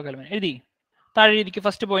of S block element എഴുതി. താഴെ എഴുതിക്ക്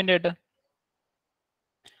ഫസ്റ്റ് പോയിന്റ് ആയിട്ട്.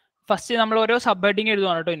 ഫസ്റ്റ് നമ്മൾ ഓരോ സബ് ഹെഡിങ്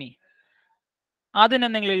എഴുതുവാണ് കേട്ടോ. ഇനി ആദ്യം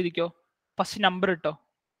എന്തെങ്കിലും എഴുതിക്കോ. ഫസ്റ്റ് നമ്പർ ഇട്ടോ.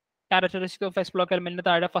 ക്യാരക്ടറിസ്റ്റിക്സ് ഓഫ് എസ് ബ്ലോക്ക് എലമെന്റിന്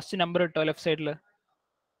താഴെ ഫസ്റ്റ് നമ്പർ ഇട്ടോ ലെഫ്റ്റ് സൈഡിൽ.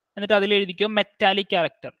 എന്നിട്ട് അതിൽ എഴുതിക്കോ മെറ്റാലിക്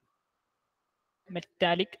ക്യാരക്ടർ,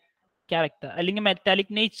 മെറ്റാലിക് ക്യാരക്ടർ അല്ലെങ്കിൽ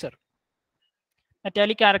മെറ്റാലിക് നേച്ചർ.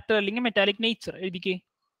 മെറ്റാലിക് ക്യാരക്ടർ അല്ലെങ്കിൽ മെറ്റാലിക് നേച്ചർ എഴുതിക്കേ.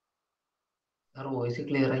 വോയിസ്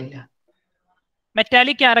ക്ലിയർ ആയില്ല.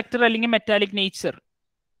 മെറ്റാലിക് ക്യാരക്ടർ അല്ലെങ്കിൽ മെറ്റാലിക് നേച്ചർ.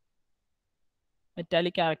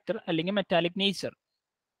 മെറ്റാലിക് ക്യാരക്ടർ അല്ലെങ്കിൽ മെറ്റാലിക് നേച്ചർ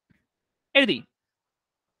എഴുതി.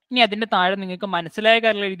 ഇനി അതിന്റെ താഴെ നിങ്ങൾക്ക് മനസ്സിലായ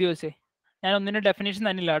കാര്യം എഴുതി വെച്ചേ. ഞാൻ ഒന്നിനും ഡെഫിനേഷൻ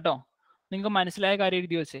തന്നില്ല കേട്ടോ. നിങ്ങൾക്ക് മനസ്സിലായ കാര്യം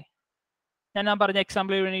എഴുതി വെച്ചേ. ഞാൻ പറഞ്ഞ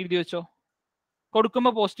എക്സാമ്പിൾ എഴുതി വെച്ചോ.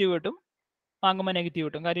 കൊടുക്കുമ്പോൾ പോസിറ്റീവ് കിട്ടും, വാങ്ങുമ്പോൾ നെഗറ്റീവ്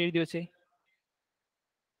കിട്ടും. കാര്യം എഴുതി വെച്ചേ.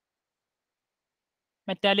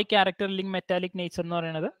 മെറ്റാലിക് ക്യാരക്ടർ അല്ലെങ്കിൽ മെറ്റാലിക് നേച്ചർ എന്ന്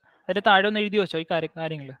പറയുന്നത് അതിന്റെ താഴെ ഒന്ന് എഴുതി വെച്ചോ. ഈ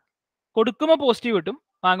കാര്യങ്ങൾ കൊടുക്കുമ്പോൾ പോസിറ്റീവ് കിട്ടും,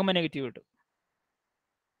 വാങ്ങുമ്പോൾ നെഗറ്റീവ് കിട്ടും.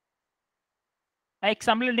 ആ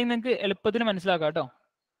എക്സാമ്പിൾ ഉണ്ടെങ്കിൽ നിങ്ങൾക്ക് എളുപ്പത്തിന് മനസ്സിലാക്കാം കേട്ടോ.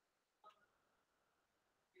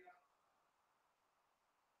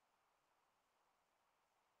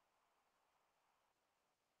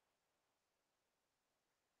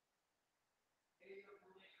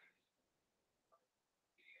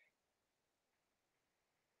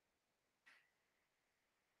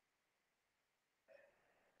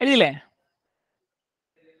 എഴുതിയില്ലേ?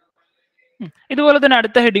 ഇതുപോലെ തന്നെ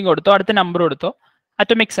അടുത്ത ഹെഡിങ് കൊടുത്തോ, അടുത്ത നമ്പർ കൊടുത്തോ.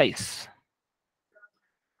 Atomic size.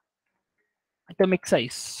 Atomic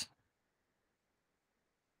size.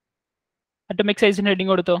 Atomic സൈസിന്റെ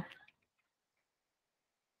heading കൊടുത്തോ.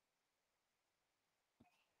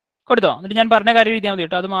 കൊടുത്തോ. എന്നിട്ട് ഞാൻ പറഞ്ഞ കാര്യം എഴുതിയാൽ മതി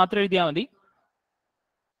കേട്ടോ. അത് മാത്രം എഴുതിയാൽ മതി.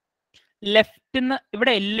 ലെഫ്റ്റിന്ന്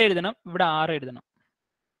ഇവിടെ L എഴുതണം, ഇവിടെ R എഴുതണം.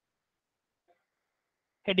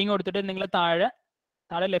 ഹെഡിങ് കൊടുത്തിട്ട് നിങ്ങൾ താഴെ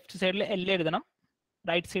ലെഫ്റ്റ് സൈഡിൽ L എഴുതണം,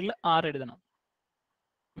 റൈറ്റ് സൈഡിൽ R എഴുതണം.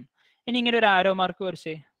 ഇനി ഇങ്ങനെ ഒരു ആരോ മാർക്ക്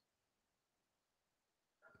വരച്ചേ.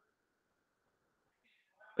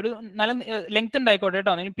 ഒരു നല്ല ലെങ്ത് ഉണ്ടായിക്കോട്ടെ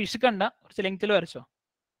കേട്ടോ. നിങ്ങൾ പിശുക്കണ്ട, കുറച്ച് ലെങ്ത്തിൽ വരച്ചോ.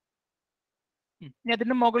 ഇനി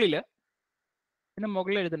അതിന്റെ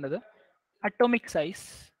മുകളിൽ എഴുതേണ്ടത് atomic size.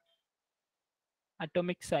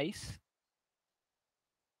 Atomic size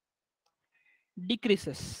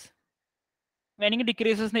decreases. വേണമെങ്കിൽ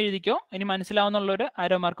ഡിക്രീസസ് എന്ന് എഴുതിക്കോ. ഇനി മനസ്സിലാവുന്നുള്ളൊരു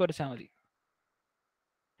ആരോ മാർക്ക് വരച്ചാൽ മതി.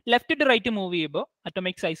 ലെഫ്റ്റ് ടു റൈറ്റ് മൂവ് ചെയ്യുമ്പോൾ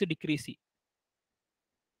അറ്റോമിക് സൈസ് ഡിക്രീസ് ചെയ്യും.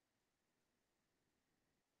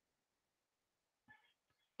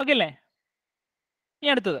 ഓക്കെ അല്ലേ?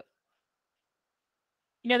 ഇനി അടുത്തത്.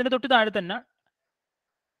 ഇനി അതിന്റെ തൊട്ട് താഴെ തന്നെ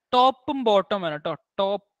ടോപ്പും ബോട്ടം വേണം കേട്ടോ.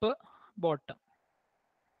 Top bottom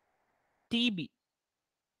TB.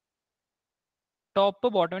 Top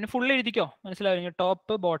bottom. ഇനി ഫുൾ എഴുതിക്കോ. മനസ്സിലാവില്ല.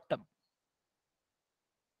 Top bottom.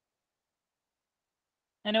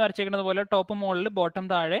 ഞാൻ വരച്ചേക്കുന്നത് പോലെ ടോപ്പ് മുകളിൽ ബോട്ടം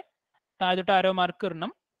താഴെ, താഴോട്ട് ആരോ മാർക്ക്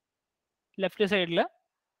ഇടണം. ലെഫ്റ്റ് സൈഡിൽ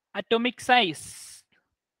അറ്റോമിക് സൈസ്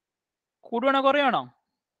കൂടുവാണോ കുറയാണോ?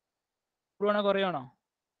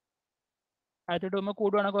 താഴത്തോട്ട് പോകുമ്പോൾ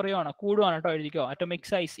കൂടുവാണോ കുറയാണോ? കൂടുവാണ് കേട്ടോ. എഴുതിക്കോ. Atomic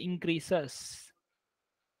size increases.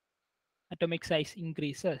 Atomic size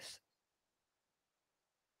increases.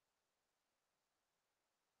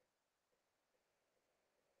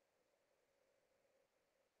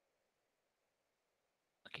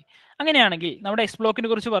 അങ്ങനെയാണെങ്കിൽ നമ്മുടെ എസ് ബ്ലോക്കിനെ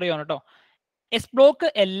കുറിച്ച് പറയുകയാണ് കേട്ടോ. എസ് ബ്ലോക്ക്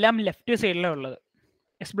എല്ലാം ലെഫ്റ്റ് സൈഡിലാണ് ഉള്ളത്.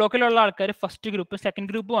 എസ് ബ്ലോക്കിലുള്ള ആൾക്കാർ first group second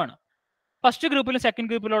ഗ്രൂപ്പുമാണ്. First ഗ്രൂപ്പിലും second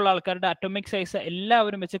ഗ്രൂപ്പിലുള്ള ആൾക്കാരുടെ അറ്റോമിക് സൈസ്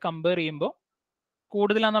എല്ലാവരും വെച്ച് കമ്പയർ ചെയ്യുമ്പോൾ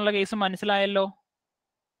കൂടുതലാണെന്നുള്ള കേസ് മനസ്സിലായല്ലോ.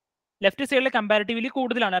 ലെഫ്റ്റ് സൈഡിൽ കമ്പാരിറ്റീവ്ലി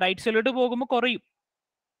കൂടുതലാണ്, റൈറ്റ് സൈഡിലോട്ട് പോകുമ്പോൾ കുറയും.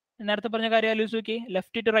 നേരത്തെ പറഞ്ഞ കാര്യം ആലോചിച്ച് നോക്കി.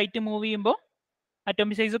 ലെഫ്റ്റ് ടു റൈറ്റ് മൂവ് ചെയ്യുമ്പോൾ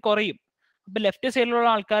അറ്റോമിക് സൈസ് കുറയും. അപ്പൊ ലെഫ്റ്റ് സൈഡിലുള്ള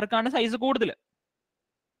ആൾക്കാർക്കാണ് സൈസ് കൂടുതൽ.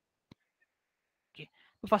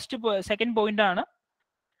 ഫസ്റ്റ് സെക്കൻഡ് പോയിന്റ് ആണ്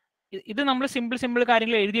ഇത്. നമ്മൾ സിമ്പിൾ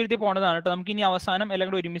കാര്യങ്ങൾ എഴുതി പോണതാണ് കേട്ടോ. നമുക്ക് ഇനി അവസാനം എല്ലാം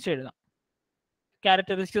കൂടെ ഒരുമിച്ച് എഴുതാം.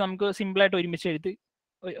 ക്യാരക്ടറിസ്റ്റിക്സ് നമുക്ക് സിമ്പിൾ ആയിട്ട് ഒരുമിച്ച് എഴുതി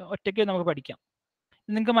ഒറ്റയ്ക്ക് നമുക്ക് പഠിക്കാം.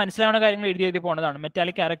 നിങ്ങൾക്ക് മനസ്സിലാവുന്ന കാര്യങ്ങൾ എഴുതി പോണതാണ്.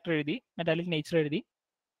 മെറ്റാലിക് ക്യാരക്ടർ എഴുതി, മെറ്റാലിക് നേച്ചർ എഴുതി.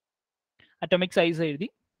 അറ്റോമിക് സൈസ് എഴുതി.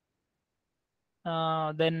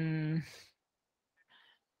 ദെൻ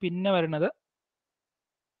പിന്നെ വരുന്നത്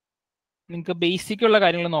നിങ്ങൾക്ക് ബേസിക് ഉള്ള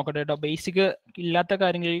കാര്യങ്ങൾ നോക്കട്ടെ കേട്ടോ. ബേസിക് ഇല്ലാത്ത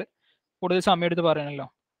കാര്യങ്ങളിൽ കൂടുതൽ സമയം എടുത്ത് പറയണല്ലോ.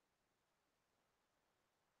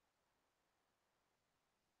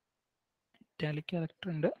 ഇറ്റാലിക് ക്യാരക്ടർ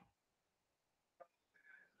ഉണ്ട്.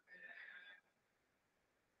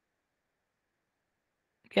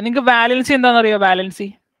 നിങ്ങൾക്ക് വാലൻസി എന്താണെന്നറിയോ?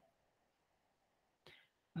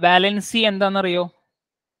 വാലൻസി എന്താണെന്നറിയോ?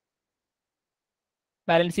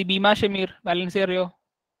 വാലൻസി ഭീമ ഷമീർ വാലൻസി അറിയോ?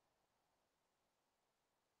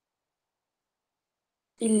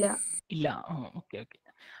 ഇല്ല. ഇല്ല. ഓക്കെ ഓക്കെ,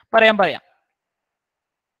 പറയാം.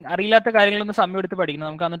 അറിയില്ലാത്ത കാര്യങ്ങളൊന്ന് സമയം എടുത്ത് പഠിക്കണം.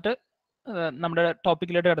 നമുക്ക് എന്നിട്ട് നമ്മുടെ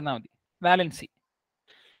ടോപ്പിക്കിലോട്ട് കിടന്നാൽ മതി.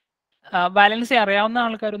 വാലൻസി അറിയാവുന്ന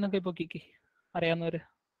ആൾക്കാരൊന്നൊക്കെ ഇപ്പൊ അറിയാവുന്നവര്.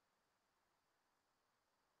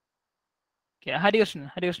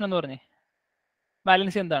 ഹരികൃഷ്ണൻ എന്ന് പറഞ്ഞേ,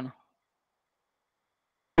 വാലൻസി എന്താണ്?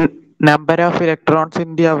 Number of electrons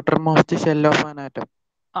in the outermost shell of an atom.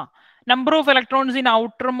 Number of electrons in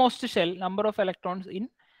outermost shell. Number of electrons in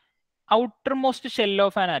outermost shell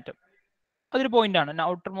of an atom. അതൊരു പോയിന്റ് ആണ്.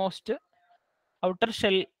 Outer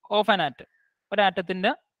shell of an atom. ഒരു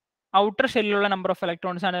ആറ്റത്തിന്റെ outer ഷെല്ലിലുള്ള number of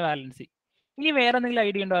electrons ആണ് valency. ഇനി വേറെ എന്തെങ്കിലും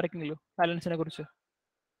idea ഉണ്ടോ ആർക്കെങ്കിലും വാലൻസിനെ കുറിച്ച്?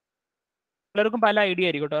 പലർക്കും പല ഐഡിയ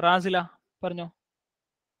ആയിരിക്കും കേട്ടോ. റാസില പറഞ്ഞോ.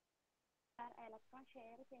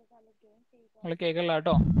 നിങ്ങൾ കേൾക്കല്ല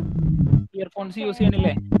കേട്ടോ. Earphones use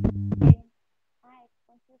ചെയ്യണില്ലേ?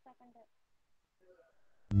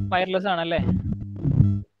 വയർലെസ് ആണല്ലേ?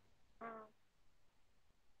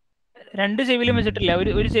 രണ്ട് ചെവിയിലും വെച്ചിട്ടില്ല.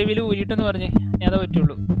 ഒരു ചെവിയിൽ ഊരിട്ടെന്ന് പറഞ്ഞേ, ഞാൻ അതേ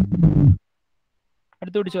പറ്റുള്ളൂ.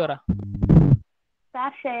 അടുത്ത് പിടിച്ചു പറ.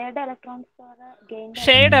 ഷെയർഡ്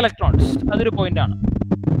ഇലക്ട്രോൺസ് അതൊരു പോയിന്റ് ആണ്.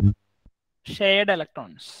 Shared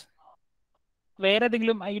electrons. വേറെ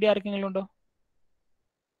ഏതെങ്കിലും ഐഡിയ ആർക്കെങ്കിലും ഉണ്ടോ?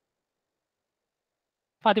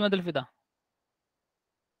 ഫാത്തിമ ദൽഫിദ.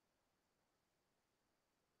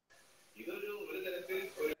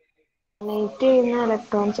 ഡൊണേറ്റ് ചെയ്യുന്ന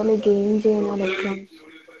ഇലക്ട്രോൺസ് അല്ലെങ്കിൽ ഗെയിൻ ചെയ്യുന്ന ഇലക്ട്രോൺസ്.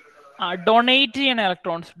 ഡൊണേറ്റ് ചെയ്യണ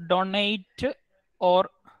ഇലക്ട്രോൺസ്. ഡൊണേറ്റ് ഓർ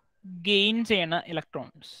ഗെയിൻ ചെയ്യണ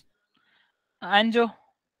ഇലക്ട്രോൺസ്. ആൻജോ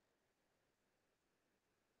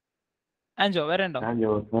വേറെ ഉണ്ടോ?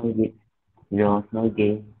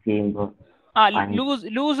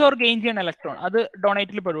 ലൂസ് ഓർ ഗെയിൻ ചെയ്യണ ഇലക്ട്രോൺ, അത്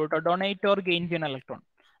ഡൊണേറ്റിൽ പെടും കേട്ടോ. ഡൊണേറ്റ് ഓർ ഗെയിൻ ചെയ്യണ ഇലക്ട്രോൺ.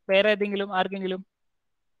 വേറെ ഏതെങ്കിലും ആർക്കെങ്കിലും?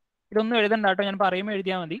 ഇതൊന്നും എഴുതണ്ട കേട്ടോ, ഞാൻ പറയുമ്പോൾ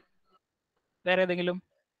എഴുതിയാൽ മതി. വേറെ ഏതെങ്കിലും?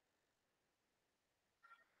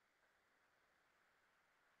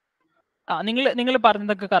 നിങ്ങൾ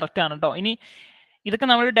പറഞ്ഞതൊക്കെ കറക്റ്റ് ആണ് കേട്ടോ. ഇനി ഇതൊക്കെ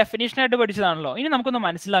നമ്മൾ ഡെഫിനേഷനായിട്ട് പഠിച്ചതാണല്ലോ. ഇനി നമുക്കൊന്ന്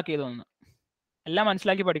മനസ്സിലാക്കി തോന്നുന്നു. എല്ലാം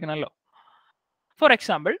മനസ്സിലാക്കി പഠിക്കണമല്ലോ. ഫോർ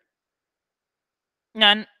എക്സാമ്പിൾ,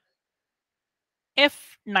 ഞാൻ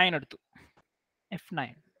F9 എടുത്തു.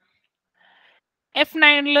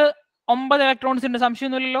 F9ൽ 9 ഇലക്ട്രോൺസ് ഉണ്ട്,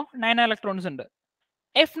 സംശയമൊന്നുമില്ലല്ലോ. 9 ഇലക്ട്രോൺസ് ഉണ്ട്.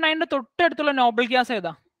 F9ന്റെ തൊട്ടടുത്തുള്ള നോബിൾ ഗ്യാസ്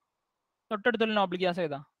ഏതാ?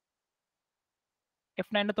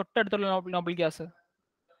 F9ന്റെ തൊട്ടടുത്തുള്ള നോബിൾ ഗ്യാസ്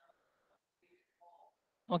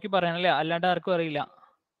നോക്കി പറയാനല്ലേ, അല്ലാണ്ട് ആർക്കും അറിയില്ല.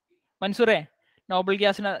 മൻസൂറേ, നോബിൾ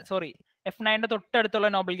ഗ്യാസിന് F9ന്റെ തൊട്ടടുത്തുള്ള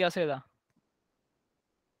നോബിൾ ഗ്യാസ് ഏതാ?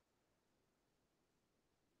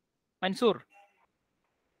 മൻസൂർ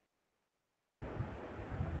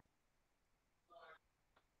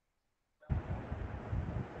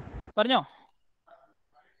പറഞ്ഞോ.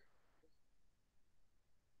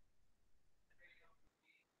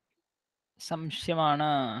 സംശയമാണ്.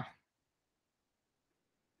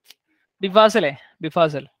 ബിഫാസൽ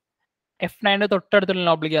F9ന്റെ തൊട്ടടുത്തുള്ള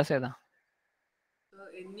നോബിൾ ഗ്യാസ് ഏതാ?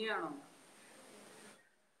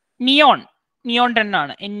 നിയോൺ 10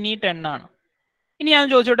 ആണ്. Ne10 ആണ്. ഇനി ഞാൻ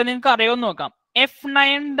ചോദിച്ചോട്ടെ, നിങ്ങൾക്ക് അറിയാമെന്ന് നോക്കാം.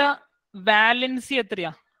 F9ന്റെ വാലൻസി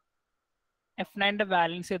എത്രയാ?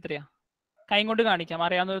 കൈ കൊണ്ട് കാണിക്കാം,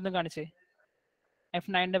 അറിയാവുന്നവരൊന്നും കാണിച്ചേ.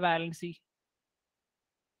 F9ന്റെ വാലൻസി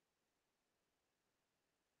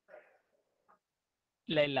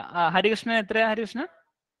ഇല്ല. ഹരികൃഷ്ണൻ എത്രയാ? ഹരികൃഷ്ണൻ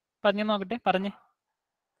പറഞ്ഞു നോക്കട്ടെ, പറഞ്ഞേ.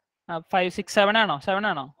 5, 6, 7 ആണോ? 7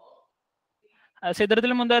 ആണോ?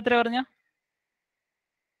 സിദ്ധാർത്ഥിൽ മുമ്പ് എത്ര പറഞ്ഞ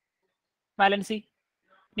വാലൻസി?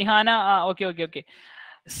 നിഹാന ഓക്കെ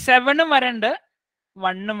 7 വരണ്ട്,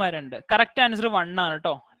 1 വരണ്ട്. കറക്റ്റ് ആൻസർ 1 ആണ്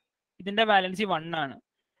കേട്ടോ. ഇതിന്റെ വാലൻസി 1 ആണ്.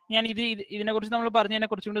 ഞാൻ ഇതിനെ കുറിച്ച് നമ്മൾ പറഞ്ഞതിനെ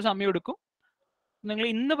കുറച്ചുകൂടി സമയം എടുക്കും. നിങ്ങൾ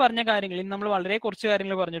ഇന്ന് പറഞ്ഞ കാര്യങ്ങൾ, ഇന്ന് നമ്മൾ വളരെ കുറച്ച്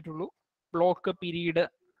കാര്യങ്ങൾ പറഞ്ഞിട്ടുള്ളൂ. Block, period,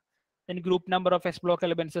 group number of S block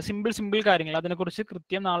elements, simple കാര്യങ്ങൾ. അതിനെക്കുറിച്ച്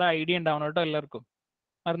കൃത്യം നാളെ ഐഡിയ ഉണ്ടാവണം കേട്ടോ എല്ലാവർക്കും.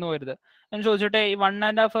 മറന്നു പോരുത്. ഞാൻ ചോദിച്ചോട്ടെ, ഈ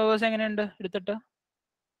 1.5 hours എങ്ങനെയുണ്ട് എടുത്തിട്ട്?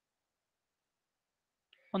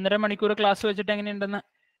 1.5 മണിക്കൂർ ക്ലാസ് വെച്ചിട്ട് എങ്ങനെയുണ്ടെന്ന്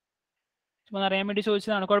ചുമ്മാ അറിയാൻ വേണ്ടി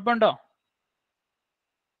ചോദിച്ചതാണ്. കുഴപ്പമുണ്ടോ?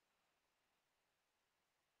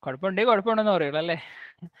 കുഴപ്പമുണ്ടെന്ന് പറയുള്ളൂ അല്ലേ?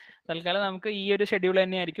 തൽക്കാലം നമുക്ക് ഈ ഒരു ഷെഡ്യൂൾ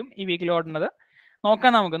തന്നെയായിരിക്കും ഈ വീക്കിൽ ഓടുന്നത്.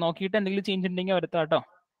 നോക്കാം, നമുക്ക് നോക്കിയിട്ട് എന്തെങ്കിലും ചേഞ്ച് ഉണ്ടെങ്കിൽ വരുത്താം കേട്ടോ.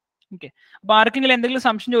 ഓക്കെ, അപ്പോൾ ആർക്കെങ്കിലും എന്തെങ്കിലും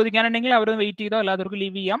സംശയം ചോദിക്കാനുണ്ടെങ്കിൽ അവർ വെയിറ്റ് ചെയ്തോ, അല്ലാത്തവർക്ക്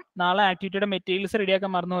ലീവ് ചെയ്യാം. നാളെ ആക്ടിവിറ്റിയുടെ മെറ്റീരിയൽസ്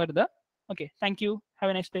റെഡിയാക്കാൻ മറന്നു വരുത്. Okay, thank you,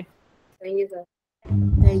 have A nice day. Thank you, sir.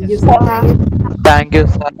 Thank you sir. Thank you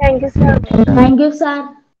sir. Thank you sir. Thank you, sir.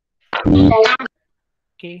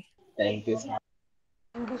 Okay, thank you sir.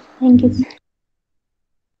 Thank you.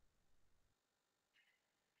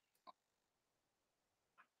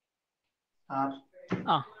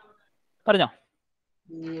 ആ പറഞ്ഞോ.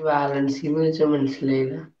 ഈ valency എന്ന് വെച്ചാൽ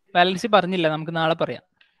മനസ്സിലായില്ല. ബാലൻസ് പറഞ്ഞില്ല, നമുക്ക് നാളെ പറയാം.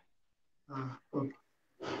 ഓക്കെ.